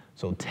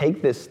 So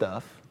take this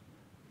stuff,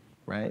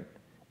 right?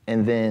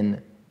 And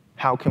then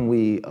how can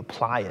we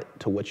apply it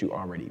to what you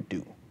already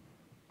do?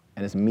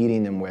 And it's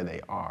meeting them where they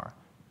are,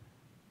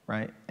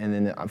 right? And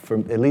then,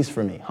 at least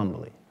for me,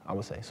 humbly, I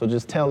would say. So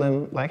just tell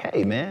them, like,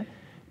 hey, man,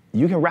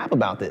 you can rap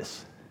about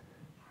this,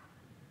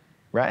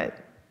 right?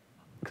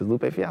 Because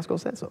Lupe Fiasco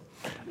said so.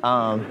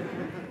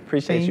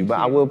 Appreciate you, but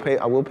I will pay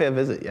a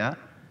visit, yeah?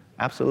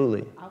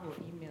 Absolutely. I will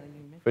email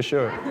you. For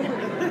sure.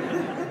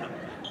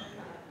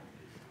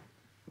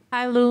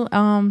 Hi, Lou.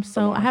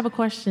 So I have a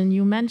question.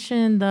 You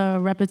mentioned the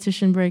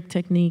repetition break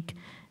technique,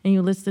 and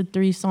you listed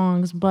 3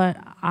 songs, but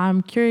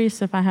I'm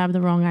curious if I have the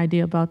wrong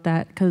idea about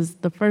that, because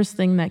the first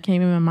thing that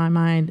came in my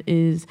mind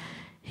is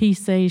He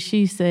Say,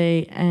 She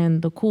Say,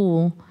 and The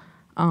Cool.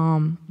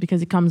 because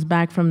he comes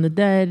back from the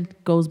dead,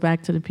 goes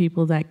back to the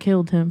people that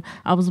killed him.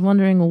 I was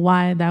wondering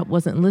why that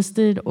wasn't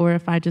listed, or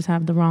if I just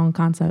have the wrong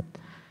concept.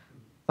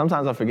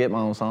 Sometimes I forget my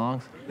own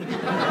songs.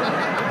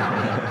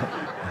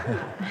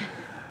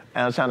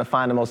 And I was trying to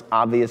find the most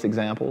obvious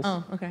examples.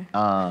 Oh, okay.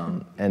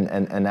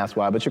 And that's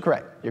why, but you're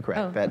correct. You're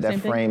correct. Oh, that same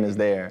frame thing? is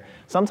there.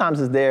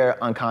 Sometimes it's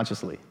there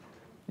unconsciously,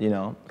 you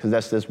know, because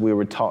that's just, we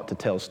were taught to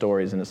tell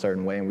stories in a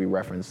certain way, and we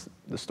reference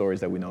the stories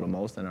that we know the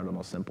most and are the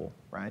most simple,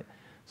 right?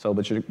 So,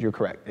 but you're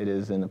correct. It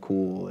is in the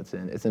Cool, it's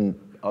in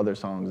other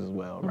songs as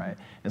well, right?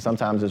 And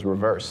sometimes it's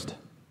reversed,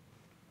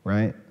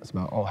 right? It's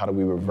about, oh, how do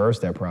we reverse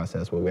that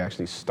process where we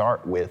actually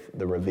start with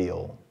the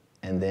reveal,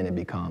 and then it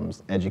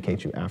becomes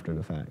educate you after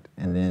the fact,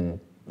 and then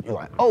you're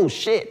like, oh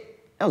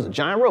shit, that was a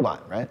giant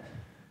robot, right?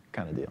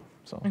 Kind of deal.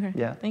 So, Okay,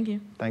 yeah. thank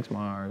you. Thanks,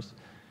 Mars.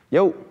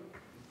 Yo.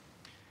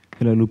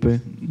 Hello,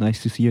 Lupe.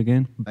 Nice to see you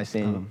again. Nice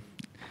seeing you.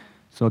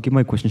 So I'll keep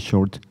my question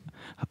short.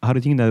 How do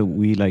you think that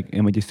we, like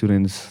MIT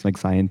students, like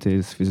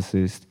scientists,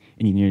 physicists,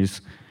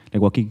 engineers,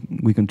 like what can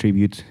we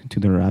contribute to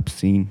the rap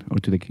scene or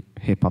to the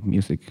hip hop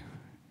music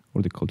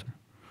or the culture?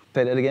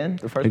 Say that again,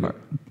 the first part.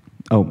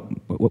 Oh,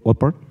 what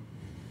part?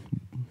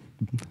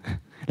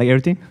 Like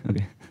everything?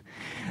 Okay.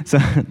 So,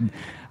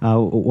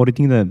 what do you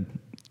think that,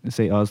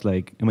 say, us,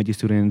 like MIT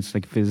students,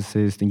 like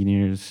physicists,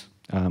 engineers,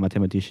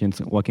 mathematicians,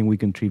 what can we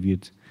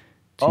contribute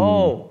to?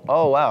 Oh,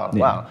 wow, Yeah.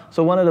 wow.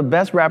 So one of the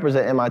best rappers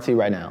at MIT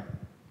right now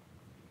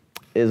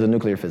is a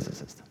nuclear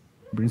physicist.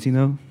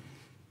 Brincino?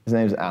 His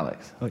name's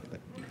Alex. Oh,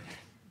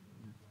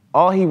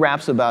 All he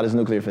raps about is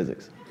nuclear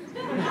physics.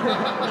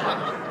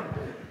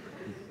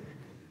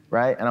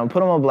 Right? And I'm gonna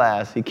put him on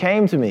blast. He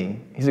came to me.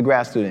 He's a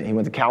grad student. He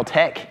went to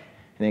Caltech and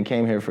then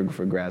came here for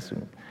grad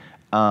student.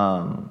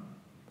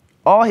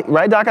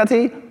 Right, Doc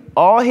IT?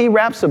 All he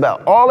raps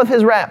about, all of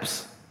his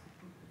raps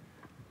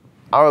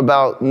are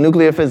about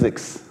nuclear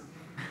physics,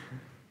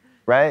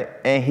 right?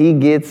 And he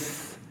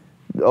gets,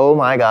 oh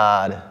my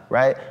God,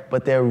 right?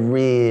 But they're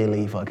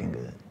really fucking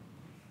good.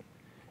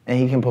 And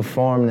he can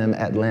perform them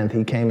at length.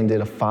 He came and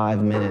did a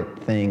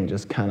 5-minute thing,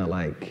 just kind of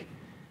like,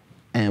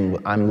 and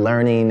I'm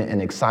learning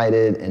and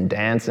excited and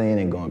dancing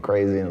and going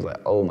crazy, and it was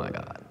like, oh my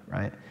God,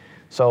 right?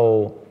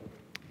 So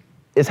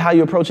it's how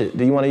you approach it.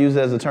 Do you want to use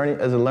it as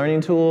a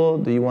learning tool?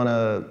 Do you want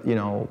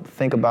to,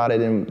 think about it,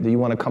 and do you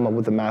want to come up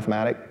with a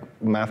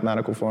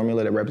mathematical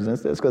formula that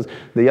represents this? Because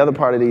the other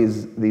part of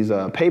these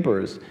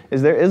papers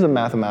is there is a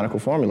mathematical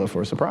formula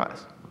for a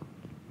surprise,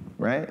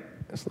 right?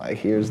 It's like,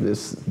 here's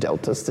this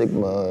delta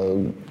sigma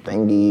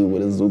thingy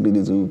with a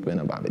zoopity-zoop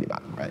and a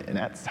boppity-bop, right? And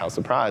that's how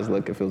surprise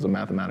look if it was a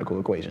mathematical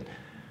equation,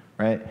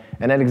 right?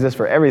 And that exists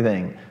for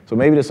everything. So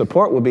maybe the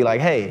support would be like,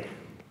 hey,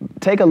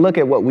 take a look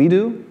at what we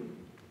do,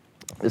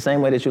 the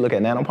same way that you look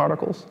at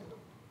nanoparticles,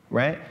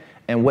 right?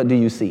 And what do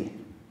you see?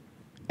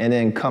 And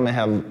then come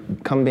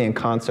be in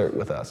concert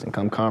with us and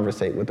come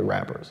conversate with the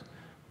rappers,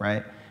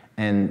 right?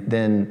 And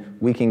then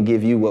we can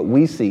give you what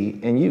we see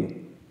in you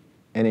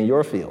and in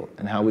your field,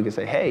 and how we can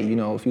say, hey,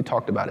 if you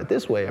talked about it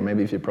this way, or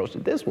maybe if you approached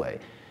it this way,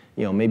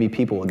 maybe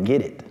people will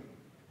get it,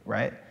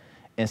 right?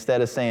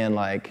 Instead of saying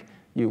like,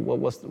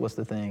 what's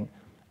the thing?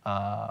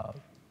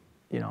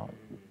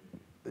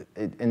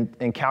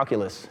 In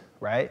calculus,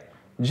 right?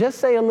 Just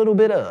say a little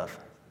bit of,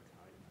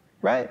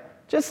 right?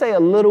 Just say a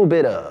little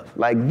bit of.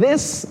 Like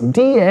this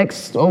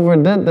dx over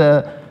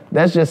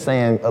that's just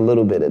saying a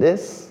little bit of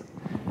this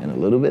and a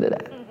little bit of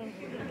that.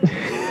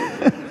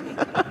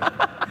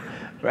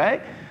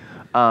 Right?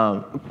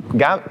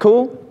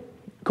 Cool?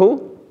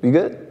 You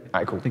good? All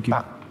right, cool. Thank you.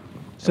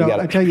 So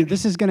I tell you,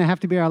 this is going to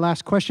have to be our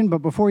last question, but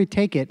before we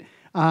take it,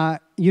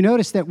 you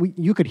noticed that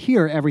you could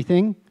hear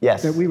everything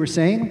that we were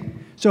saying.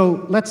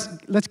 So let's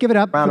give it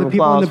up for the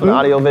people in the booth for the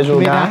audio-visual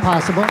who made guy. that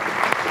possible.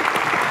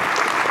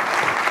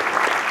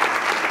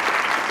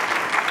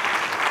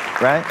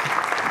 Right?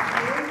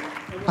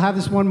 We'll have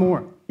this one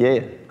more.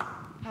 Yeah.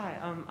 Hi,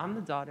 I'm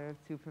the daughter of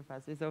 2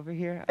 professors over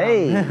here.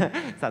 Hey. So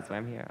that's why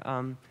I'm here.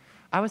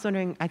 I was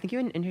wondering, I think you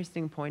had an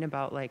interesting point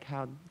about like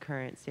how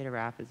current state of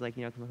rap is like,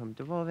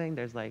 devolving.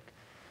 There's like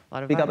a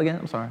lot of. Speak up again.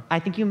 I'm sorry. I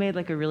think you made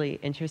like a really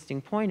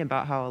interesting point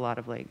about how a lot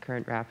of like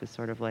current rap is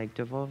sort of like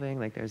devolving.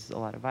 Like there's a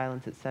lot of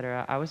violence,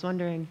 etc. I was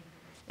wondering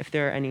if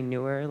there are any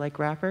newer like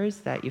rappers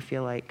that you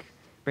feel like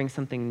bring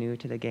something new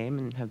to the game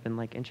and have been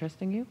like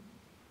interesting you.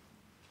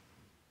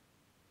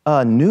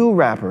 New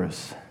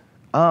rappers.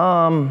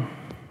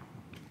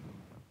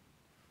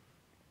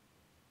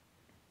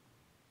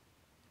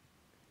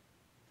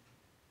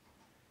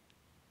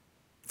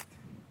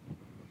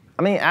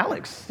 I mean,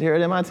 Alex here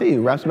at MIT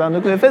who raps about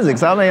nuclear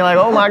physics. I mean, like,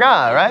 oh my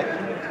God, right?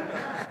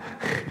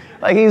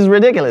 Like, he's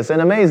ridiculous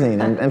and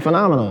amazing and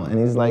phenomenal. And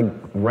he's like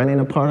running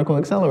a particle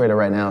accelerator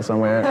right now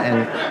somewhere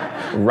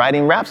and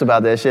writing raps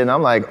about that shit. And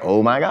I'm like,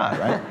 oh my God,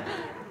 right?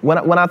 When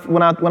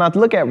I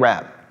look at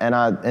rap,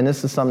 and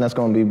this is something that's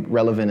going to be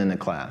relevant in the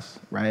class,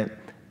 right?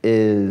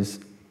 Is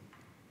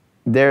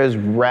there's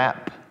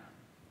rap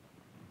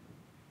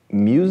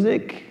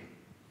music,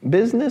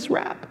 business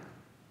rap,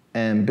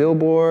 and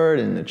Billboard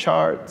and the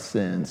charts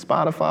and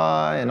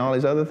Spotify and all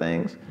these other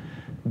things.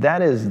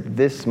 that is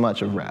this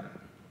much of rap.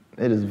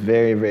 It is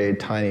very, very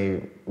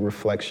tiny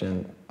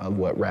reflection of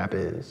what rap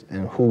is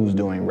and who's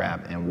doing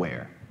rap and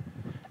where.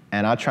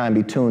 And I try and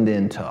be tuned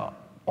into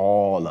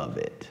all of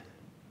it,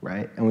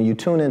 right? And when you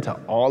tune into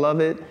all of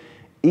it,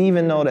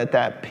 even though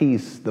that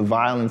piece, the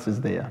violence is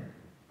there,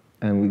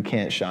 and we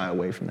can't shy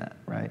away from that,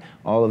 right?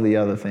 All of the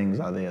other things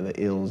are there, the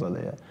ills are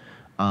there.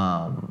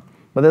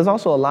 But there's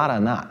also a lot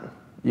of not.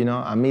 You know,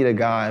 I meet a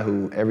guy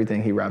who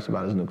everything he raps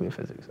about is nuclear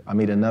physics. I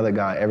meet another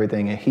guy,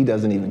 everything, and he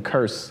doesn't even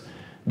curse.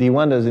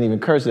 D1 doesn't even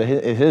curse at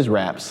his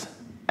raps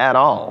at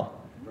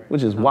all,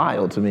 which is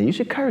wild to me. You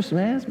should curse,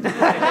 man.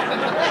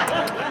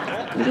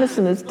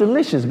 Listen, it's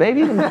delicious, baby.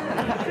 You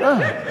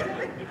gotta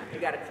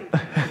teach.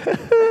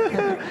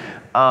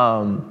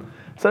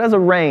 So there's a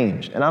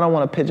range, and I don't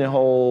want to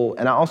pigeonhole,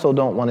 and I also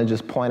don't want to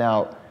just point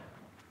out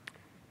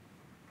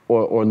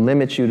or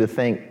limit you to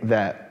think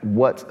that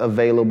what's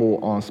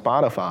available on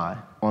Spotify,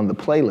 on the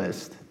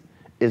playlist,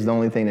 is the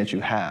only thing that you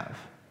have,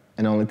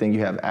 and the only thing you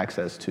have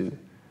access to,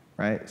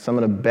 right? Some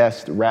of the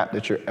best rap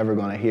that you're ever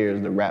gonna hear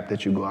is the rap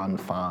that you go out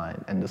and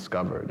find and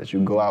discover, that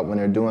you go out when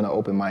they're doing an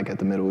open mic at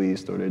the Middle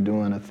East, or they're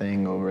doing a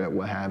thing over at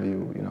what have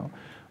you, you know,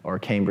 or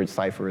Cambridge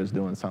Cypher is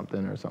doing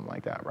something or something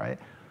like that, right?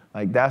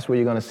 Like that's where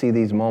you're gonna see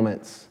these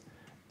moments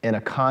in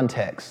a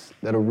context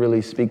that'll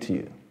really speak to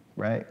you,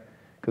 right?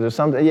 Because there's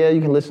something, yeah,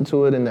 you can listen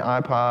to it in the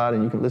iPod,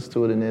 and you can listen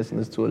to it in this, and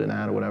listen to it in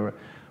that, or whatever,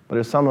 but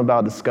there's something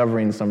about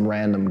discovering some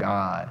random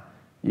guy,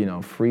 you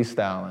know,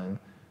 freestyling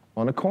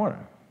on the corner,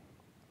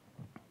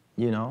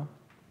 you know?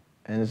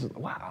 And it's just,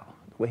 wow,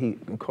 the way he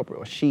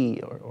incorporated, or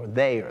she, or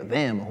they, or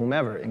them, or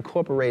whomever,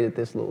 incorporated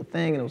this little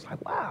thing, and it was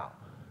like, wow,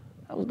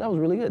 that was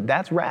really good.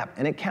 That's rap,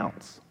 and it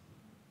counts,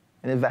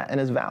 and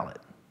it's valid,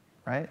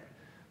 right?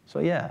 So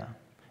yeah.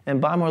 And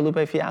buy more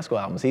Lupe Fiasco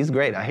albums. He's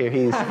great. I hear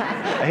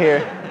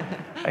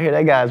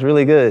that guy's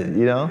really good,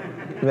 you know?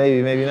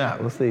 Maybe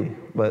not, we'll see.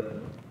 But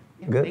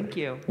good. Thank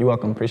you. You're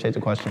welcome, appreciate the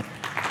question.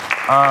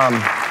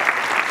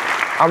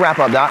 I'll wrap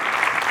up, Doc.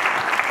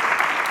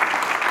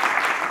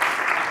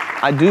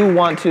 I do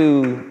want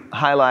to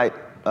highlight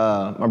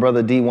my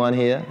brother D1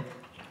 here.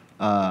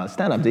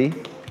 Stand up, D.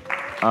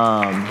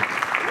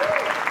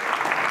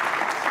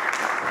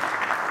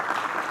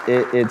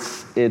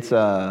 It's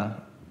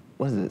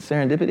what is it,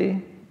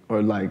 serendipity?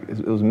 Or like,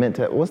 it was meant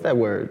to, what's that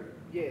word?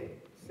 Yeah,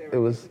 it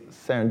was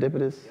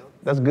serendipitous?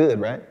 That's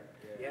good, right?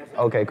 Yeah.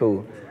 Okay,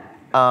 cool.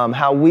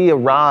 How we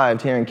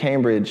arrived here in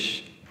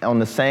Cambridge on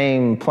the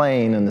same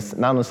plane,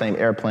 not on the same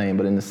airplane,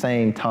 but in the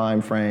same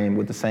time frame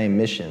with the same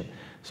mission.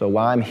 So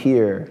while I'm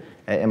here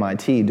at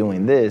MIT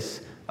doing this,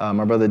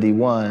 my brother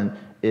D1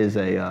 is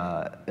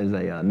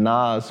a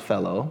Nas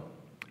fellow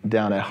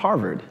down at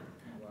Harvard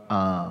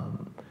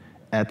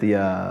at the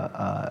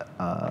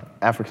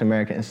African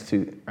American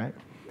Institute, right?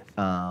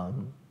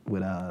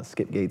 With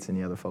Skip Gates and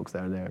the other folks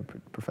that are there,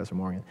 Professor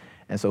Morgan.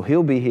 And so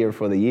he'll be here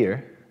for the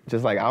year,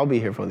 just like I'll be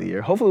here for the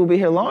year. Hopefully we'll be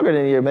here longer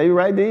than a year. Maybe,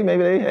 right, D?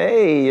 Maybe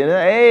hey,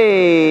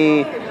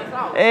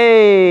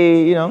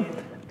 you know.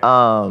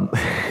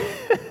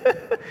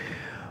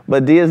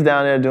 But D is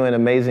down there doing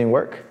amazing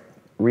work,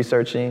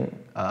 researching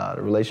the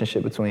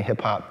relationship between hip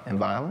hop and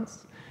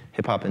violence,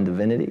 hip hop and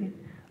divinity,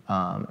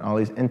 all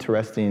these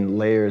interesting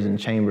layers and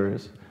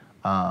chambers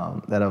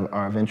that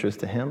are of interest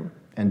to him,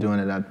 and doing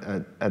it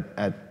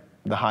at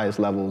the highest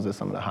levels at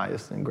some of the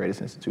highest and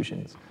greatest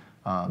institutions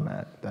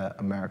that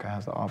America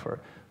has to offer.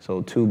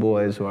 So two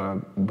boys who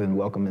have been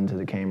welcomed into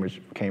the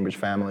Cambridge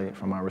family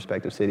from our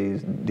respective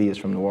cities. D is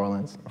from New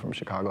Orleans, I'm from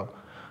Chicago,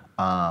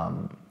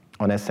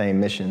 on that same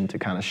mission to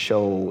kind of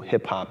show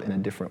hip hop in a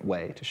different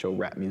way, to show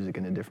rap music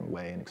in a different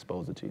way and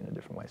expose it to you in a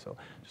different way. So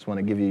just want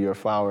to give you your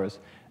flowers.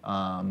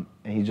 And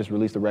he just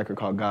released a record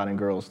called God and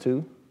Girls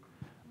 2,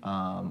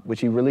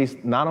 which he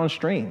released not on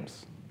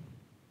streams,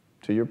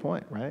 to your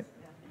point, right?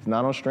 It's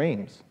not on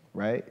streams,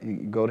 right? You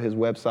go to his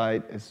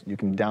website, you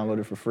can download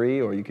it for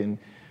free, or you can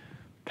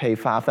pay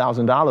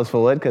 $5,000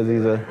 for it because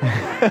he's a...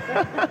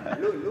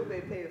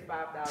 Lupe pays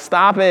 $5,000.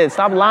 Stop it,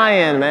 stop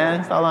lying,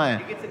 man, stop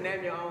lying. You get to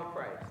name your own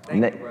price.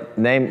 Thank you, brother.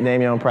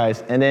 Name your own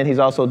price. And then he's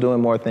also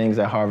doing more things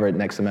at Harvard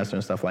next semester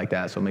and stuff like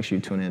that, so make sure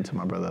you tune in to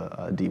my brother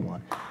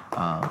D1.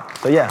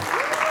 So yeah.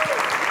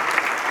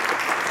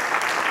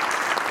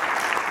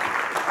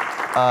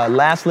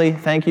 Lastly,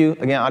 thank you,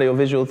 again,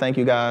 audiovisual, thank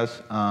you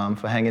guys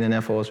for hanging in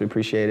there for us, we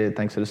appreciate it.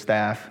 Thanks to the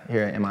staff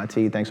here at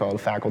MIT, thanks to all the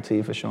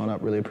faculty for showing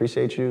up, really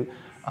appreciate you.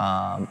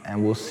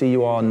 And we'll see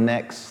you all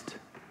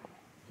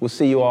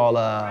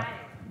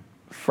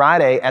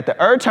Friday at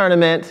the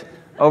tournament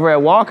over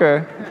at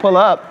Walker, pull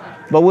up.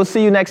 But we'll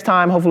see you next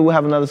time, hopefully we'll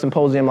have another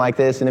symposium like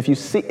this. And if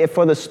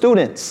for the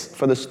students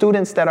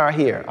that are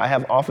here, I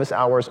have office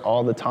hours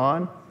all the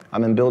time.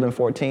 I'm in building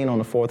 14 on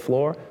the 4th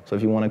floor, so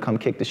if you want to come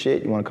kick the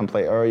shit, you want to come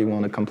play you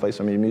want to come play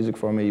some of your music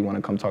for me, you want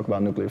to come talk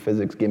about nuclear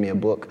physics, give me a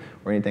book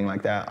or anything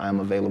like that,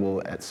 I'm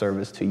available at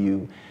service to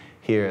you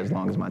here as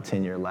long as my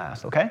tenure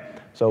lasts, okay?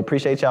 So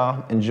appreciate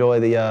y'all, enjoy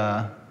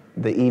the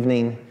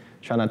evening,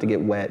 try not to get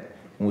wet,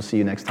 and we'll see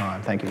you next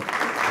time. Thank you.